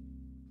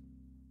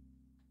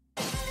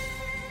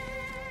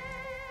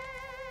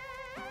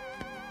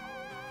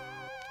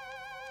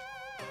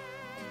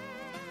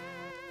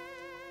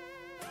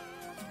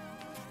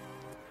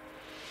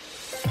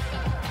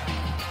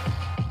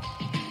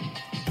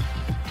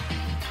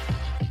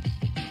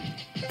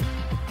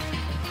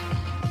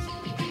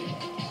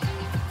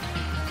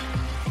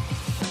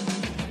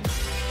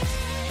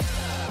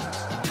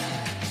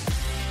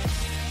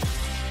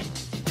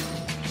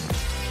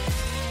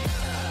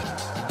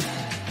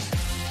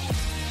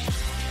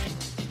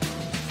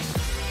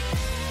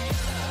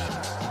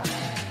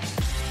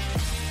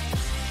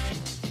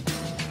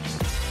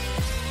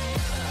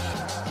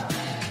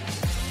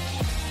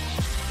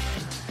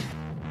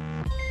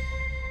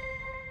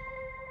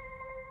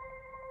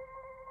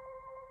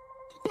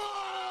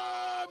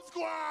 Bomb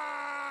Squad!